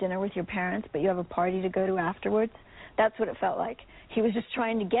go to a dinner with your parents, but you have a party to go to afterwards. That's what it felt like. He was just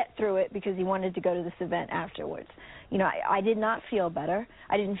trying to get through it because he wanted to go to this event afterwards. You know, I did not feel better.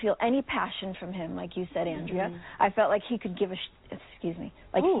 I didn't feel any passion from him, like you said, Andrea. I felt like he could give he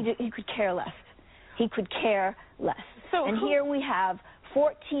could care less. He could care less. And here we have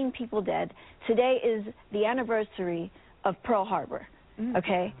 14 people dead. Today is the anniversary of Pearl Harbor,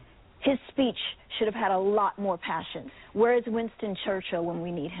 okay? His speech should have had a lot more passion. Where is Winston Churchill when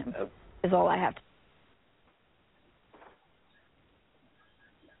we need him, is all I have to say.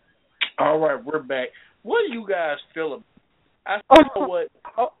 All right, we're back. What do you guys feel about? I feel what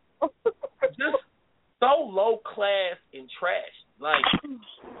just so low class and trash. Like,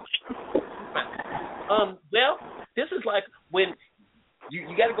 well, this is like when you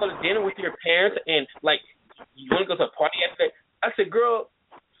got to go to dinner with your parents and like you want to go to a party after that. I said, girl,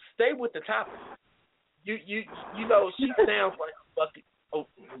 stay with the topic. You know, she sounds like fucking. Oh,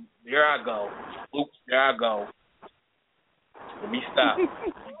 there I go. Oops, there I go. Let me stop.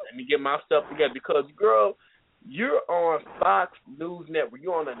 Let me get my stuff together because, girl, you're on Fox News Network.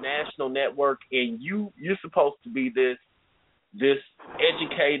 You're on a national network, and you're supposed to be this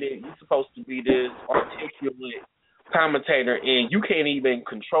educated. You're supposed to be this articulate commentator, and you can't even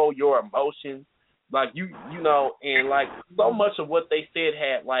control your emotions. Like you know, and like so much of what they said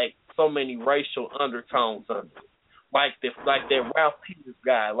had like so many racial undertones under it. Like that Ralph Peters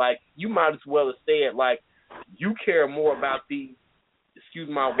guy. Like you might as well have said like you care more about these, excuse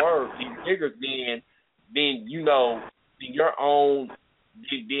my word, these niggers than you know than your own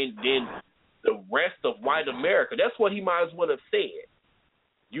than the rest of white America. That's what he might as well have said.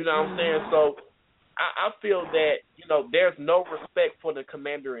 You know what I'm saying? So I feel that, you know, there's no respect for the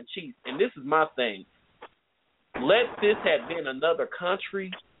commander-in-chief. And this is my thing. Let this have been another country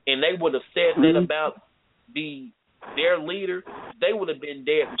and they would have said that about their leader, they would have been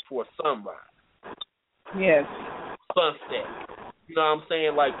dead before sunrise. Yes. Sunset. You know what I'm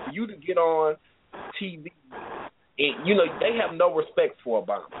saying? Like, for you to get on TV and, you know, they have no respect for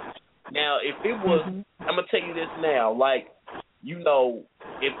Obama. Now, if it was, I'm going to tell you this now, like, you know,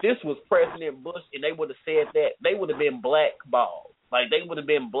 if this was President Bush and they would have said that, they would have been blackballed. Like they would have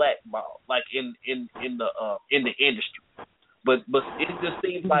been blackballed, like in the industry. But it just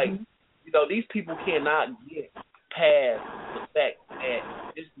seems like, you know, these people cannot get past the fact that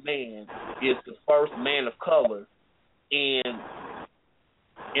this man is the first man of color in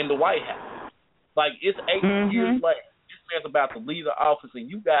the White House. Like it's 8 years later. It's man's about to leave the office, and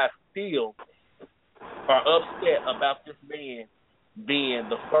you guys still are upset about this man being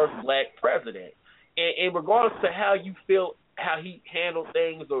the first black president. And regardless to how you feel, how he handled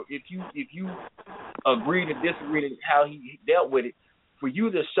things, or if you agree to disagree with how he dealt with it, for you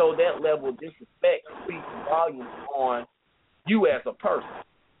to show that level of disrespect speaks volumes on you as a person.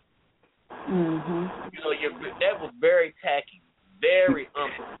 Mm-hmm. You know, that was very tacky, very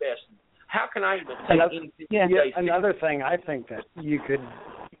unprofessional. How can I even take anything? Yeah, another thing I think that you could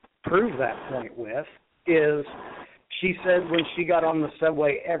prove that point with is she said when she got on the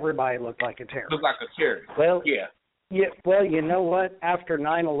subway, everybody looked like a terrorist. Looked like a terrorist. Well, yeah. Well, you know what? After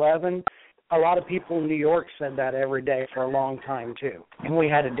 9/11, a lot of people in New York said that every day for a long time too, and we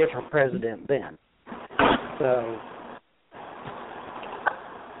had a different president then. So.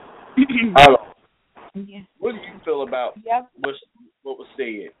 What do you feel about what was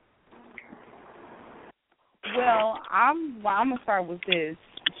said? Well, I'm gonna start with this.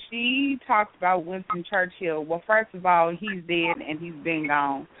 She talked about Winston Churchill. Well, first of all, he's dead and he's been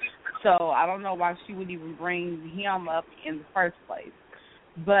gone, so I don't know why she would even bring him up in the first place.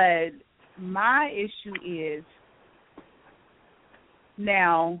 But my issue is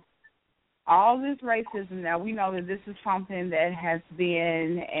now all this racism. Now we know that this is something that has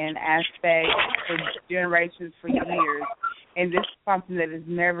been an aspect for generations, for years. And this is something that is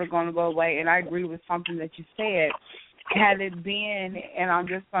never going to go away. And I agree with something that you said. Had it been, and I'm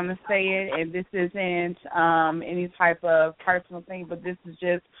just going to say it, and this isn't any type of personal thing, but this is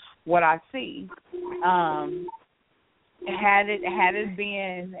just what I see. Had it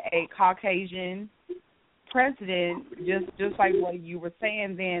been a Caucasian president, just like what you were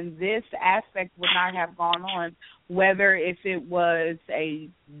saying, then this aspect would not have gone on, whether if it was a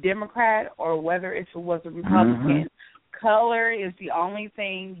Democrat or whether if it was a Republican. Color is the only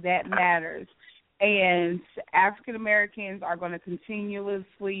thing that matters. And African Americans are going to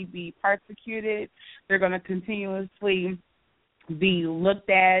continuously be persecuted. They're going to continuously be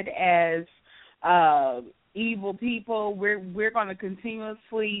looked at as evil people. We're going to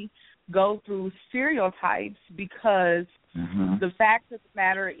continuously go through stereotypes because the fact of the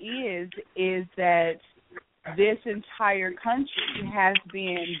matter is that this entire country has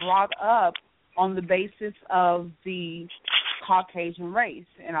been brought up on the basis of the Caucasian race.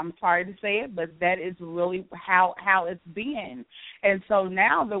 And I'm sorry to say it, but that is really how it's been. And so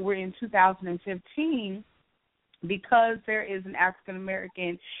now that we're in 2015, because there is an African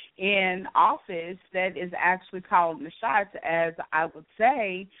American in office that is actually calling the shots, as I would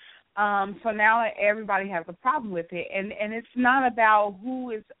say, so now everybody has a problem with it. And it's not about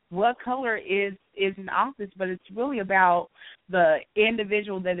what color is in office, but it's really about the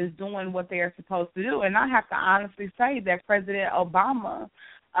individual that is doing what they are supposed to do. And I have to honestly say that President Obama,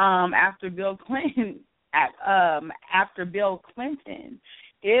 after Bill Clinton,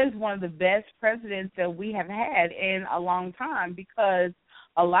 is one of the best presidents that we have had in a long time, because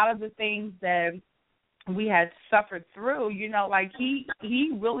a lot of the things that we had suffered through, like he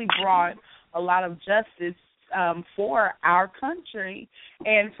really brought a lot of justice for our country,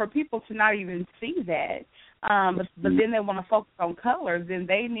 and for people to not even see that, but then they want to focus on color, then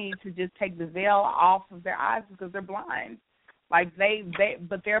they need to just take the veil off of their eyes because they're blind. Like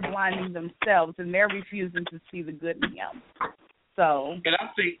but they're blinding themselves, and they're refusing to see the good in him. So, and I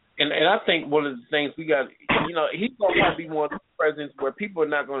think one of the things we got, he's going to be one of the presidents where people are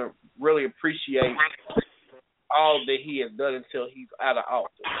not going to really appreciate all that he has done until he's out of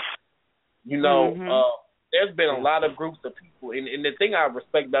office. There's been a lot of groups of people, and the thing I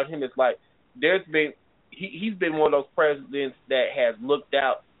respect about him is like he's been one of those presidents that has looked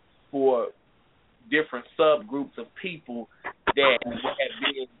out for different subgroups of people that have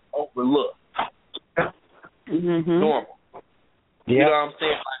been overlooked. Normal. You know what I'm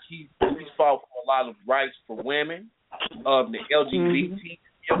saying? Like he's fought for a lot of rights for women, the LGBT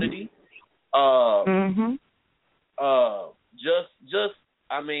community.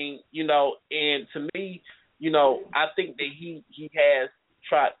 And to me, I think that he has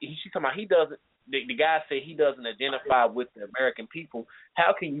tried. She's talking about he doesn't. The guy said he doesn't identify with the American people.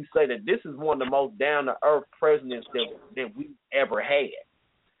 How can you say that this is one of the most down to earth presidents that we've ever had?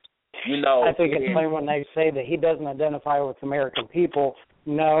 I think it's funny when they say that he doesn't identify with American people.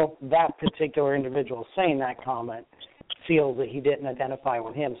 No, that particular individual saying that comment feels that he didn't identify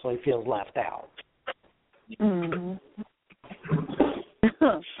with him, so he feels left out.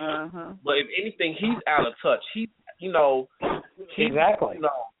 But if anything, he's out of touch. Exactly.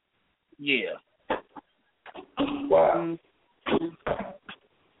 Yeah. Wow.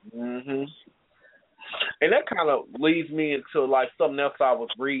 And that kind of leads me into like something else I was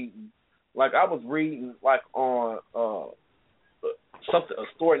reading. Like I was reading like on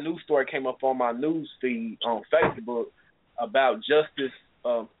news story came up on my news feed on Facebook about Justice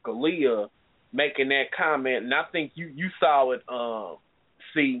Scalia making that comment, and I think you saw it.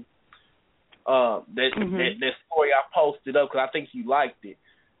 See that story I posted up because I think you liked it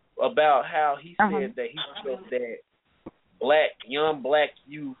about how he said that he felt that young black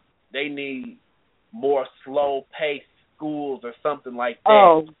youth, they need more slow paced schools or something like that.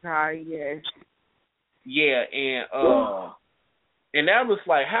 Oh God, yes. Yeah, and that was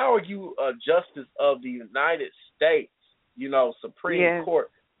like, how are you a justice of the United States, Supreme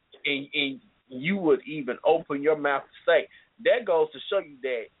Court, and you would even open your mouth to say? That goes to show you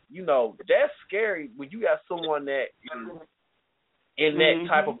that, that's scary when you got someone that is in that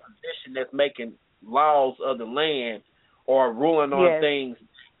type of position that's making laws of the land or ruling on things,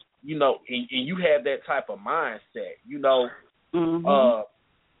 and you have that type of mindset,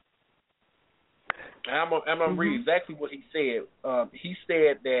 And I'm gonna read exactly what he said. He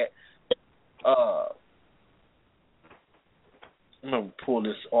said that I'm gonna pull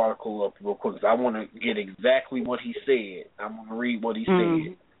this article up real quick because I want to get exactly what he said. I'm gonna read what he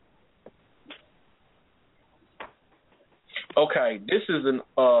said. Okay, this is an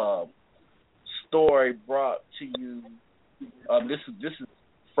story brought to you. This is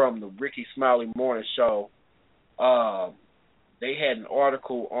from the Ricky Smiley Morning Show. They had an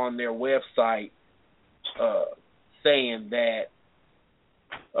article on their website saying that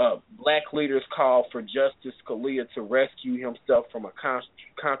black leaders call for Justice Scalia to rescue himself from a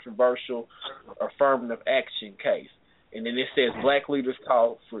controversial affirmative action case. And then it says black leaders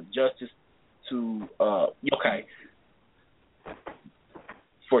call for justice to,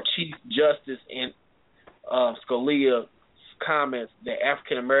 for Chief Justice and Scalia's comments that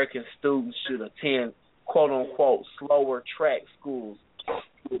African American students should attend quote unquote slower track schools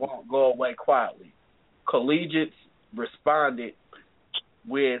won't go away quietly. Collegiates responded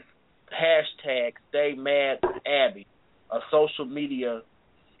with hashtag Stay Mad Abby, a social media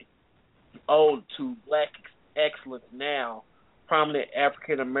ode to black excellence. Now, prominent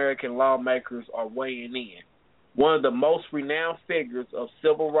African American lawmakers are weighing in. One of the most renowned figures of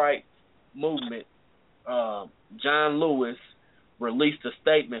civil rights movement, John Lewis, released a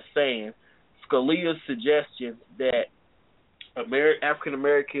statement saying Scalia's suggestion that African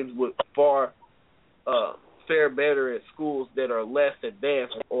Americans would fare better at schools that are less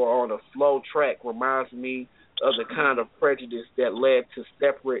advanced or on a slow track reminds me of the kind of prejudice that led to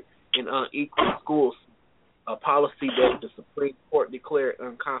separate and unequal schools, a policy that the Supreme Court declared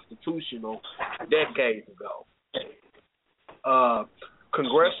unconstitutional decades ago.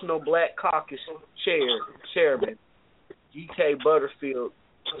 Congressional Black Caucus Chairman G.K. Butterfield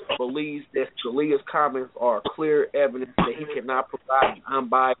believes that Scalia's comments are clear evidence that he cannot provide an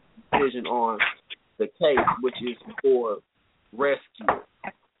unbiased decision on the case, which is for rescue.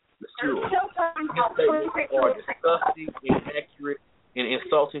 His statements are disgusting, inaccurate, and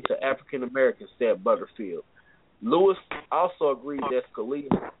insulting to African Americans, said Butterfield. Lewis also agreed that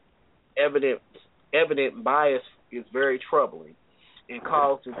Scalia's evident bias is very troubling and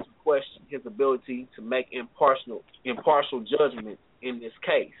calls into question his ability to make impartial judgments in this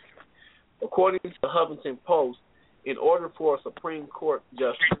case. According to the Huffington Post, in order for a Supreme Court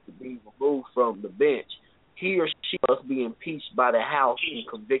justice to be removed from the bench, he or she must be impeached by the House and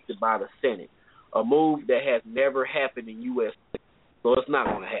convicted by the Senate, a move that has never happened in U.S. So it's not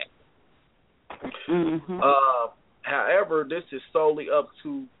going to happen. However, this is solely up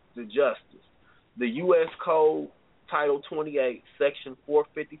to the justice. The U.S. Code, Title 28, Section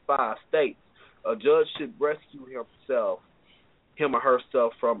 455 states a judge should rescue him or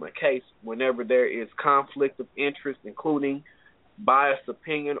herself from a case whenever there is conflict of interest, including biased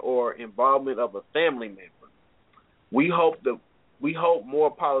opinion or involvement of a family member. We hope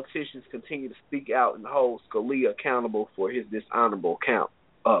more politicians continue to speak out and hold Scalia accountable for his dishonorable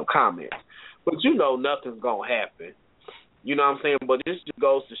comments. But nothing's going to happen. You know what I'm saying? But this just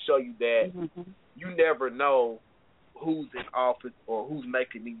goes to show you that you never know who's in office or who's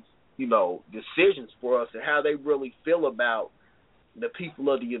making these, decisions for us and how they really feel about the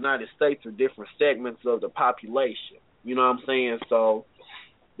people of the United States or different segments of the population. You know what I'm saying? So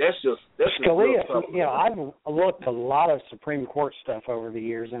that's just Scalia. I've looked a lot of Supreme Court stuff over the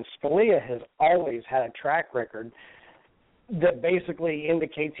years, and Scalia has always had a track record that basically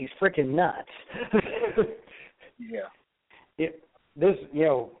indicates he's freaking nuts.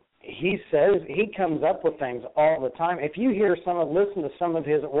 He says he comes up with things all the time. If you listen to some of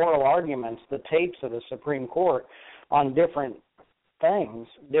his oral arguments, the tapes of the Supreme Court on different things,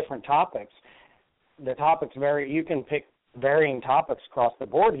 different topics, the topics vary. You can pick varying topics across the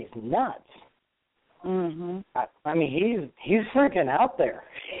board. He's nuts. Mhm. I mean, he's freaking out there.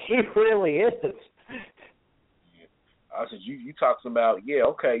 He really is. I said, you talking about,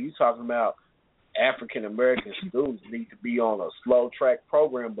 you talking about African American students need to be on a slow track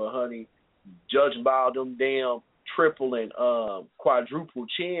program, but honey, judging by all them damn triple and quadruple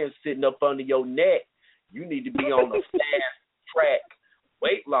chins sitting up under your neck, you need to be on a fast track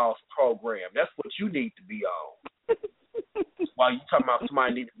weight loss program. That's what you need to be on. While you talking about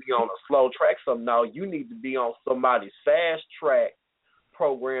somebody need to be on a slow track, no, you need to be on somebody's fast track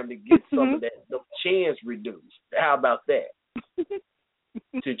program to get some of them chins reduced. How about that?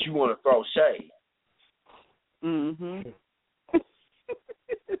 Since you want to throw shade. Mhm.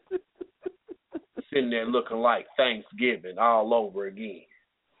 Sitting there looking like Thanksgiving all over again.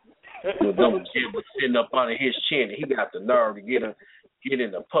 With them jibbers sitting up under his chin, and he got the nerve to get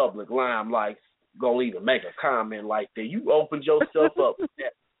in the public limelight, go even make a comment like that. You opened yourself up with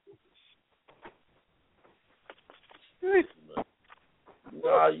that.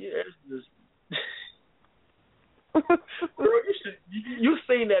 No, yeah, it's just you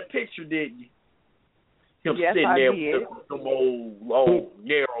seen that picture, didn't you? Him sitting there with some old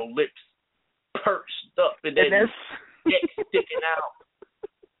narrow lips perched up and that neck sticking out.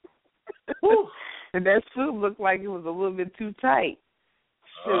 And that suit looked like it was a little bit too tight.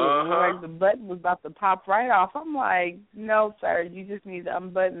 Shoot, like the button was about to pop right off. I'm like, no, sir, you just need to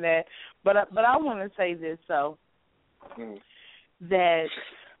unbutton that. But I want to say this, that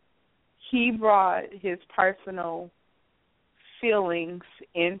he brought his personal feelings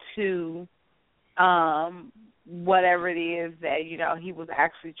into whatever it is that, he was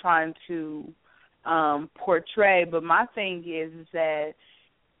actually trying to portray. But my thing is that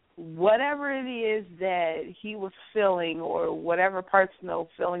whatever it is that he was feeling or whatever personal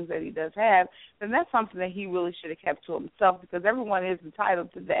feelings that he does have, then that's something that he really should have kept to himself, because everyone is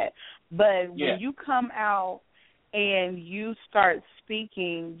entitled to that. But when you come out and you start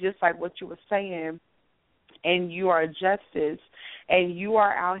speaking just like what you were saying, and you are justice, and you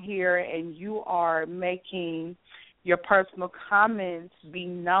are out here and you are making your personal comments be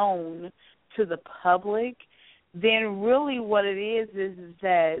known to the public, then really what it is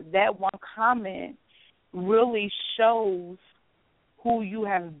that one comment really shows who you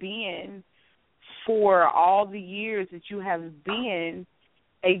have been for all the years that you have been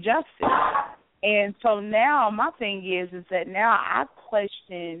a justice. And so now my thing is that now I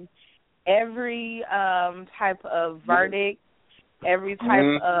question every type of verdict, every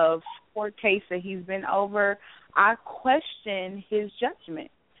type of court case that he's been over. I question his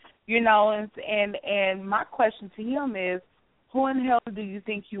judgment. And my question to him is, who in hell do you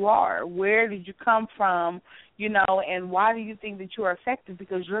think you are? Where did you come from? And why do you think that you are effective?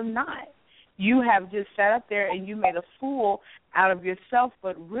 Because you're not. You have just sat up there and you made a fool out of yourself.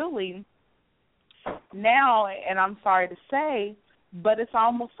 But really, now, and I'm sorry to say, but it's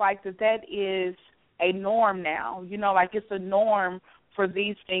almost like that is a norm now. Like it's a norm for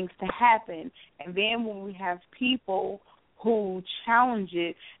these things to happen. And then when we have people who challenge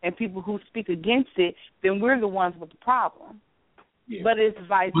it and people who speak against it, then we're the ones with the problem. Yeah. But it's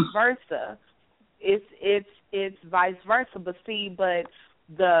vice versa. It's vice versa. But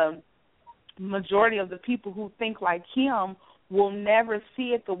the majority of the people who think like him will never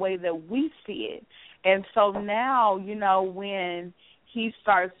see it the way that we see it. And so now, when he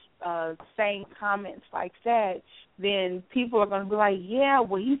starts saying comments like that, then people are going to be like, yeah,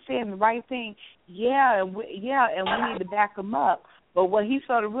 well, he's saying the right thing. And we need to back him up. But what he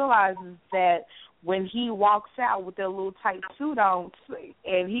sort of realizes is that when he walks out with that little tight suit on,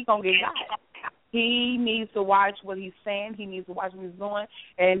 and he going to get got. He needs to watch what he's saying. He needs to watch what he's doing,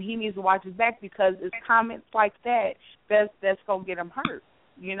 and he needs to watch his back, because it's comments like that's going to get him hurt.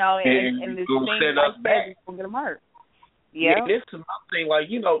 And this thing like that is going to get him hurt. Yeah, this is my thing. Like,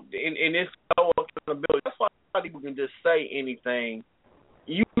 and it's no accountability. That's why people can just say anything.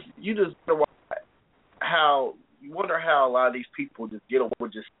 You just wonder how a lot of these people just get away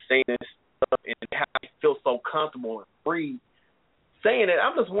with just saying this stuff, and how they feel so comfortable and free saying it.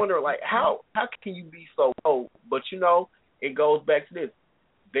 I'm just wondering, like, how can you be so low? But it goes back to this: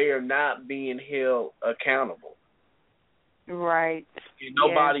 they are not being held accountable. Right. And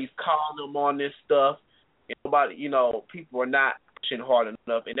nobody's calling them on this stuff. And nobody, people are not pushing hard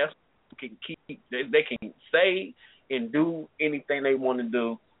enough, and that's they can say and do anything they want to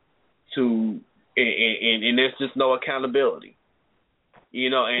do and there's just no accountability.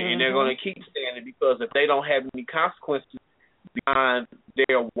 And they're going to keep saying it, because if they don't have any consequences behind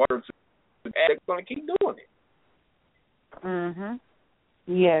their words, they're going to keep doing it.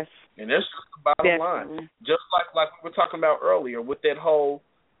 Yes. And that's the bottom line. Just like we were talking about earlier with that whole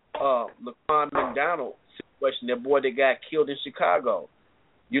Laquan McDonald situation, that boy that got killed in Chicago,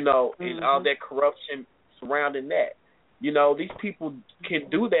 and all that corruption surrounding that. These people can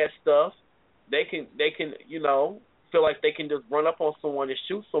do that stuff. They can, feel like they can just run up on someone and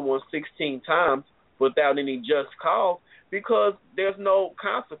shoot someone 16 times without any just cause because there's no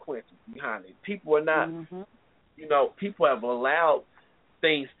consequences behind it. People are not, people have allowed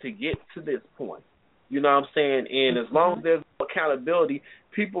things to get to this point. You know what I'm saying? And as long as there's accountability,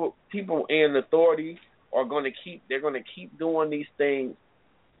 people in authority are going to keep doing these things.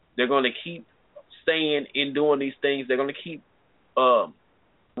 They're going to keep staying and doing these things. They're going to keep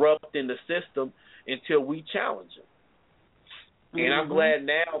corrupting the system until we challenge them. And I'm glad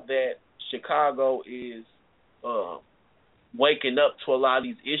now that Chicago is waking up to a lot of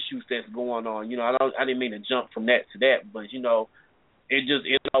these issues that's going on. I didn't mean to jump from that to that, but it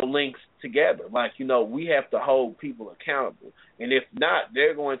all links together. Like, we have to hold people accountable, and if not,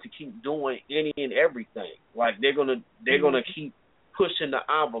 they're going to keep doing any and everything. Like they're gonna keep pushing the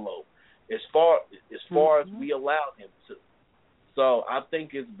envelope as far as we allow them to. So I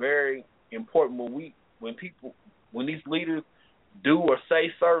think it's very important when these leaders do or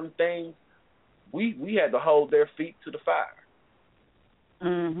say certain things, we had to hold their feet to the fire.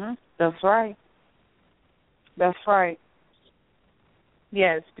 That's right. That's right.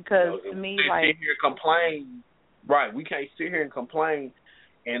 Yes, because to me, we can't sit here and complain. Right, we can't sit here and complain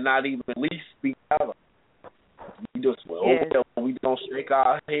and not even at least speak out. We just we don't shake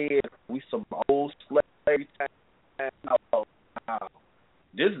our head. We some old slave time.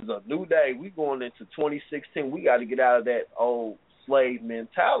 This is a new day. We going into 2016. We got to get out of that old slave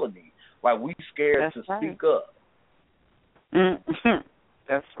mentality. Like we scared to speak up.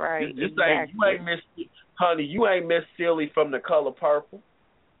 That's right. You ain't Miss Silly from The Color Purple.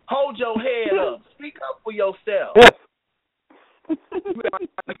 Hold your head up. Speak up for yourself. That's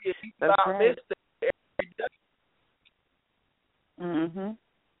right.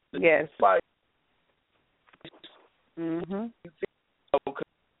 Yes.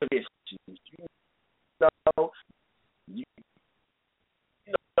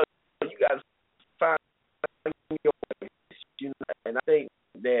 You got to find your way, and I think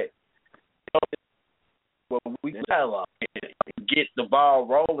that when we dialogue and get the ball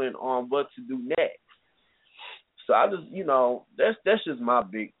rolling on what to do next. So I just, that's just my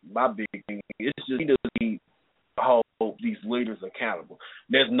big thing. It's just we just need to hold these leaders accountable.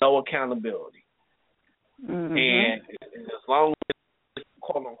 There's no accountability, and as long as it's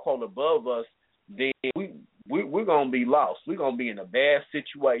quote unquote above us, then we're gonna be lost. We're gonna be in a bad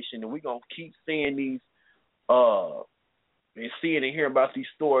situation, and we're gonna keep seeing these and seeing and hearing about these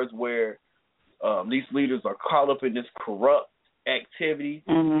stories where these leaders are caught up in this corrupt activity,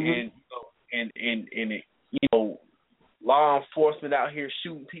 and law enforcement out here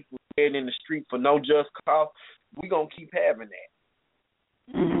shooting people dead in the street for no just cause. We're gonna keep having that.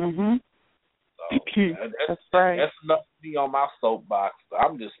 So that's right. That's enough to be on my soapbox.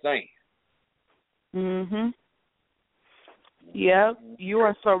 I'm just saying. Yep, you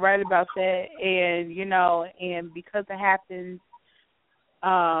are so right about that, and and because it happens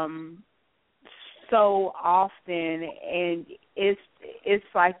so often, and it's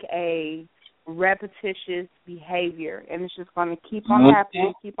like a repetitious behavior, and it's just going to keep on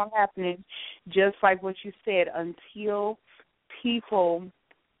happening, just like what you said, until people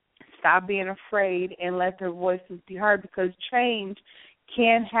stop being afraid and let their voices be heard, because change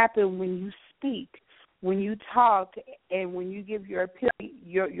can happen when you speak, when you talk, and when you give your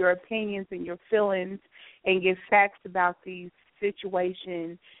opinions and your feelings and give facts about these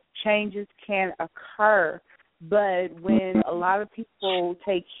situations. Changes can occur, but when a lot of people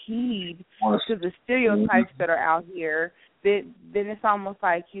take heed to the stereotypes that are out here, then it's almost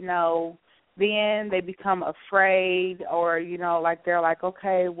like, then they become afraid, or, like they're like,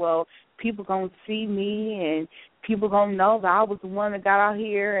 okay, well, people going to see me and people going to know that I was the one that got out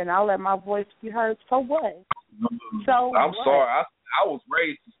here and I'll let my voice be heard. So what? I'm sorry. I was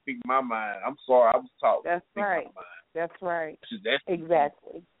raised to speak my mind. I'm sorry. I was taught to speak my mind. That's right. I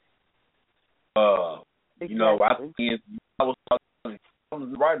Exactly. was talking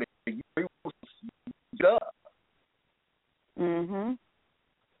right. You up.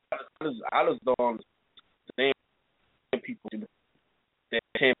 I just don't understand people that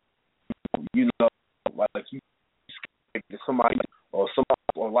can, like you somebody or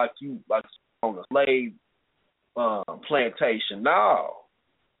like you on a slave plantation. No.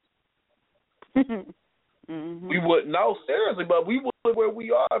 We wouldn't know, seriously, but we would where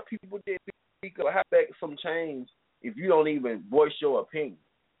we are if people did speak up. How that some change if you don't even voice your opinion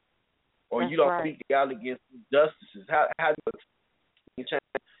or you don't speak out against injustices? How do you change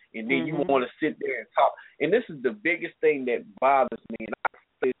in then you want to sit there and talk. And this is the biggest thing that bothers me. And I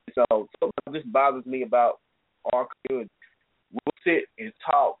say so sometimes this bothers me about our community. We'll sit and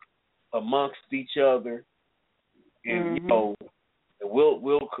talk amongst each other, and you know,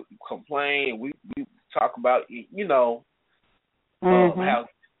 we'll complain. We talk about how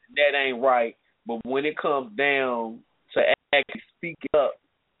that ain't right. But when it comes down to actually speaking up,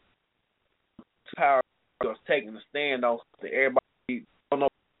 power is taking a stand on something, everybody don't know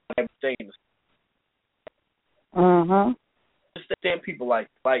everything. Understand people like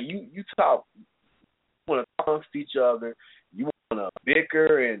you talk, you want to talk amongst each other, you want to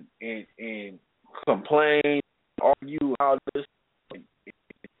bicker and complain, argue, all this and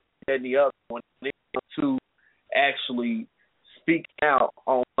that and the other. When it comes to actually speak out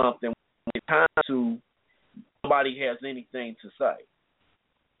on something, when it's time to, nobody has anything to say.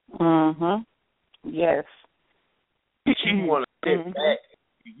 Yes. You want to sit back,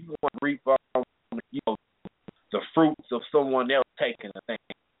 you want to reap on the fruits of someone else taking a thing.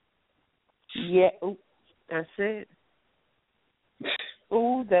 Yeah, that's it.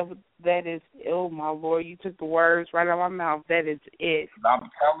 Ooh, that is. Oh my Lord, you took the words right out of my mouth. That is it. I'm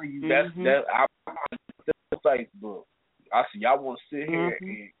telling you, that's I'm on Facebook. I see y'all want to sit here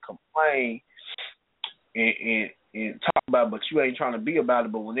and complain and talk about it, but you ain't trying to be about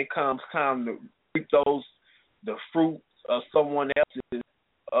it. But when it comes time to reap the fruits of someone else's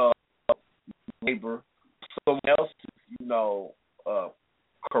labor, someone else's,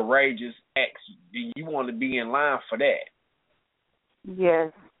 courageous acts, then you want to be in line for that.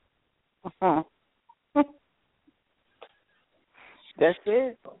 Yes. That's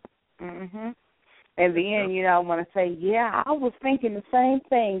it. And then, I want to say, yeah, I was thinking the same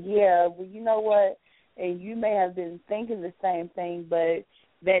thing. Yeah, well, you know what? And you may have been thinking the same thing, but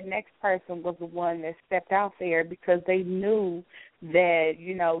that next person was the one that stepped out there because they knew that,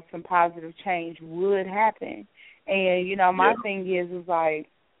 some positive change would happen. And, my thing is like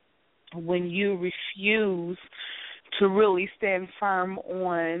when you refuse to really stand firm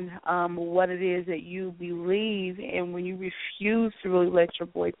on what it is that you believe, and when you refuse to really let your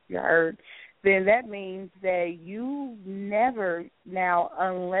voice be heard, then that means that you never, now,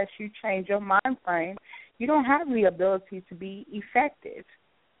 unless you change your mind frame, you don't have the ability to be effective.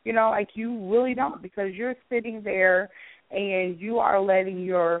 You really don't, because you're sitting there and you are letting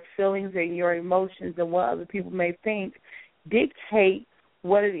your feelings and your emotions and what other people may think dictate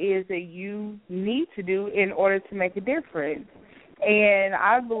what it is that you need to do in order to make a difference. And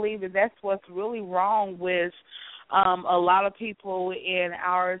I believe that that's what's really wrong with a lot of people in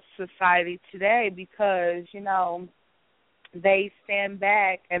our society today, because, they stand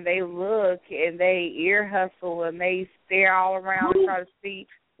back and they look and they ear hustle and they stare all around and try to see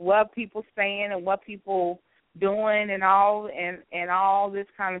what people saying and what people doing and all this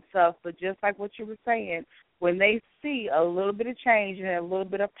kind of stuff. But just like what you were saying, when they see a little bit of change and a little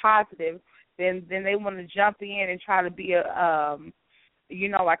bit of positive, then they want to jump in and try to be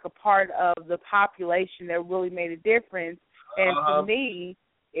like a part of the population that really made a difference. And to me,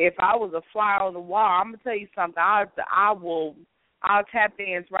 if I was a fly on the wall, I'm gonna tell you something. I'll tap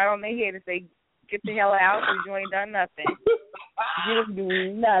dance right on their head and say, "Get the hell out, because you ain't done nothing. You didn't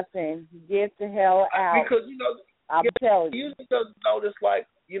do nothing. Get the hell out." Because I'm telling you, usually doesn't notice,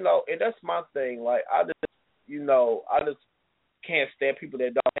 and that's my thing. Like I just can't stand people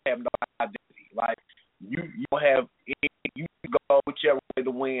that don't have no identity. Like you don't have any, you go whichever way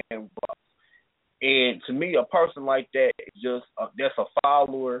the wind blows. And to me, a person like that is just that's a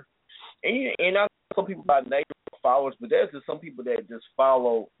follower. And I know some people by nature are followers, but there's just some people that just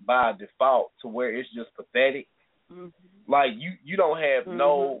follow by default to where it's just pathetic. Like you don't have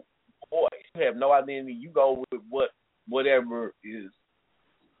no voice, you have no identity. You go with whatever is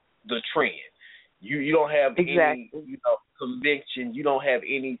the trend. You don't have any conviction. You don't have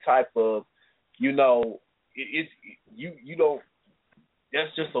any type of you don't.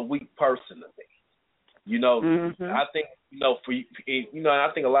 That's just a weak person to me. I think I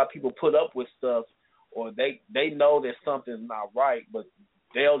think a lot of people put up with stuff, or they know that something's not right, but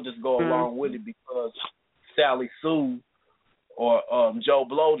they'll just go along with it because Sally Sue or Joe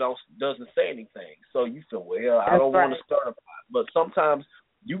Blow doesn't say anything. So you feel, well, I don't want to start a pot. But sometimes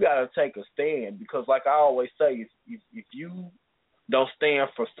you got to take a stand, because like I always say, if you don't stand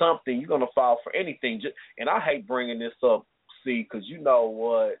for something, you're going to fall for anything. And I hate bringing this up, see, because you know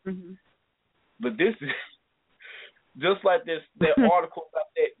what? But this is just like that article about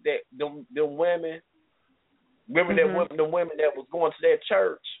them women. Remember the women that was going to that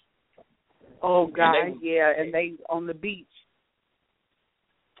church? Oh God, and they on the beach.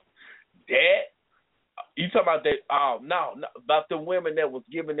 You talking about that? Oh no, about the women that was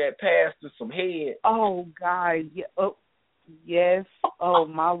giving that pastor some head. Oh God, yeah. Oh, yes. Oh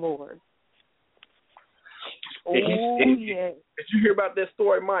my Lord. Oh yes. Did you hear about that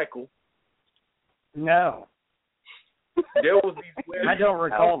story, Michael? No. There was these women. I don't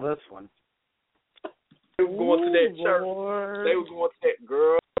recall this one. They were going to that church. Lord. They were going to that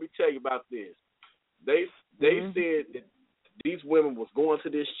girl. Let me tell you about this. They said that these women was going to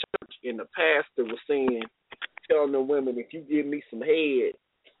this church, and the pastor was telling the women, if you give me some head,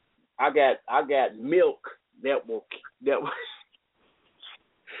 I got milk that will.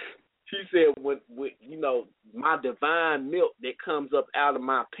 She said, when my divine milk that comes up out of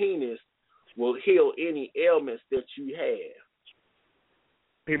my penis will heal any ailments that you have.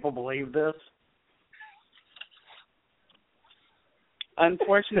 People believe this?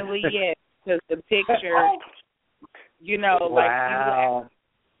 Unfortunately, yes, because the picture, wow. like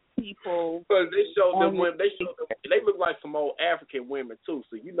people. Because they showed them women, they look like some old African women too.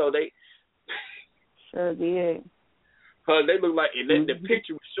 So they sure did. Because they look like, and the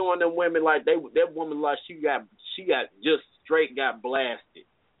picture was showing them women like that woman like she got just straight got blasted.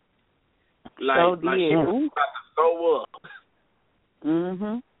 Like she was about to throw up.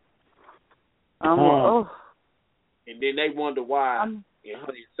 Mhm. And then they wonder why. And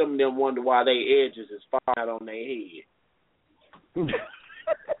honey, some of them wonder why their edges is far out on their head. And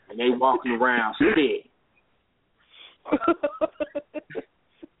they walking around sick.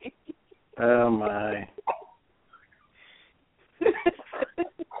 Oh my.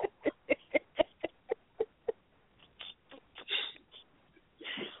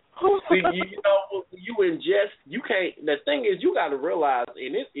 See, you ingest. You can't. The thing is, you got to realize,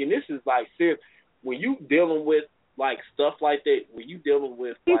 and this is like serious. When you dealing with like stuff like that, when you dealing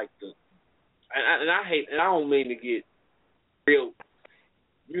with like and I don't mean to get real.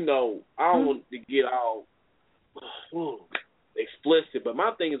 I don't want to get all explicit, but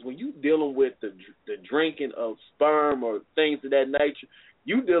my thing is when you dealing with the drinking of sperm or things of that nature,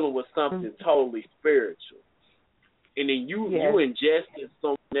 you dealing with something totally spiritual. And then you ingesting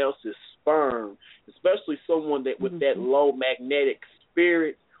someone else's sperm, especially someone that with that low magnetic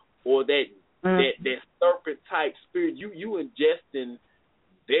spirit or that serpent type spirit, you ingesting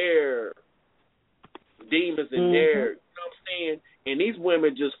their demons and their, you know what I'm saying? And these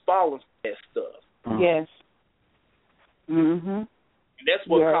women just falling for that stuff. Yes. Mhm. And that's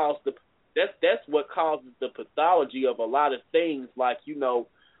what caused that's what causes the pathology of a lot of things, like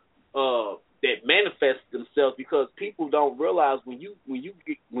that manifest themselves, because people don't realize when you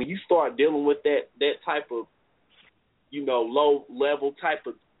start dealing with that type of low level type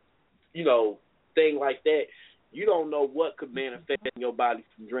of thing like that, you don't know what could manifest in your body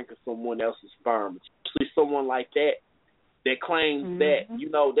from drinking someone else's sperm, especially someone like that claims that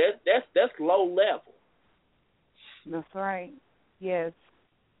that's low level. That's right. Yes.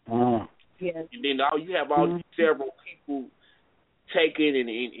 Yes. And then you have all these several people taking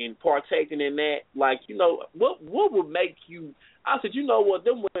and partaking in that, like, what would make you? I said, them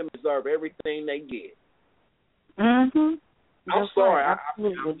women deserve everything they get. Mhm. I'm sorry, I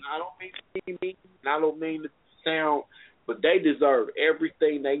don't mean to be mean, and I don't mean to sound, but they deserve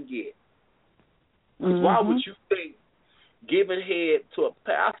everything they get. Why would you think giving head to a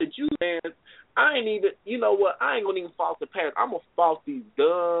pastor? I said, man, I ain't even. You know what? I ain't gonna even fault the pastor. I'm gonna fault these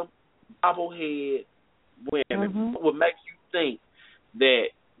dumb bobblehead women. What would make you think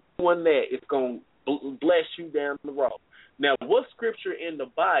that doing that is going to bless you down the road? Now, what scripture in the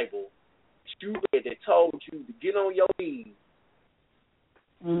Bible you read that told you to get on your knees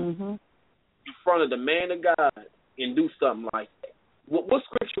in front of the man of God and do something like that? What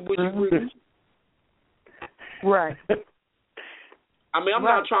scripture would you read? Right. I mean, I'm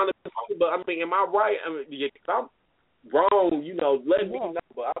not trying to, but I mean, am I right? I mean, if I'm wrong, let me know.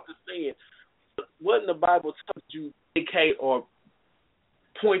 But I'm just saying, what in the Bible tells you indicate or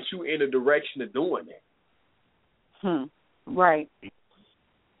point you in a direction of doing that? Right.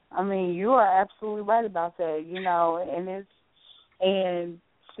 I mean, you are absolutely right about that. That's you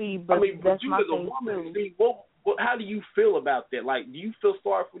my as a thing woman, too. see, how do you feel about that? Like, do you feel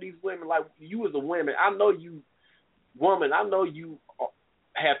sorry for these women? Like, you as a woman, I know you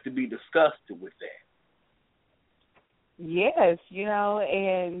have to be disgusted with that. Yes,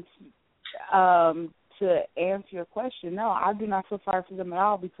 and to answer your question, no, I do not feel sorry for them at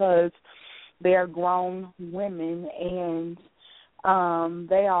all, because they are grown women and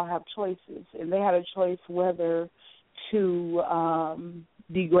they all have choices, and they had a choice whether to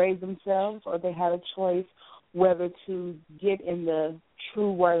degrade themselves, or they had a choice whether to get in the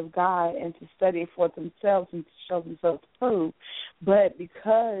true Word of God and to study it for themselves and to show themselves approved. But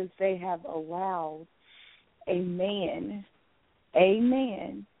because they have allowed a man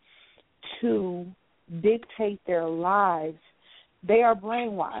to dictate their lives, they are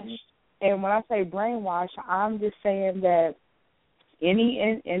brainwashed. And when I say brainwashed, I'm just saying that any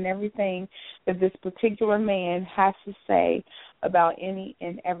and everything that this particular man has to say about any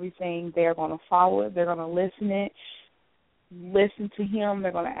and everything, they're going to follow it. They're going to listen to him.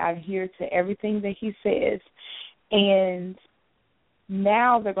 They're going to adhere to everything that he says. And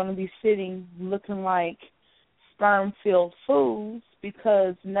now they're going to be sitting looking like sperm-filled fools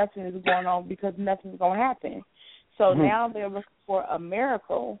because nothing is going on, because nothing's going to happen. So now they're looking for a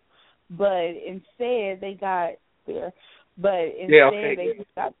miracle, but instead they got there. But instead they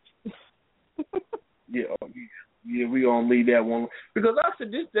just got. Yeah, we gonna leave that one because I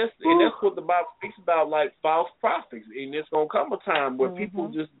said that's what the Bible speaks about, like false prophets, and it's gonna come a time where people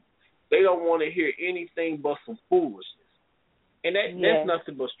just they don't want to hear anything but some foolishness, and that's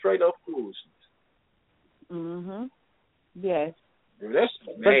nothing but straight up foolishness. Yes. That's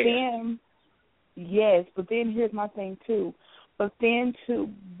but then here's my thing too. But then for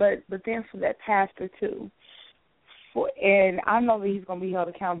that pastor too. And I know that he's going to be held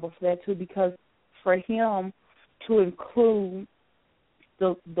accountable for that too, because for him to include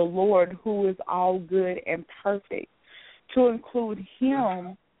the Lord, who is all good and perfect, to include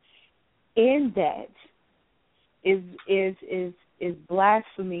him in that is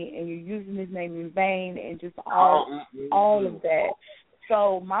blasphemy, and you're using his name in vain, and just all of that.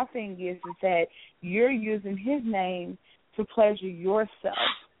 So my thing is that you're using his name to pleasure yourself,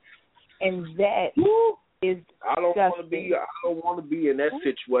 and that is I don't want to be in that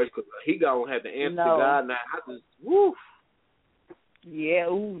situation because he gonna have to answer to God now. I just Yeah.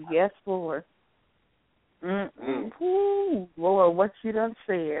 Ooh. Yes, Lord. Ooh, Lord, what you done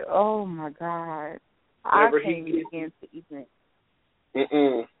said? Oh my God. I can't begin to even.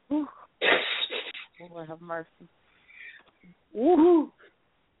 Lord have mercy. Woo.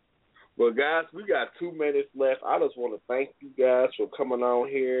 Well, guys, we got 2 minutes left. I just want to thank you guys for coming on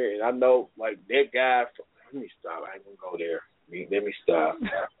here. And I know, like, that guy, let me stop. I ain't going to go there. Let me stop.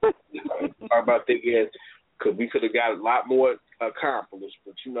 Talk about that again, because we could have got a lot more accomplished.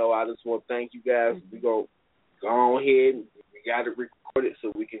 But, I just want to thank you guys. We're going to go on ahead and we got it recorded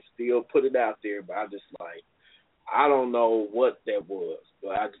so we can still put it out there. But I don't know what that was.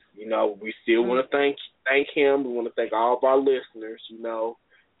 But, we still want to thank him. We want to thank all of our listeners,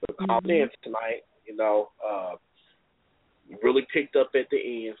 for calling in tonight. Really picked up at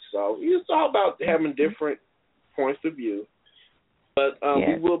the end. So it's all about having different points of view. But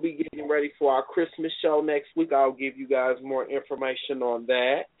we will be getting ready for our Christmas show next week. I'll give you guys more information on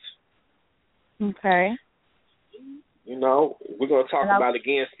that. Okay. We're going to talk about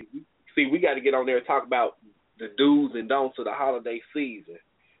again. See, we got to get on there and talk about the do's and don'ts of the holiday season.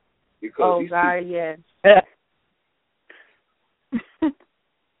 Because yes.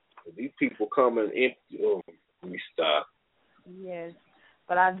 These people coming in, we stop. Yes,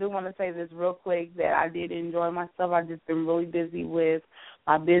 but I do want to say this real quick that I did enjoy myself. I've just been really busy with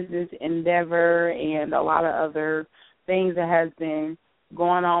my business endeavor and a lot of other things that has been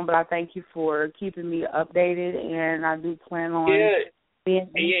going on. But I thank you for keeping me updated, and I do plan on being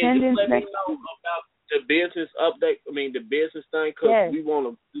in attendance next week. About the business update. The business thing, because we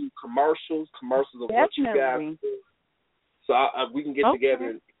want to do commercials of what you guys do. So we can get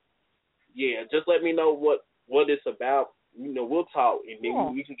together and just let me know what it's about. We'll talk, and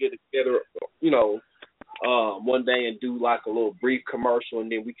then we can get together, one day and do like a little brief commercial,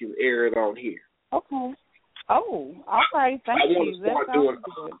 and then we can air it on here. Okay. Oh, all right. Thank you. I want to start doing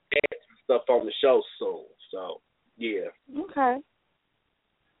ads and stuff on the show soon. So, Okay.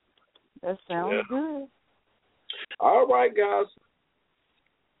 That sounds good. All right, guys.